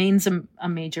remains a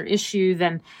major issue.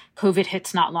 Then COVID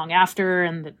hits not long after,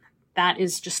 and that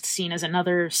is just seen as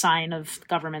another sign of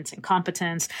government's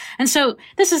incompetence. And so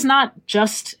this is not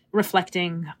just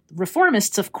reflecting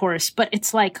reformists, of course, but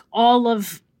it's like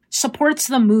supports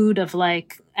the mood of,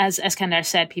 like, as Eskandar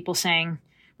said, people saying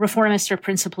reformists or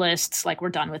principalists, like, we're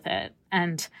done with it.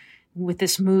 And with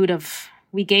this mood of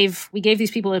we gave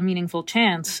these people a meaningful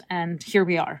chance, and here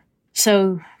we are.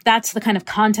 So that's the kind of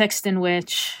context in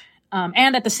which,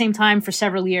 and at the same time, for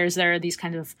several years, there are these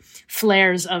kind of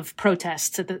flares of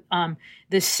protests. At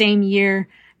the same year,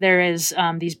 there is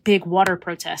these big water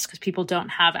protests because people don't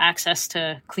have access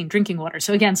to clean drinking water.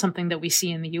 So again, something that we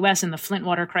see in the U.S. in the Flint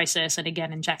water crisis, and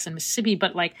again in Jackson, Mississippi,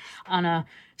 but like on a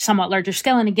somewhat larger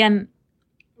scale. And again,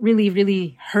 really,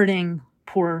 really hurting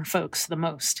poor folks the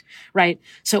most, right?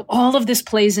 So all of this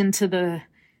plays into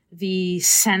the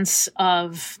sense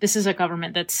of this is a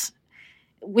government that's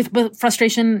with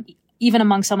frustration, even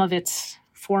among some of its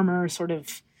former sort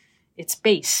of its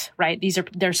base, right?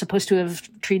 They're supposed to have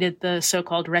treated the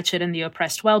so-called wretched and the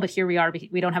oppressed well, but here we are.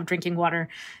 We don't have drinking water.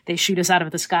 They shoot us out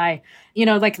of the sky.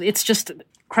 Like it's just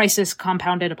crisis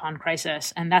compounded upon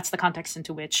crisis. And that's the context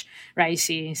into which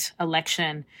Raisi's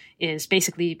election is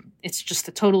basically, it's just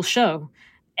a total show.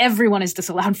 Everyone is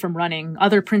disallowed from running.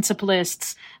 Other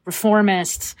principalists,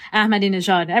 reformists,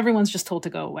 Ahmadinejad, everyone's just told to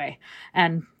go away.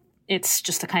 And it's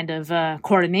just a kind of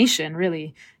coordination,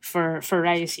 really, for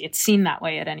Raisi. It's seen that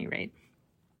way at any rate.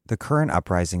 The current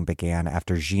uprising began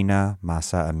after Jina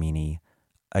Mahsa Amini,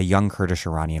 a young Kurdish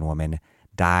Iranian woman,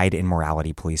 died in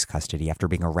morality police custody after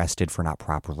being arrested for not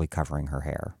properly covering her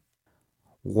hair.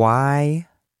 Why,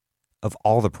 of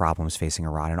all the problems facing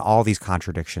Iran and all these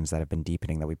contradictions that have been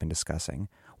deepening that we've been discussing,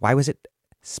 why was it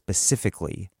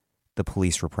specifically the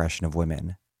police repression of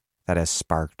women that has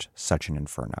sparked such an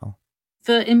inferno?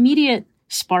 The immediate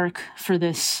spark for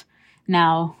this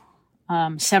now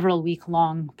several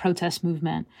week-long protest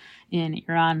movement in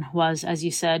Iran was, as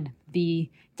you said, the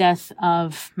death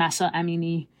of Mahsa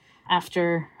Amini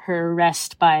after her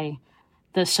arrest by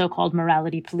the so-called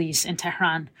morality police in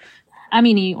Tehran.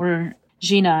 Amini, or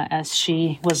Jina as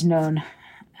she was known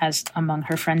as among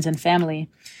her friends and family,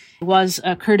 was a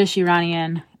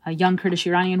young Kurdish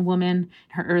Iranian woman in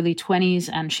her early 20s,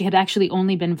 and she had actually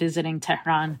only been visiting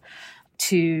Tehran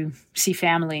to see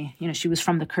family. She was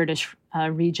from the Kurdish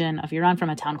region of Iran, from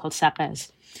a town called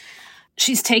Saqqez.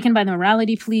 She's taken by the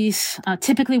morality police.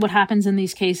 Typically what happens in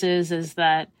these cases is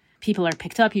that people are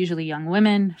picked up, usually young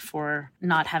women, for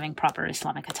not having proper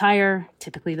Islamic attire,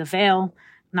 typically the veil,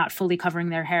 not fully covering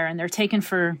their hair, and they're taken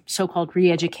for so-called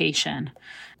re-education.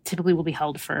 Typically will be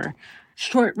held for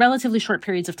relatively short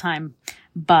periods of time,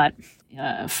 but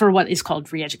for what is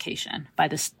called re-education by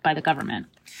the government.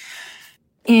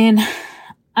 In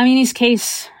Amini's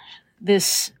case,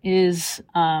 this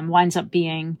winds up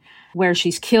being where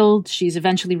she's killed. She's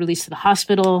eventually released to the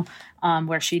hospital,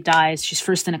 where she dies. She's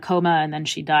first in a coma, and then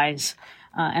she dies.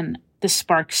 And this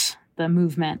sparks the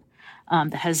movement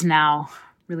that has now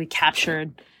really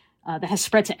captured, that has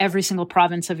spread to every single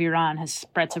province of Iran, has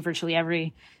spread to virtually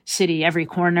every city, every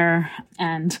corner,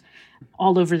 and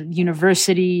all over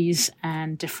universities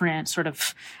and different sort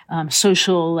of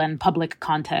social and public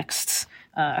contexts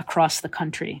across the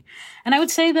country. And I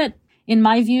would say that, in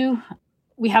my view,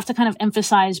 we have to kind of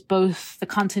emphasize both the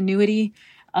continuity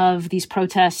of these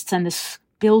protests and this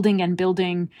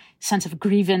building sense of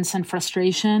grievance and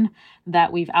frustration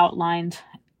that we've outlined,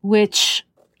 which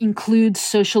includes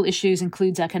social issues,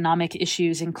 includes economic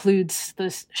issues, includes the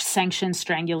sanctioned,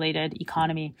 strangulated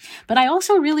economy. But I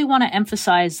also really want to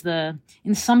emphasize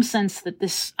in some sense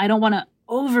that I don't want to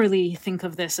overly think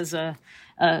of this as a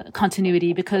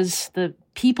continuity, because the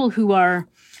people who are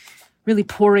really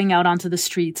pouring out onto the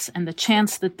streets, and the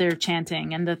chants that they're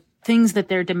chanting and the things that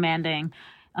they're demanding,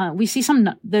 we see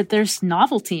that there's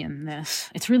novelty in this.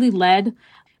 It's really led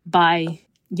by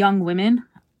young women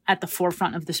at the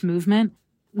forefront of this movement.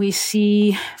 We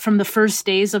see from the first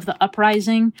days of the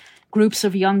uprising, groups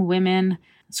of young women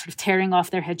sort of tearing off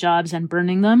their hijabs and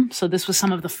burning them. So this was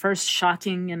some of the first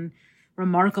shocking and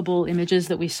remarkable images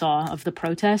that we saw of the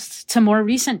protests, to more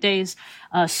recent days,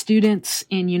 students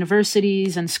in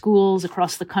universities and schools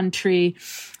across the country,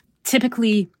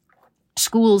 typically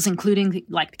schools, including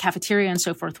like the cafeteria and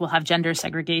so forth, will have gender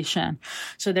segregation.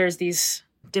 So there's these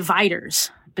dividers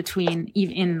between,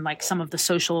 even in like some of the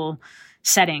social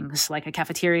settings, like a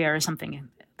cafeteria or something,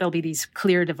 there'll be these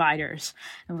clear dividers,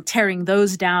 and tearing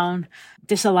those down,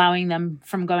 disallowing them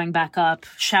from going back up,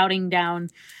 shouting down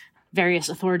various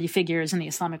authority figures in the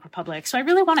Islamic Republic. So I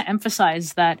really want to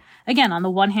emphasize that, again, on the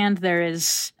one hand, there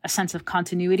is a sense of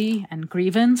continuity and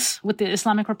grievance with the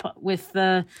Islamic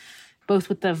both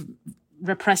with the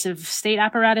repressive state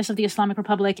apparatus of the Islamic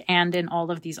Republic and in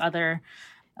all of these other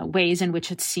ways in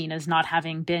which it's seen as not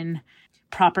having been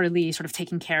properly sort of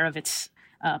taking care of its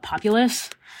populace.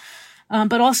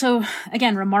 But also,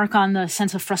 again, remark on the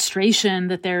sense of frustration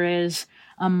that there is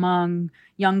among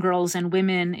young girls and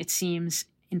women, it seems,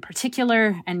 in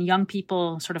particular, and young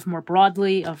people sort of more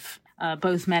broadly, of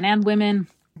both men and women,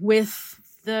 with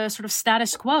the sort of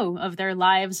status quo of their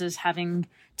lives as having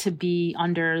to be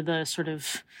under the sort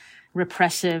of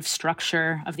repressive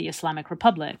structure of the Islamic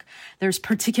Republic. There's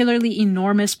particularly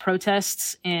enormous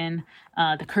protests in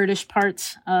the Kurdish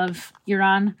parts of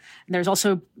Iran. There's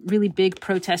also really big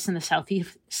protests in the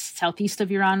southeast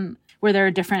of Iran, where there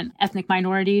are different ethnic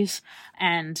minorities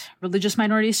and religious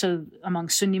minorities, so among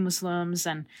Sunni Muslims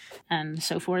and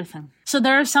so forth. And so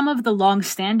there are some of the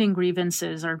long-standing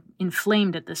grievances are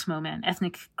inflamed at this moment.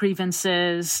 Ethnic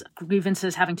grievances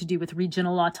having to do with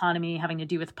regional autonomy, having to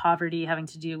do with poverty, having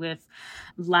to do with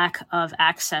lack of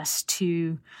access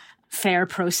to fair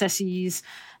processes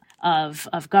of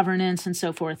governance and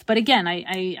so forth. But again, I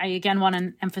again want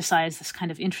to emphasize this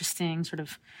kind of interesting sort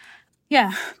of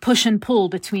push and pull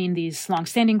between these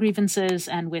longstanding grievances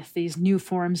and with these new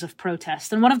forms of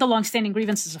protest. And one of the longstanding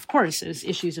grievances, of course, is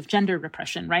issues of gender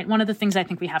repression, right? One of the things I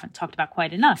think we haven't talked about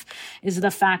quite enough is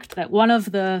the fact that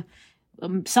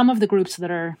some of the groups that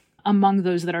are among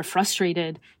those that are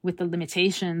frustrated with the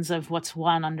limitations of what's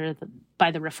won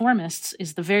by the reformists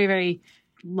is the very, very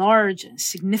large,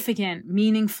 significant,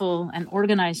 meaningful, and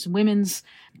organized women's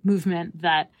movement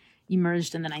that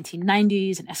emerged in the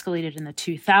 1990s and escalated in the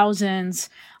 2000s,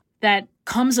 that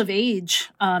comes of age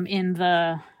in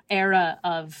the era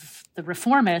of the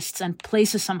reformists and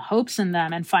places some hopes in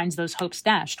them and finds those hopes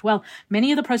dashed. Well,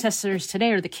 many of the protesters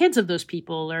today are the kids of those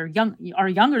people or are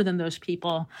younger than those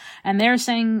people, and they're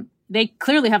saying they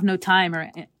clearly have no time or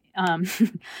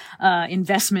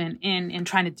investment in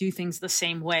trying to do things the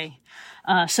same way.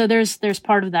 So there's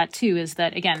part of that too, is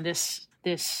that, again,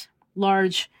 this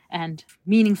large and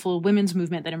meaningful women's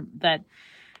movement that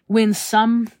wins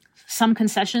some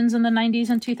concessions in the 90s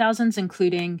and 2000s,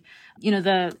 including,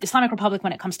 the Islamic Republic,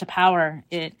 when it comes to power,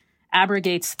 it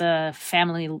abrogates the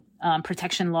Family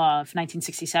Protection Law of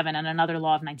 1967 and another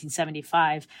law of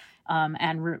 1975,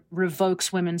 and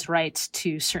revokes women's rights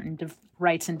to certain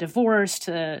rights in divorce,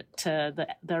 to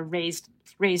the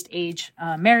raised age,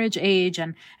 marriage age,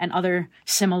 and other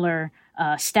similar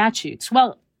statutes.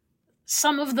 Well,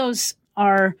 some of those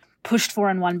are pushed for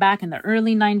and won back in the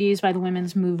early 90s by the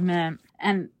women's movement,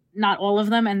 and not all of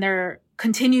them. And there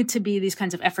continued to be these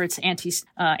kinds of efforts,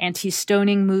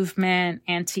 anti-stoning movement,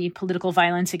 anti-political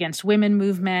violence against women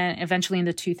movement. Eventually in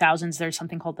the 2000s, there's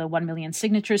something called the 1 Million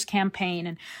Signatures campaign.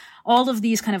 And all of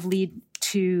these kind of lead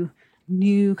to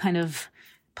new kind of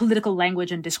political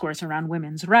language and discourse around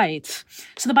women's rights.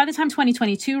 So that by the time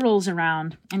 2022 rolls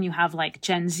around and you have like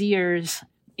Gen Zers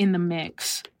in the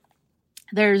mix,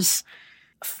 there's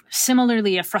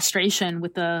similarly a frustration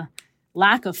with the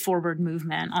lack of forward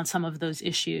movement on some of those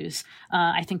issues.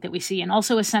 I think that we see, and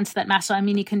also a sense that Mahsa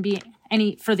Amini can be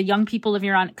for the young people of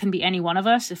Iran, can be any one of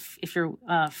us. If you're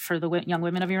for the young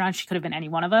women of Iran, she could have been any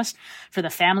one of us. For the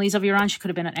families of Iran, she could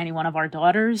have been any one of our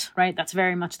daughters, right? That's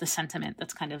very much the sentiment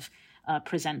that's kind of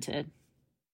presented.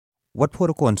 What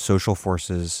political and social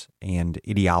forces and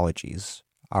ideologies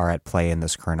are at play in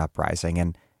this current uprising?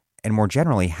 And more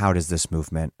generally, how does this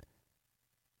movement,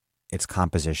 its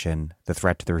composition, the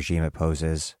threat to the regime it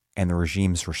poses, and the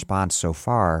regime's response so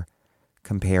far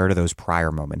compare to those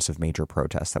prior moments of major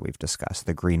protests that we've discussed,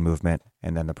 the Green Movement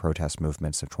and then the protest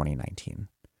movements of 2019?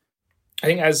 I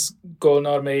think, as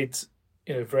Golnar made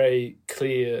very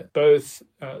clear. Both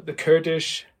the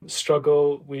Kurdish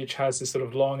struggle, which has this sort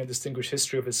of long and distinguished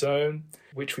history of its own,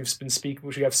 which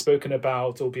we have spoken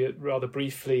about, albeit rather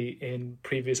briefly in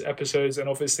previous episodes, and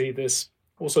obviously this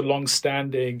also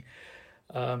long-standing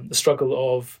the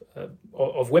struggle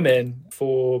of women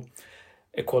for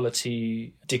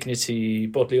equality, dignity,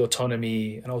 bodily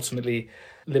autonomy, and ultimately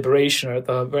liberation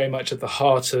are very much at the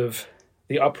heart of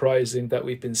the uprising that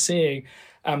we've been seeing.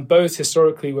 And both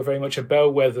historically were very much a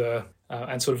bellwether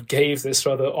and sort of gave this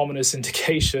rather ominous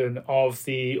indication of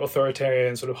the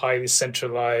authoritarian, sort of highly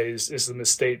centralized Islamist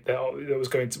state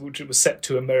which was set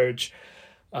to emerge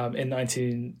in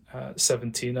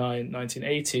 1979,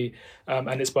 1980.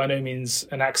 And it's by no means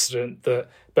an accident that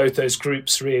both those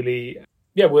groups really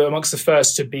were amongst the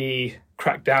first to be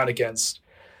cracked down against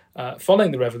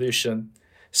following the revolution.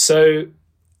 So,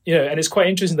 and it's quite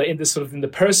interesting that in the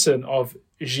person of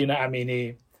Jina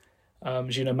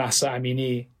Mahsa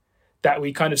Amini, that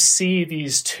we kind of see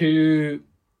these two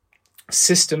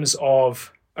systems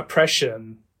of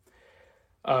oppression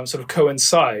sort of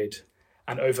coincide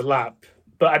and overlap.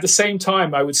 But at the same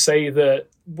time, I would say that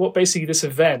what basically this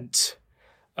event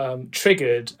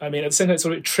triggered, at the same time, it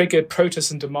sort of triggered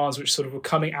protests and demands which sort of were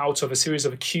coming out of a series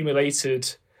of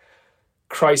accumulated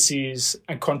crises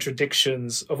and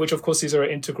contradictions, of which, of course, these are an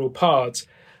integral part,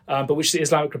 but which the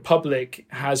Islamic Republic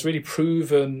has really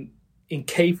proven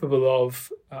incapable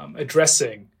of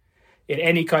addressing in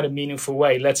any kind of meaningful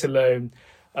way, let alone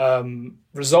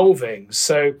resolving.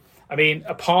 So,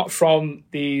 apart from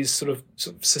these sort of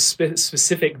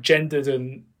specific gendered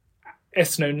and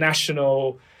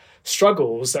ethno-national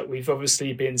struggles that we've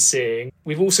obviously been seeing,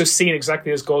 we've also seen,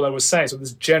 exactly as Golnar was saying, so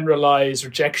this generalized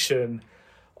rejection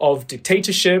of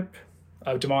dictatorship,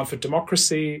 a demand for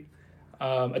democracy,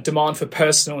 a demand for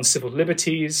personal and civil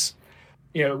liberties,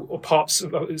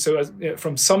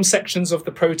 from some sections of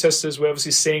the protesters, we're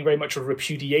obviously seeing very much a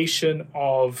repudiation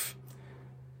of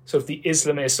sort of the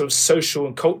Islamist sort of social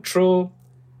and cultural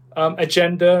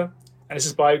agenda. And this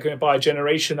is going by a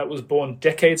generation that was born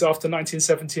decades after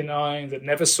 1979, that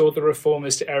never saw the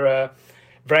reformist era,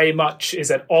 very much is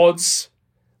at odds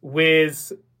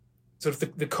with sort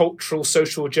of the cultural,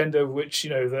 social agenda, which,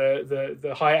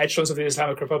 the higher echelons of the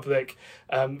Islamic Republic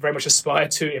very much aspire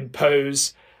to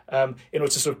impose in order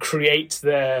to sort of create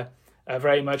their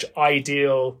very much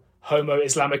ideal Homo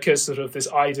Islamicus, sort of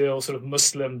this ideal sort of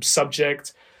Muslim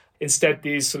subject. Instead,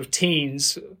 these sort of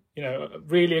teens,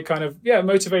 really are kind of,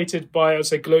 motivated by, I would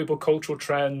say, global cultural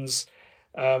trends,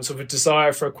 sort of a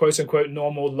desire for a quote-unquote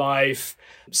normal life,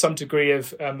 some degree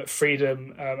of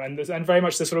freedom, and very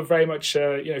much, they're sort of very much,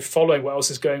 following what else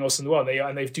is going on in the world.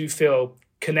 They do feel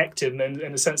connected, and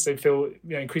in a sense, they feel,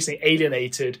 increasingly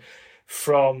alienated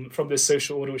from this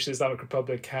social order which the Islamic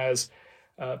Republic has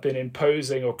been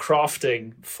imposing or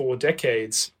crafting for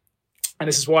decades. And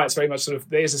this is why it's very much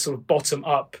there's a sort of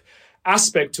bottom-up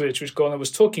aspect to it, which Golnar was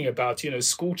talking about,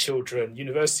 school children,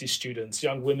 university students,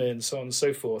 young women, so on and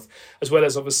so forth, as well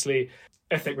as obviously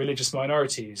ethnic religious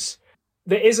minorities.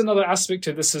 There is another aspect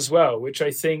to this as well, which I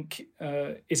think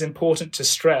is important to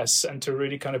stress and to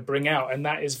really kind of bring out, and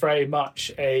that is very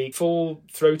much a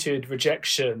full-throated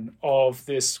rejection of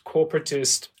this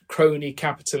corporatist, crony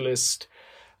capitalist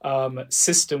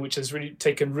system which has really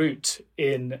taken root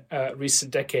in recent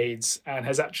decades and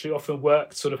has actually often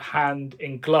worked sort of hand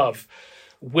in glove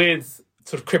with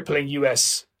sort of crippling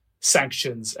US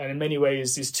sanctions. And in many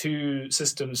ways, these two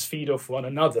systems feed off one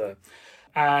another.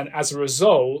 And as a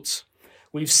result,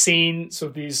 we've seen sort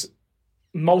of these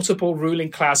multiple ruling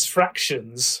class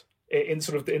fractions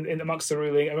amongst the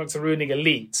ruling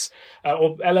elites,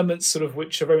 or elements sort of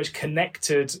which are very much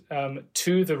connected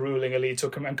to the ruling elite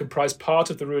and comprise part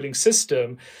of the ruling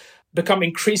system, become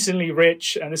increasingly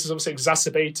rich. And this has obviously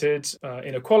exacerbated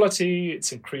inequality.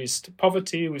 It's increased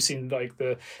poverty. We've seen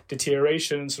the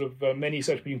deterioration, many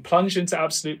sort of being plunged into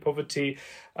absolute poverty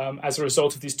as a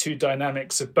result of these two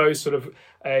dynamics of both sort of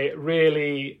a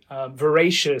really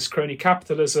voracious crony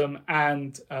capitalism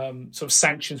and sort of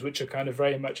sanctions which are kind of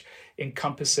very much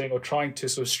encompassing or trying to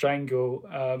sort of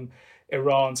strangle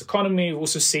Iran's economy. We've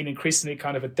also seen increasingly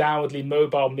kind of a downwardly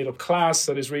mobile middle class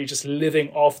that is really just living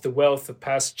off the wealth of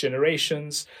past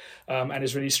generations and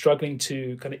is really struggling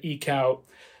to kind of eke out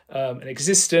an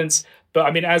existence.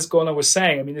 But as Golnar was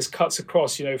saying, this cuts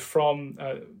across, from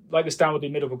this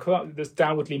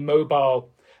downwardly mobile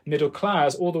middle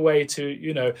class all the way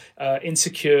to,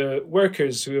 insecure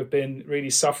workers who have been really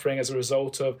suffering as a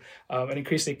result of an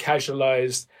increasingly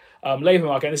casualized labor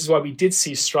market. And this is why we did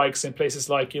see strikes in places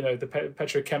like, the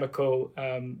petrochemical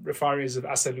refineries of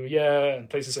Asaluya and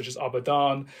places such as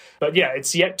Abadan. But yeah,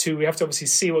 we have to obviously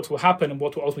see what will happen and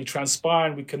what will ultimately transpire.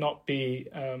 And we cannot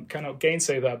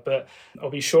gainsay that, but I'll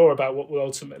be sure about what will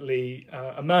ultimately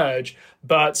emerge.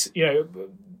 But,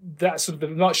 that sort of the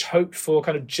much hoped for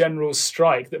kind of general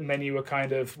strike that many were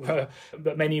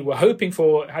hoping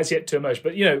for has yet to emerge.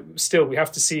 But still, we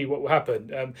have to see what will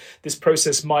happen. This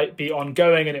process might be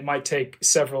ongoing, and it might take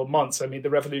several months. I mean,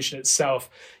 the revolution itself,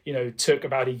 took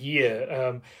about a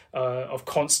year of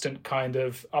constant kind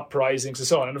of uprisings and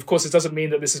so on. And of course, it doesn't mean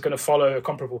that this is going to follow a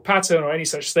comparable pattern or any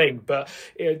such thing. But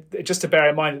just to bear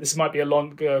in mind that this might be a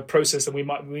longer process, and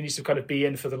we need to kind of be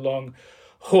in for the long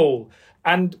haul.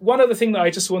 And one other thing that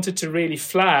I just wanted to really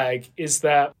flag is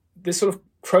that this sort of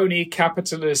crony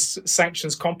capitalist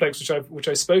sanctions complex, which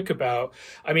I spoke about,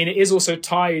 I mean, it is also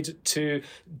tied to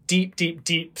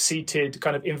deep-seated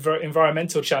kind of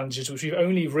environmental challenges, which we've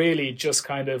only really just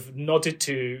kind of nodded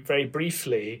to very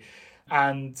briefly.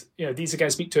 And, these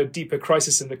again speak to a deeper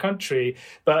crisis in the country.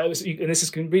 And this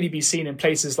can really be seen in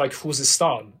places like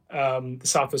Khuzestan, the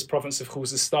southwest province of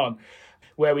Khuzestan,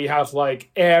 where we have like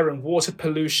air and water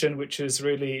pollution, which is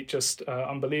really just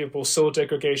unbelievable, soil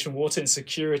degradation, water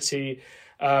insecurity,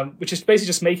 which is basically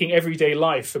just making everyday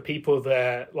life for people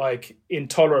there like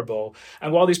intolerable.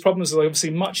 And while these problems are obviously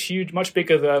much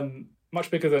bigger than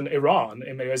Iran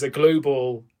in many ways, they're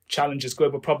global challenges,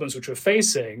 global problems which we're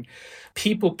facing,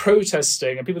 people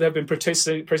protesting, and people that have been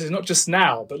protesting not just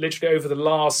now, but literally over the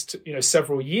last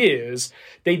several years,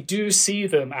 they do see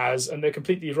them as, and they're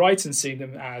completely right in seeing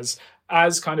them as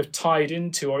kind of tied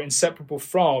into or inseparable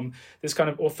from this kind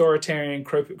of authoritarian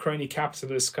crony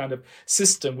capitalist kind of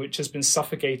system, which has been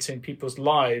suffocating people's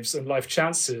lives and life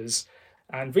chances,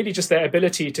 and really just their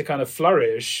ability to kind of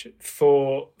flourish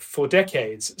for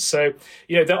decades. So,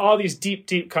 there are these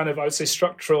deep kind of, I would say,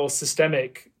 structural,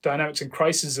 systemic dynamics and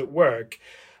crises at work,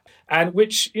 and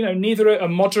which, neither a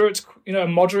moderate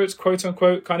quote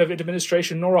unquote kind of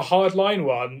administration nor a hardline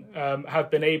one have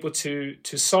been able to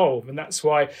solve. And that's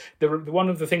why one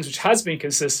of the things which has been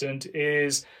consistent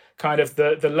is kind of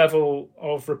the level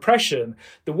of repression.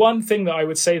 The one thing that I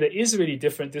would say that is really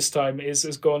different this time is,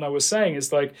 as Golnar was saying,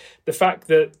 is like the fact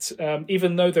that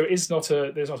even though there's not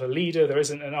a leader, there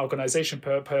isn't an organization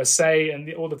per se,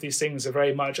 and all of these things are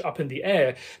very much up in the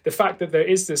air, the fact that there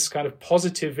is this kind of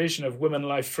positive vision of women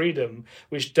life freedom,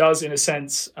 which does in a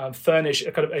sense furnish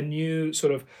a kind of a new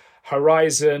sort of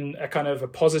horizon, a kind of a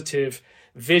positive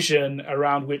vision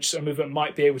around which a movement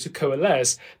might be able to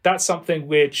coalesce, that's something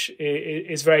which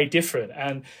is very different,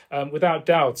 and without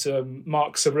doubt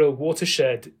marks a real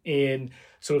watershed in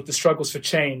sort of the struggles for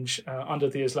change under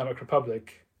the Islamic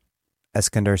Republic.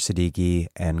 Eskander Siddiqui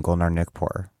and Golnar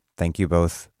Nikpour, thank you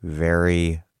both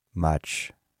very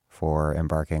much for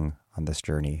embarking on this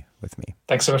journey with me.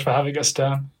 Thanks so much for having us,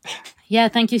 Dan. Yeah,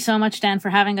 thank you so much, Dan, for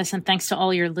having us, and thanks to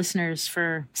all your listeners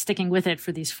for sticking with it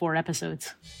for these 4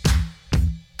 episodes.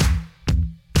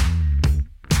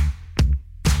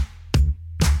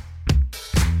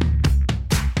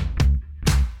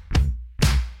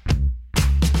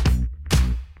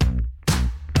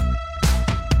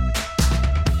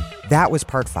 That was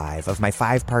part 5 of my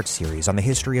 5-part series on the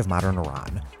history of modern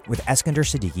Iran with Eskander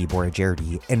Siddiqui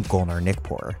Boroujerdi and Golnar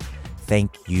Nikpour.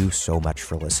 Thank you so much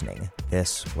for listening.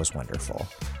 This was wonderful.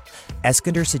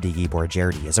 Eskander Siddiqui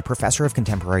Boroujerdi is a professor of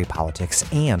contemporary politics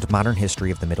and modern history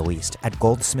of the Middle East at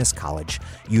Goldsmiths College,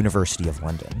 University of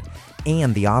London,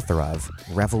 and the author of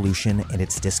Revolution and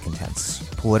Its Discontents,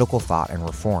 Political Thought and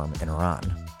Reform in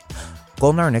Iran.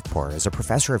 Golnar Nikpour is a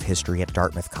professor of history at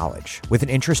Dartmouth College with an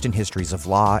interest in histories of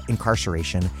law,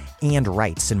 incarceration, and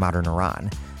rights in modern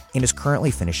Iran, and is currently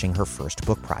finishing her first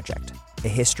book project, A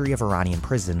History of Iranian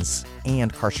Prisons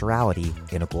and Carcerality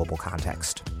in a Global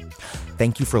Context.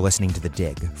 Thank you for listening to The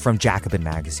Dig from Jacobin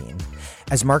Magazine.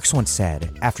 As Marx once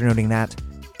said, after noting that,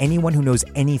 anyone who knows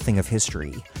anything of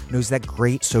history knows that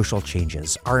great social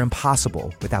changes are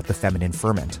impossible without the feminine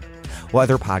ferment. While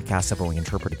other podcasts have only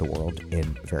interpreted the world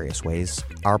in various ways,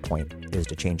 our point is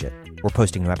to change it. We're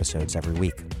posting new episodes every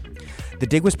week. The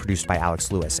Dig was produced by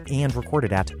Alex Lewis and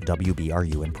recorded at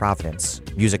WBRU in Providence.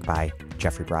 Music by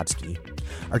Jeffrey Brodsky.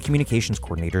 Our communications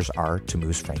coordinators are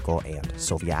Tamuz Frankel and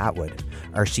Sylvia Atwood.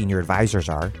 Our senior advisors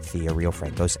are Thea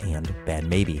Riofrancos and Ben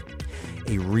Mabey.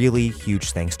 A really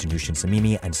huge thanks to Nushin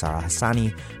Samimi and Sarah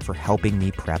Hassani for helping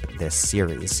me prep this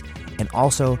series. And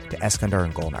also to Eskander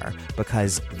and Golnar,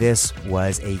 because this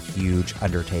was a huge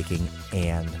undertaking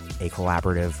and a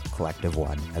collaborative, collective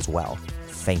one as well.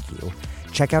 Thank you.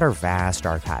 Check out our vast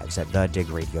archives at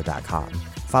thedigradio.com.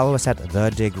 Follow us at The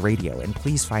Dig Radio, and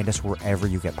please find us wherever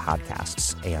you get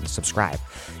podcasts and subscribe.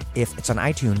 If it's on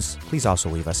iTunes, please also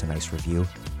leave us a nice review.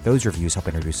 Those reviews help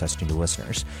introduce us to new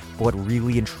listeners. But what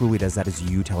really and truly does that is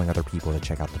you telling other people to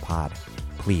check out the pod.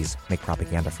 Please make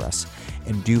propaganda for us.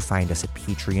 And do find us at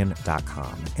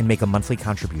patreon.com and make a monthly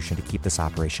contribution to keep this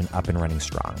operation up and running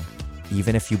strong.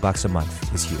 Even a few bucks a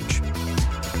month is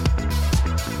huge.